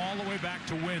have come all the way back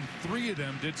to win, 3 of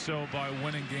them did so by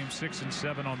winning Game 6 and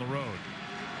 7 on the road.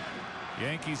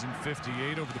 Yankees in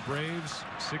 58 over the Braves,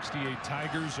 68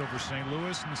 Tigers over St.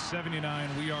 Louis, and 79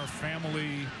 We Are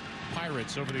Family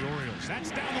Pirates over the Orioles. That's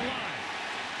down the line.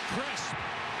 Crisp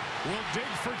will dig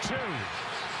for 2.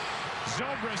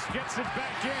 Zobrist gets it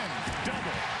back in.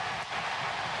 Double.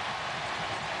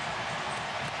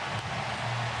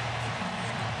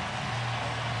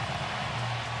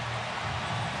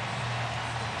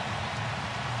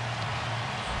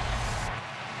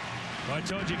 Well, I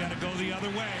told you, got to go the other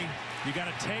way. You got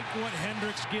to take what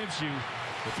Hendricks gives you.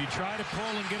 If you try to pull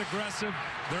and get aggressive,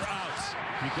 they're outs.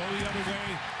 If you go the other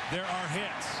way, there are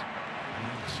hits.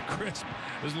 And Crisp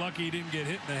is lucky he didn't get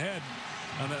hit in the head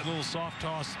on that little soft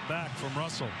toss back from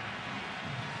Russell.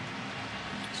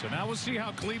 So now we'll see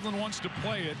how Cleveland wants to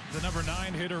play it. The number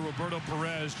 9 hitter, Roberto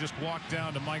Perez, just walked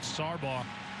down to Mike Sarbaugh,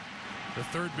 the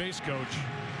third base coach,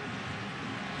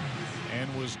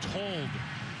 and was told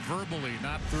verbally,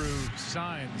 not through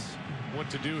signs, what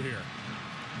to do here.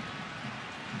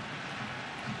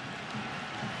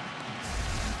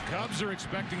 Cubs are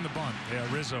expecting the bunt. Yeah,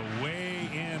 Rizzo way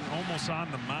in, almost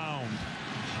on the mound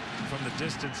from the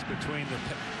distance between the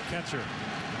catcher.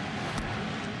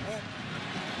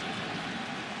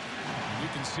 You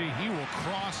can see he will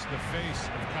cross the face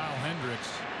of Kyle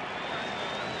Hendricks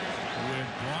with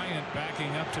Bryant backing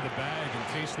up to the bag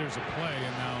in case there's a play,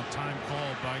 and now time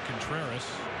called by Contreras.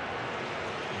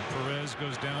 And Perez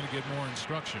goes down to get more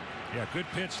instruction. Yeah, good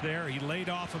pitch there. He laid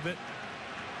off of it.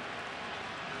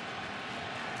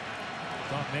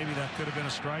 Thought maybe that could have been a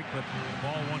strike, but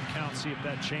ball 1 count. See if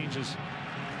that changes.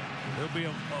 There'll be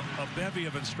a bevy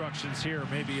of instructions here,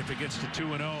 maybe if it gets to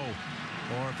 2-0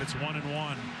 or if it's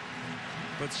 1-1.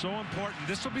 But so important.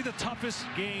 This will be the toughest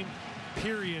game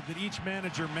period that each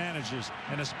manager manages,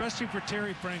 and especially for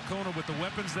Terry Francona with the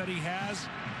weapons that he has,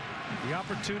 the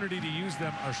opportunity to use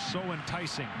them are so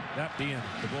enticing, that being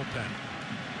the bullpen.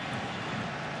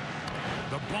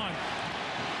 The bunt.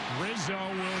 Rizzo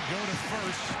will go to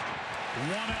first.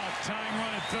 1 out, tying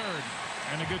run at third.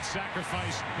 And a good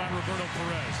sacrifice by Roberto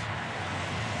Perez.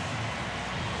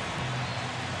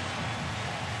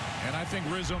 And I think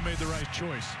Rizzo made the right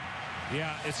choice.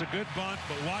 Yeah, it's a good bunt,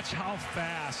 but watch how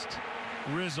fast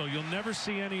Rizzo. You'll never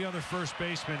see any other first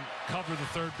baseman cover the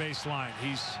third base line.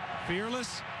 He's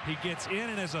fearless. He gets in,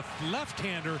 and as a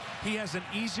left-hander, he has an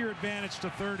easier advantage to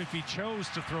third if he chose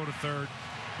to throw to third.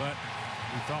 But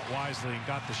he thought wisely and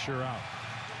got the sure out.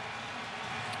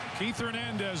 Keith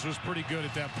Hernandez was pretty good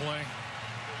at that play.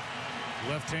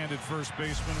 Left-handed first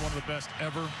baseman, one of the best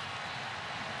ever.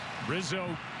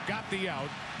 Rizzo got the out.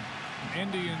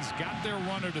 Indians got their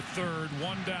runner to third.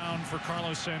 1 down for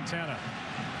Carlos Santana,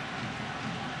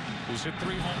 who's hit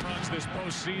 3 home runs this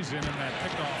postseason in that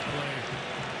pickoff play.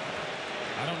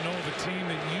 I don't know of a team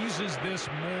that uses this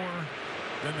more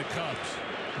than the Cubs,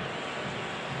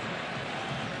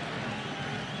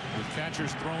 with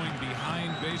catchers throwing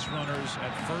behind base runners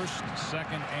at first,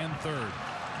 second, and third.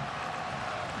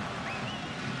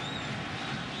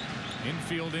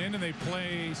 Infield in, and they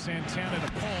play Santana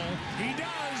to pull. He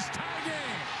does. Tie game.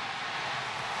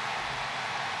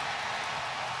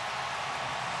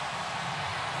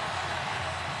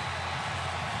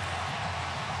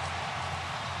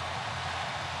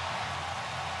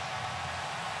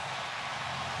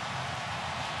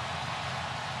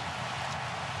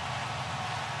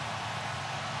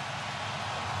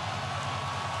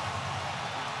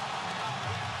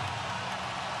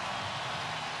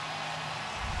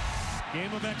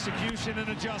 Game of execution and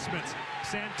adjustments.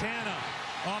 Santana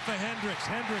off of Hendricks.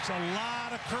 Hendricks, a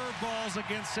lot of curveballs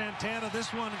against Santana.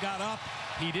 This one got up.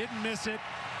 He didn't miss it.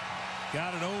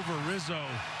 Got it over. Rizzo,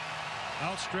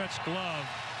 outstretched glove.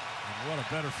 And what a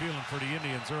better feeling for the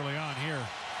Indians early on here,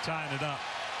 tying it up.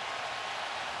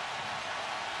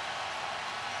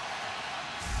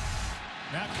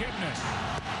 Now Kipnis.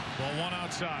 Ball 1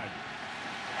 outside.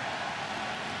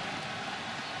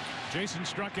 Jason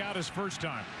struck out his first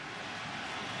time.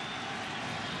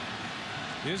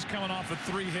 Is coming off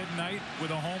a 3-hit night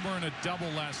with a homer and a double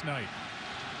last night.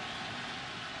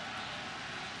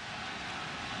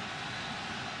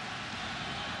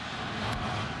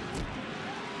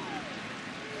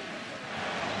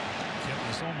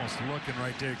 Kipnis almost looking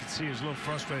right there. You can see he was a little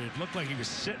frustrated. It looked like he was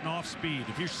sitting off speed.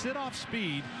 If you sit off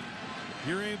speed,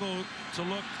 you're able to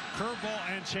look curveball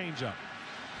and changeup.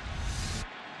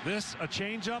 This, a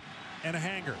changeup and a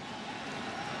hanger.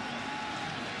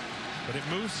 But it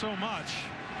moves so much.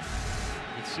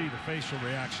 You can see the facial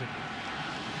reaction.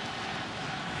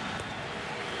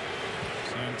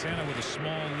 Santana with a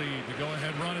small lead. The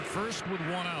go-ahead run at first with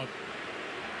 1 out.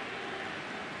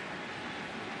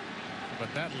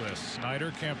 But that list: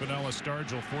 Snyder, Campanella,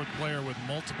 Stargell, 4th player with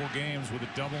multiple games with a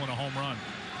double and a home run.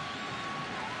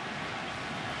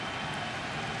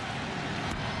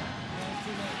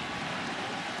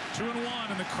 Two and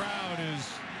 1, and the crowd is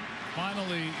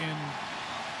finally in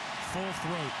full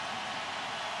throat.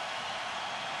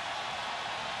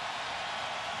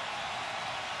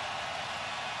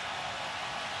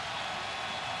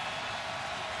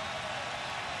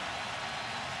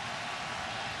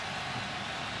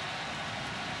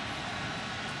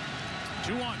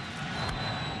 Two one.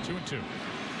 2-2.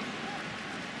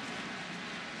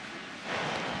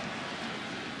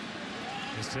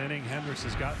 This inning, Hendricks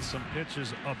has gotten some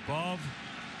pitches above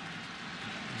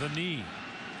the knee.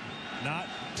 Not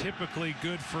typically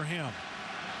good for him.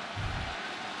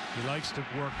 He likes to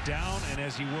work down, and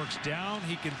as he works down,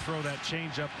 he can throw that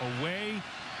changeup away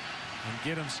and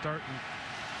get him starting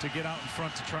to get out in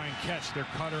front to try and catch their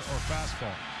cutter or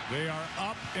fastball. They are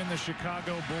up in the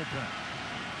Chicago bullpen.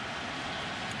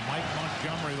 Mike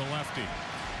Montgomery, the lefty.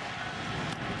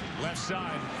 Left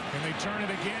side. Can they turn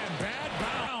it again? Bad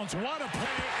bounce. What a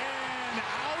play, and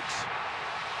out.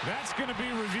 That's going to be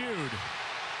reviewed.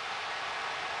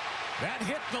 That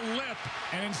hit the lip,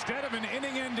 and instead of an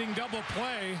inning-ending double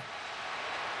play,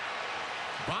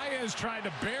 Baez tried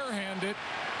to barehand it.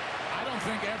 I don't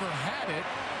think ever had it,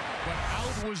 but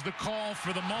out was the call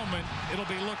for the moment. It'll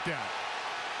be looked at.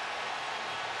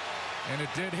 And it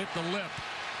did hit the lip.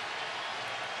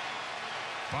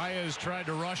 Baez tried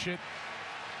to rush it,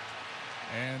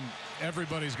 and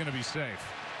everybody's going to be safe.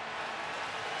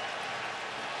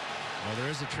 Well, there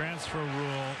is a transfer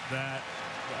rule that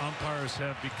the umpires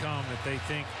have become that they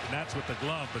think that's with the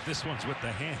glove, but this one's with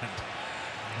the hand.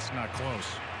 It's not close.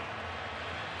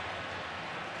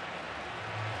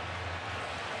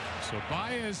 So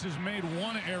Baez has made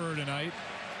 1 error tonight.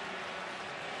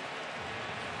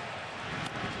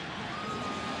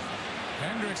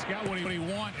 Hendricks got what he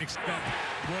wanted,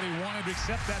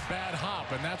 except that bad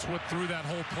hop, and that's what threw that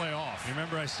whole play off.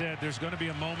 Remember I said there's going to be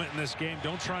a moment in this game.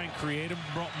 Don't try and create a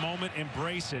moment.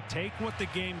 Embrace it. Take what the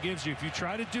game gives you. If you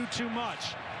try to do too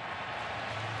much,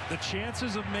 the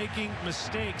chances of making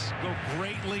mistakes go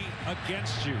greatly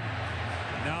against you.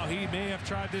 Now, he may have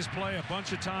tried this play a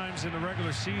bunch of times in the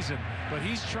regular season, but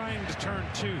he's trying to turn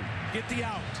 2. Get the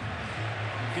out.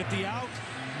 Get the out.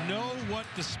 Know what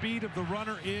the speed of the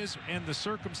runner is and the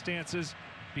circumstances,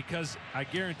 because I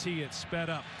guarantee it's sped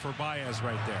up for Baez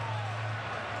right there.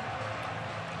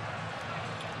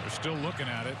 They're still looking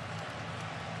at it.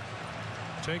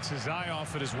 Takes his eye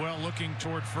off it as well, looking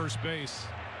toward first base.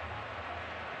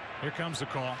 Here comes the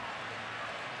call.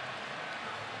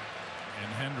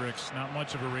 And Hendricks, not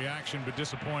much of a reaction, but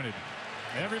disappointed.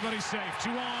 Everybody's safe.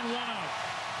 2 on, 1 out.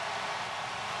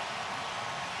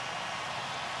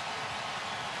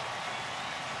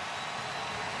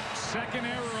 Second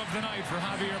error of the night for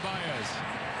Javier Baez.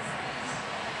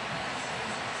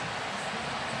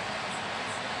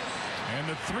 And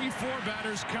the 3-4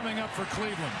 batters coming up for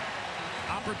Cleveland.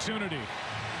 Opportunity.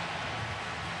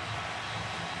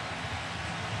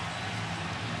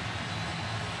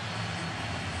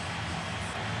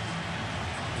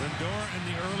 Lindor in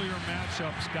the earlier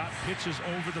matchups got pitches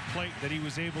over the plate that he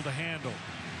was able to handle.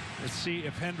 Let's see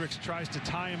if Hendricks tries to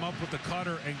tie him up with the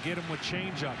cutter and get him with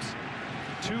changeups.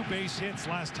 2 base hits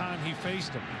last time he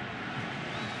faced him.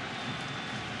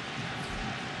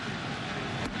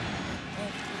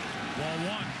 Ball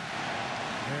 1.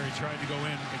 There he tried to go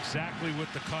in exactly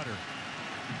with the cutter.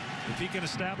 If he can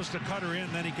establish the cutter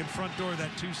in, then he can front door that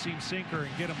 2-seam sinker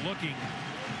and get him looking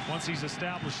once he's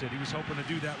established it. He was hoping to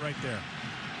do that right there.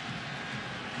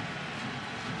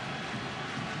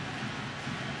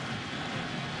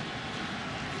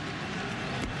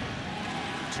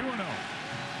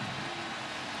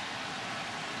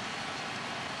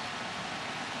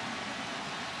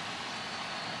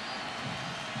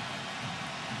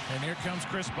 And here comes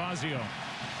Chris Bosio.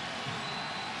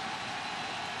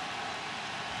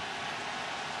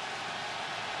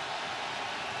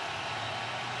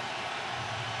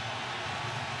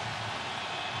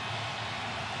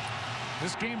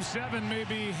 This game 7 may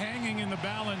be hanging in the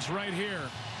balance right here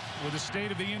with the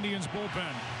state of the Indians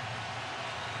bullpen.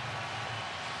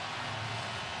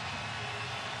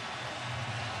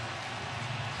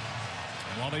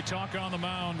 While they talk on the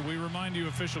mound, we remind you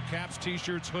official caps,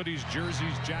 t-shirts, hoodies,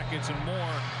 jerseys, jackets, and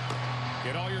more.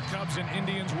 Get all your Cubs and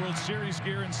Indians World Series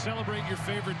gear and celebrate your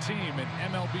favorite team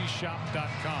at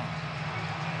MLBshop.com.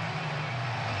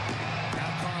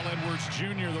 Now Carl Edwards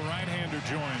Jr., the right-hander,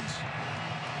 joins.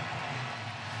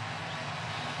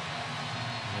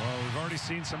 Well, we've already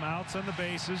seen some outs on the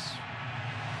bases.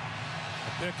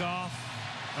 A pickoff.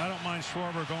 I don't mind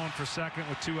Schwarber going for second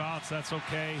with 2 outs. That's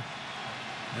okay.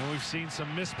 And we've seen some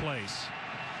misplays.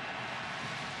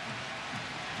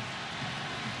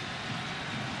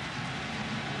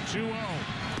 Two 0.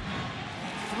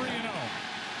 3-0.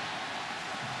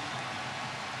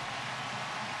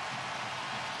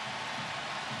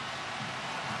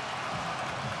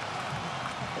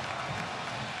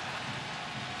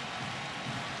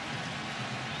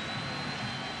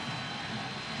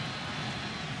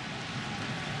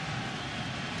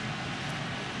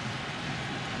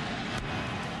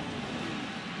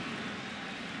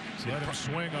 Let him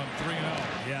swing on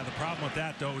 3-0. Yeah, the problem with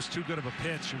that, though, was too good of a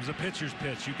pitch. It was a pitcher's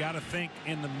pitch. You got to think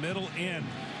in the middle end.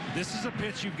 This is a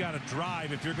pitch you've got to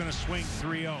drive if you're going to swing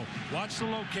 3-0. Watch the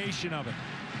location of it.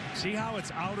 See how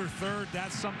it's outer third?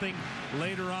 That's something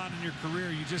later on in your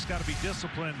career you just got to be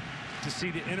disciplined to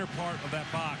see the inner part of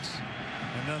that box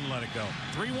and then let it go.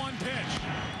 3-1 pitch.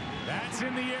 That's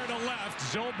in the air to left.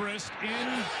 Zobrist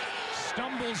in,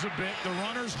 stumbles a bit. The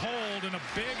runners hold, and a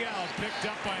big out picked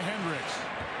up by Hendricks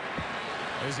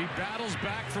as he battles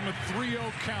back from a 3-0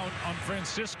 count on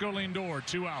Francisco Lindor.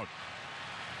 2 out.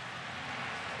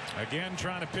 Again,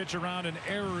 trying to pitch around an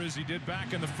error as he did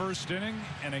back in the first inning,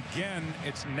 and again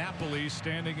it's Napoli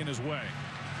standing in his way.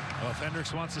 Well, if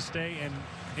Hendricks wants to stay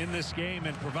in this game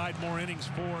and provide more innings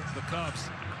for the Cubs,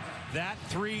 that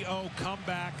 3-0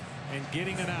 comeback and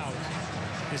getting an out,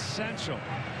 essential.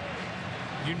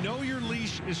 You know your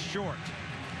leash is short,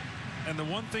 and the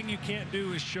one thing you can't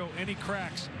do is show any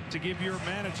cracks to give your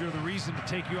manager the reason to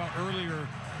take you out earlier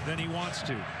than he wants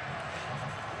to.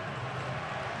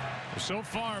 So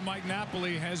far, Mike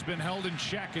Napoli has been held in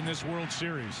check in this World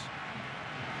Series.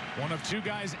 One of 2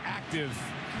 guys active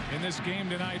in this game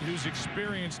tonight who's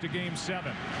experienced a game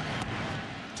 7.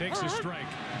 Takes a strike.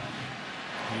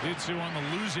 He did so on the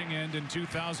losing end in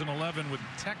 2011 with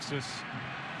Texas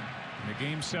in a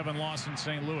game 7 loss in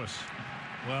St. Louis.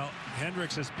 Well,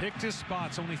 Hendricks has picked his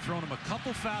spots, only thrown him a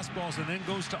couple fastballs and then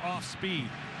goes to off speed.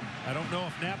 I don't know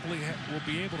if Napoli will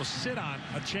be able to sit on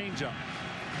a changeup.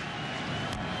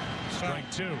 Strike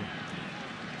 2.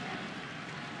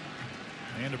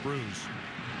 And a bruise.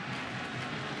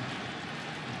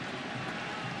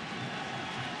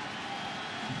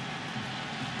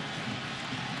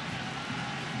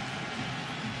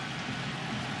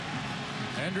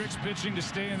 Hendricks pitching to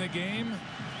stay in the game.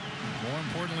 More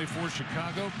importantly for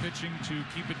Chicago, pitching to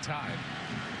keep it tied.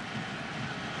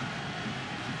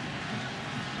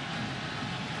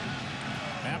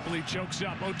 Napoli chokes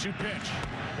up. 0-2 pitch.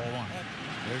 Ball 1.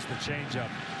 There's the changeup.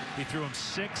 He threw him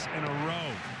 6 in a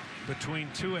row between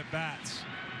 2 at-bats.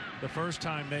 The first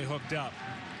time they hooked up.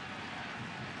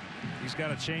 He's got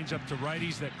a changeup to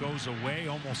righties that goes away,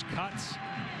 almost cuts.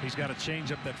 He's got a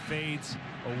changeup that fades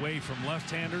away from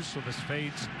left-handers, so this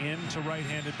fades into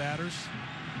right-handed batters.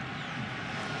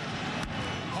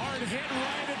 Hard hit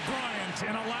right at Bryant,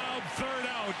 and a loud third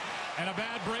out, and a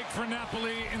bad break for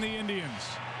Napoli in the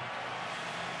Indians.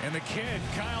 And the kid,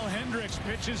 Kyle Hendricks,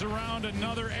 pitches around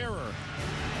another error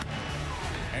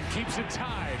and keeps it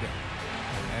tied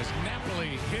as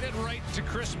Napoli hit it right to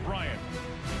Chris Bryant.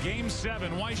 Game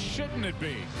 7, why shouldn't it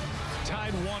be?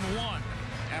 Tied 1-1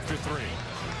 after 3.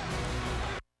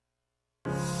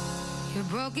 You're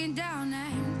broken down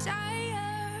and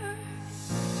tired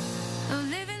of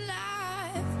living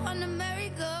life on the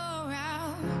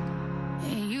merry-go-round,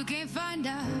 and you can't find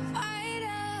a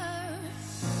fighter,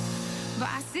 but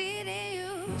I see it in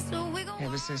you, so we gon'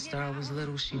 Ever since Star was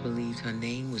little, she believed her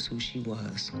name was who she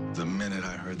was. The minute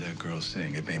I heard that girl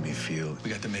sing, it made me feel we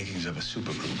got the makings of a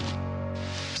supergroup.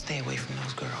 Stay away from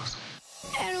those girls.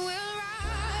 And we'll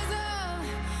rise up.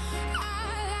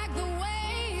 I like the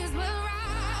waves, we'll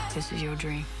rise. This is your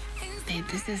dream. Babe,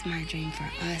 this is my dream for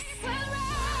us. We'll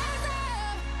rise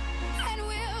up, and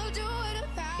we'll do it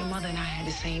about Your mother and I had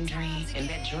the same dream, and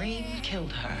that dream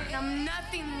killed her. I'm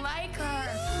nothing like her.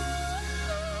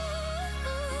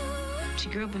 She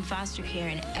grew up in foster care,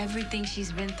 and everything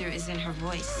she's been through is in her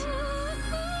voice.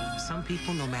 Some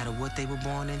people, no matter what they were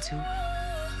born into,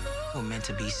 were meant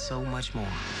to be so much more.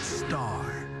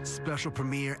 Star. Special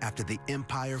premiere after the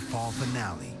Empire Fall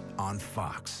finale on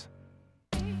Fox.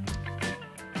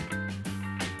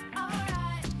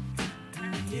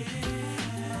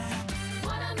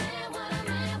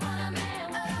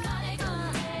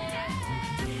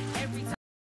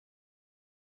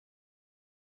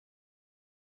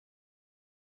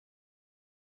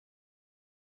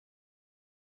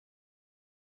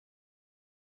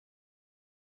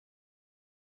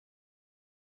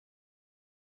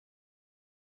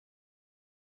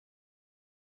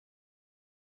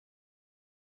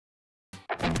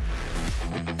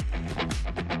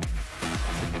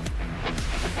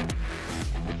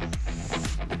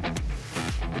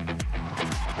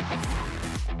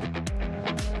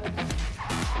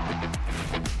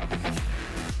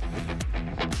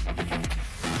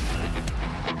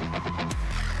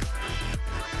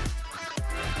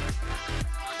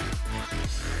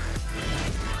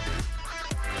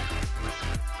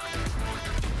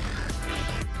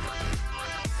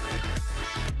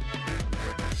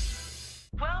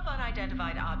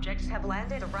 Objects have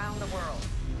landed around the world.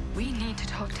 We need to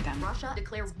talk to them. Russia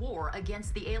declares war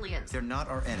against the aliens. They're not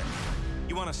our enemy.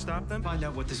 You want to stop them? Find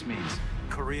out what this means.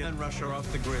 Korea and Russia are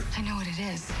off the grid. I know what it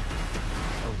is.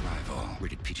 Arrival.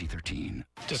 Rated PG-13.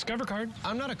 Discover card.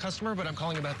 I'm not a customer, but I'm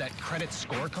calling about that credit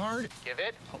scorecard. Give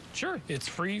it? Oh, sure. It's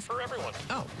free for everyone.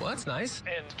 Oh, well, that's nice.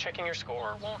 And checking your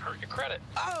score won't hurt your credit.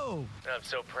 Oh! I'm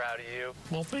so proud of you.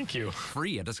 Well, thank you.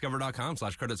 Free at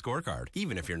discover.com/credit scorecard,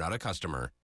 even if you're not a customer.